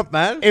 Fucking Trump,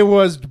 man. It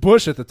was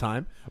Bush at the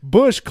time.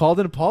 Bush called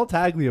in Paul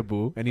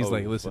Tagliabue, and he's Oh,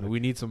 like, "Listen, fuck. we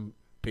need some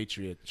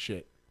Patriot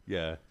shit.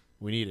 Yeah.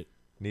 We need it."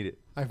 Need it.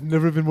 I've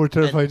never been more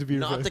terrified And to be a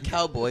not the president.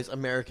 Cowboys,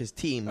 America's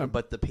team,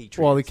 but the Patriots.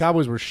 Well, the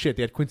Cowboys were shit.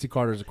 They had Quincy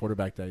Carter as a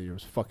quarterback that year. It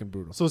was fucking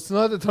brutal. So it's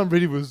not that Tom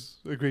Brady was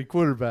a great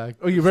quarterback.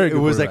 Oh, you're very It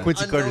good. was that quarterback.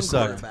 Quincy Carter unknown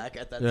sucked. quarterback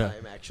at that Yeah.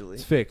 time, actually.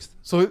 It's fixed.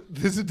 So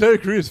his entire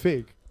career is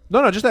fake.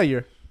 No, just that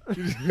year.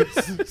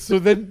 So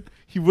then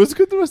he was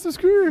good the rest of his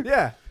career.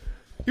 Yeah,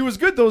 he was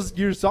good those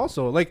years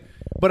also. Like,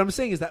 but I'm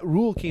saying is that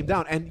rule came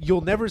down, and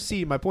you'll never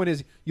see. My point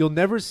is, you'll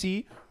never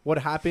see what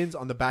happens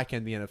on the back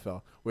end of the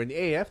NFL. Where in the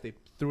AAF, they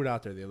threw it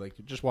out there. They're like,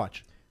 just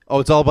watch. Oh,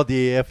 it's all about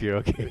the AAF here.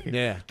 Okay.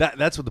 Yeah.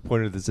 That's what the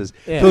point of this is.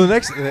 Yeah. So the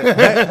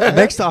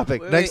next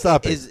topic. Wait, Next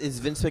topic. Is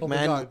Vince my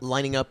McMahon God.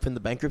 lining up in the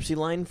bankruptcy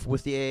line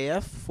with the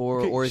AAF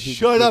or is he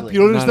shut up. giggling? You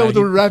don't understand what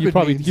the word rapid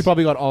he means.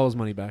 probably got all his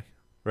money back.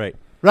 Right.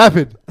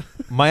 Rapid.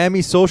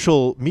 Miami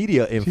social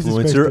media Christ,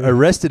 influencer dude.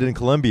 arrested in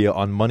Colombia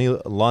on money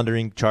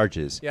laundering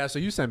charges. Yeah, so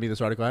you sent me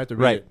this article. I had to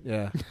read Right.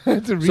 it. Yeah.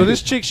 To read So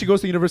this it. chick, she goes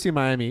to the University of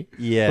Miami.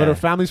 Yeah. But her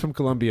family's from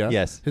Colombia.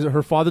 Yes.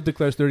 Her father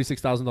declares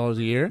 $36,000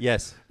 a year.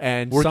 Yes.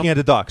 And Working at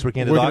the docks.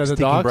 Working at the docks,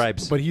 taking docks,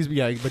 bribes. But he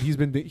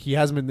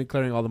hasn't been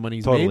declaring all the money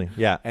he's Totally, made.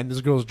 yeah. And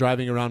this girl's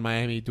driving around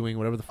Miami doing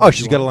whatever the fuck Oh,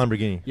 she's she got a wants.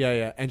 Lamborghini.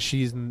 Yeah. And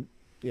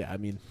I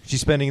mean,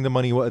 She's spending the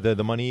money,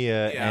 the money,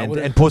 whatever.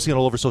 and posting it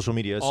all over social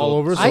media. all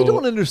over. I so-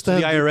 don't So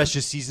understand. the IRS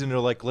just sees it and they're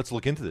like, let's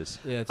look into this.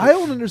 Yeah, I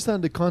don't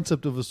understand the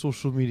concept of a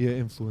social media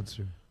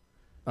influencer.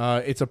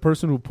 it's a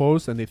person who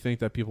posts and they think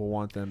that people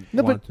want them.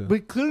 No, want to.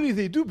 but clearly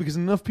they do because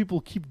enough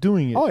people keep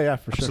doing it. Oh yeah,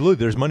 for sure. Absolutely,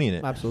 there's money in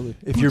it. Absolutely.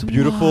 If But you're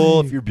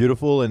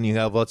beautiful, why? and you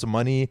have lots of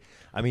money,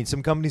 I mean,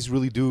 some companies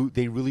really do.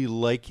 They really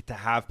like to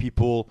have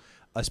people,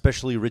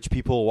 especially rich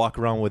people, walk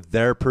around with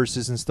their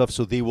purses and stuff.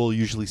 So they will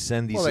usually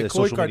send these Well, like Khloe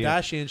social media.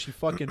 Kardashian, she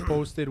fucking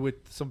posted with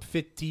some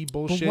fit tea But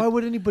bullshit. why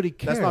would anybody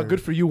care? That's not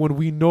good for you when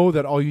we know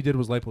that all you did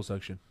was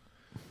liposuction.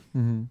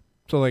 Mm-hmm.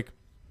 So like,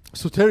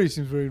 So Terry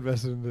seems very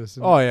invested in this.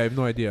 oh yeah, I have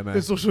no idea, man.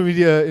 in social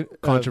media.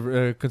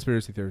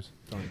 Conspiracy theories.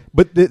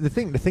 But the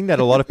thing that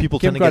a lot of people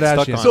Kim tend to get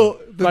stuck Kardashian. on. So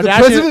the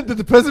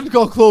Kardashian- president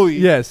call Chloe?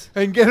 Yes.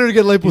 And get her to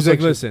get liposuction. He's like,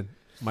 listen,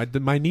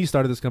 my niece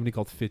started this company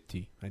called Fit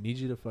Tea. I need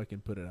you to fucking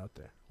put it out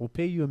there. We'll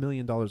pay you $1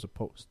 million a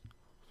post.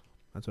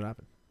 That's what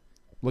happened.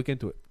 Look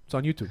into it. It's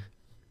on YouTube.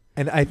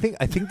 And I think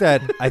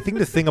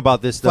the thing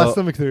about this Flat though,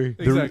 stomach theory.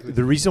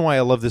 the reason why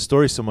I love this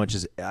story so much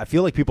is I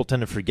feel like people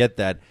tend to forget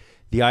that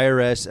the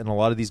IRS and a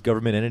lot of these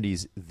government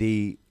entities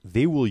they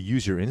will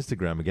use your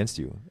Instagram against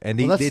you, and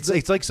Well, that's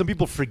it's like some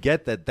people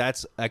forget that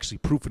that's actually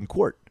proof in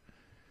court.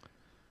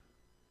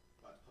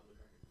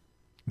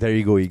 There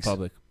you go, Eeks.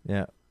 Public.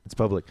 Yeah, it's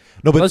public.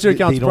 No, but Unless your they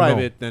account's don't know.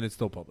 private, then it's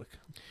still public.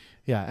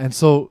 Yeah, and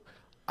so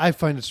I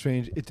find it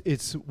strange.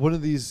 It's one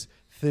of these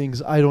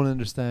things I don't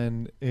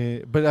understand.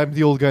 But I'm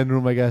the old guy in the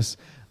room, I guess,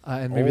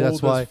 and maybe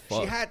that's Old as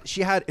why. fuck.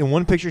 She had in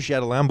one picture she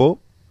had a Lambo.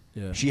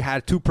 Yeah. She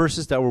had two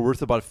purses that were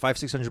worth about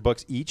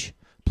 $500-600 each.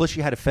 Plus,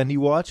 she had a Fendi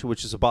watch,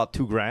 which is about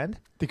 $2,000.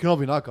 They can all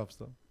be knockoffs,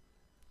 though.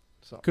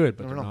 So Good,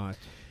 but never they're know. not.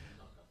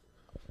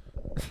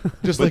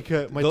 Just But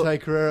like my the- Ty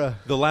Carrera.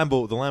 The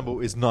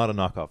Lambo is not a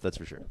knockoff. That's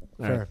for sure.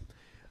 Fair.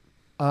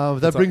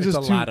 Alright. That It's a- brings it's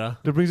us a to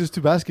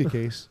ladder. basket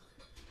case.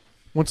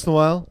 Once in a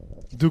while,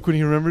 Duke, when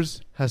he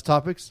remembers, has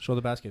topics. Show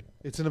the basket.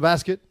 It's in a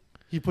basket.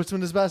 He puts them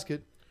in his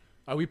basket.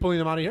 Are we pulling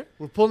them out of here?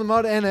 We're pulling them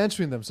out and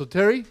answering them. So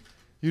Terry,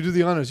 you do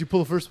the honors. You pull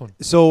the first one.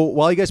 So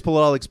while you guys pull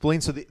it, I'll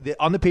explain. So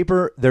on the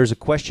paper, there's a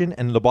question,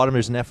 and at the bottom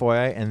there's an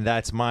FYI, and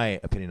that's my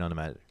opinion on the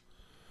matter.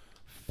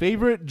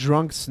 Favorite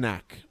drunk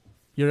snack?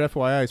 Your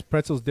FYI is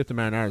pretzels dipped in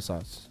marinara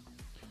sauce.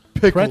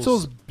 Pickles.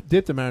 Pretzels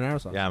dipped in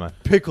marinara sauce. Yeah, man.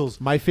 Pickles.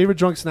 My favorite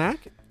drunk snack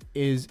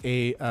is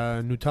a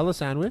Nutella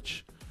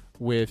sandwich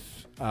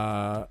with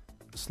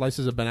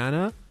slices of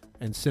banana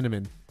and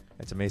cinnamon,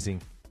 That's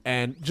amazing.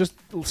 and just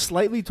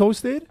slightly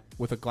toasted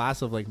with a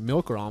glass of like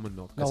milk or almond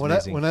milk. Now, That's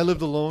amazing. when I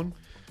lived alone,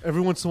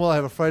 every once in a while I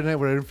have a Friday night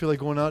where I didn't feel like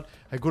going out.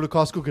 I go to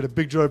Costco, get a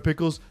big jar of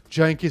pickles,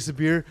 giant case of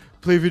beer,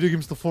 play video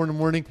games till 4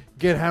 a.m,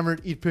 get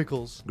hammered, eat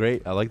pickles.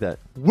 Great. I like that.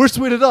 Worst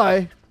way to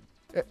die,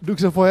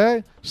 Duke's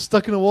FYI,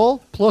 stuck in a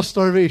wall plus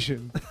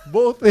starvation.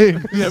 Both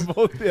things. yeah,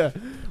 both. Yeah.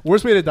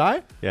 Worst way to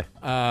die?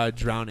 Yeah.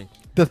 Drowning.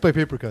 Death by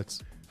paper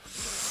cuts.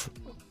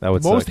 That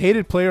would Most suck.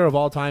 hated player of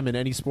all time in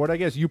any sport, I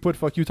guess. You put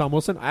fuck you, Tom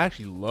Wilson. I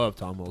actually love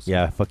Tom Wilson.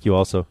 Yeah, fuck you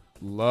also.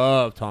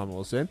 Love Tom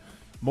Wilson.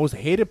 Most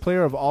hated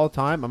player of all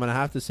time, I'm going to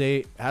have to say,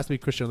 it has to be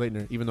Christian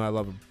Leitner, even though I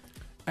love him.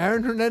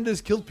 Aaron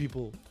Hernandez killed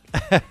people.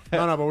 No,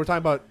 but we're talking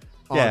about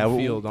on Yeah,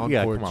 field, on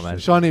yeah, court. come on, man.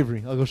 Sean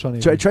Avery. I'll go Sean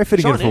Avery. Try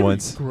fitting Sean in for Avery's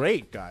once.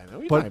 great guy. Man. What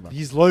are you talking But about?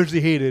 he's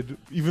largely hated,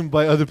 even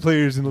by other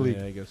players in the league.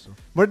 Yeah, I guess so.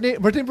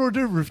 Martin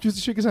Brodeur refused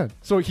to shake his hand.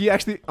 So he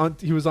actually,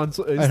 he was on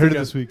Instagram. I heard it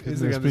this week. Instagram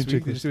Spring this week.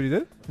 check Did you see what he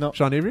did? No.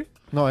 Sean Avery?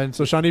 No, and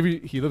So Sean Avery,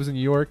 he lives in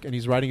New York, and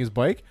he's riding his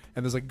bike,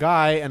 and there's a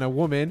guy and a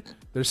woman.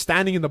 They're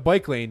standing in the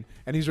bike lane,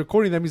 and he's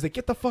recording them. He's like,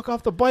 "Get the fuck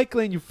off the bike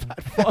lane, you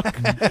fat fuck!"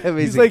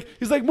 he's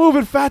like, "Move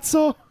it,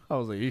 fatso." I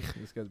was like, "Eek,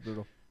 "This guy's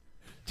brutal."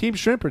 Team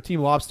shrimp or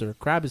team lobster?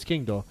 Crab is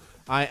king, though.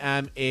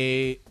 I'm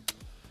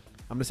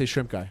gonna say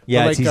shrimp guy.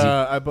 Yeah, but it's like,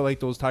 easy. but like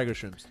those tiger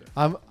shrimps.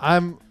 There.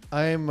 I'm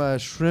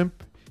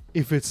shrimp.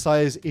 If it's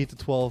size 8 to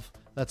 12,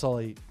 that's all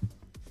I eat.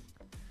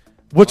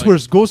 What's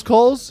worse, ghost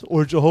calls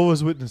or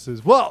Jehovah's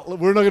Witnesses? Well,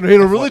 we're not going to hate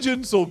on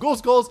religion, so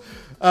ghost calls. Duke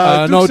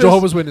No, says-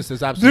 Jehovah's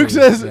Witnesses. Absolutely.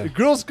 Duke says Yeah.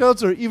 Girl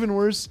Scouts are even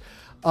worse.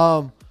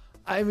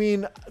 I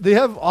mean, they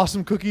have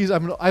awesome cookies.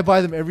 I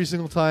buy them every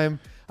single time.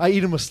 I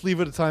eat them a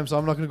sleeve at a time, so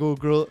I'm not going to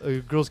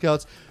go Girl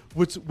Scouts.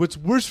 What's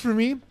worse for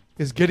me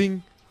is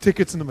getting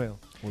tickets in the mail.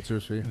 What's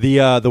yours for you?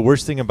 The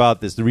worst thing about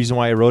this, the reason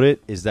why I wrote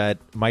it, is that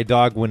my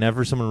dog,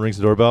 whenever someone rings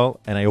the doorbell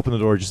and I open the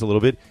door just a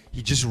little bit,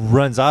 he just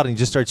runs out and he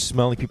just starts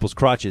smelling people's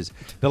crotches.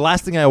 The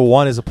last thing I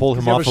want is to pull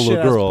him off a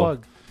little girl.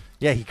 Pug.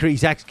 Yeah, he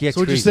acts So what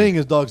you're crazy. saying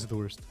is dogs are the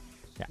worst.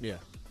 Yeah.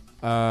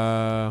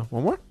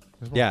 One more?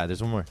 Yeah,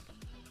 there's one more.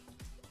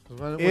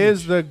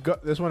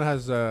 This one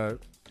has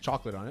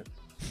chocolate on it.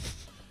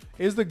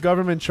 Is the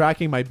government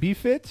tracking my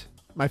Fitbit,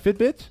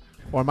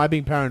 or am I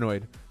being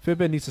paranoid?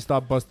 Fitbit needs to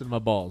stop busting my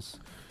balls.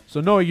 So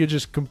no, you're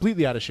just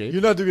completely out of shape.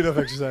 You're not doing enough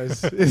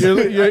exercise.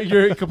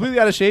 You're completely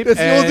out of shape. That's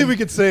the only and thing we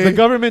could say. The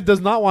government does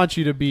not want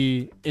you to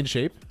be in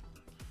shape.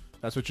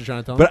 That's what you're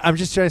trying to tell me. But I'm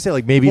just trying to say,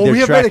 like, maybe well, they're we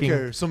have tracking.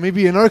 Medicare, so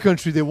maybe in our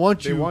country they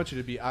want you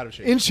to be out of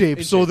shape. in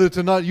shape, so that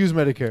to not use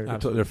Medicare.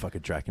 Absolutely. They're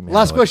fucking tracking me.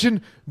 Last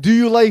question: do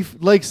you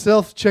like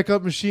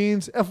self-checkout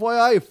machines?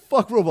 FYI,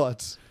 fuck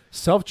robots.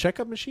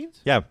 Self-checkout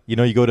machines? Yeah, you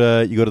go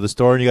to the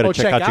store and you got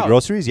to check out your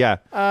groceries. Yeah.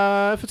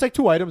 If it's like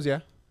 2 items, yeah.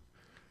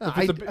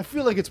 I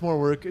feel like it's more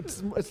work.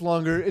 It's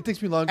longer. It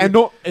takes me longer. And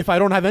no, if I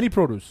don't have any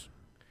produce.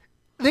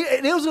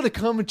 They was gonna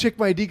come and check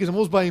my ID because I'm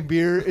always buying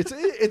beer.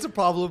 It's a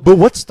problem. But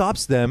what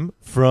stops them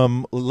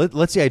from?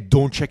 Let's say I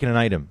don't check in an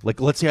item. Like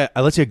let's say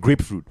a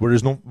grapefruit where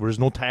there's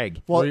no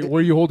tag. Well, where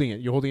are you holding it?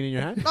 You're holding it in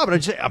your hand? No,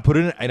 but I put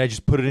it in and I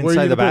just put it Where are you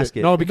inside the gonna put it?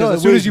 basket. No, because No,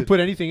 as soon it as you weighs put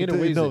it. anything in, It it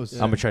weighs knows. it.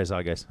 I'm gonna try this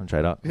out, guys. I'm gonna try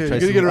it out. Yeah, Try you're gonna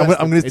some- get arrested.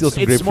 I'm gonna steal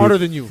some It's grapefruit. smarter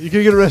than you. You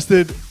can get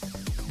arrested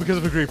because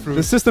of a grapefruit.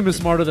 The system is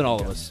smarter than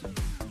all of us.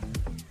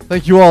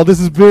 Thank you all. This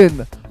has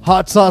been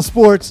Hot Sauce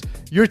Sports.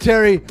 You're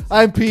Terry.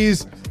 I'm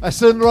Pease. I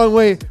said it the wrong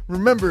way.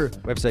 Remember,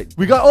 Website.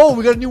 we got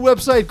a new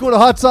website. Go to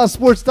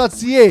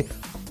hotsaucesports.ca.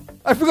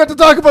 I forgot to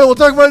talk about it. We'll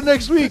talk about it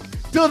next week.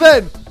 Till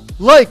then,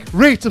 like,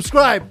 rate,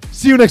 subscribe.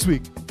 See you next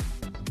week.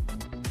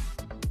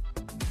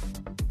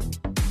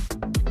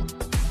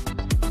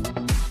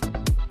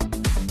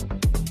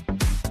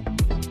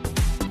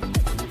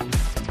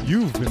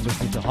 You've been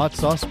listening to Hot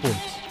Sauce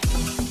Sports.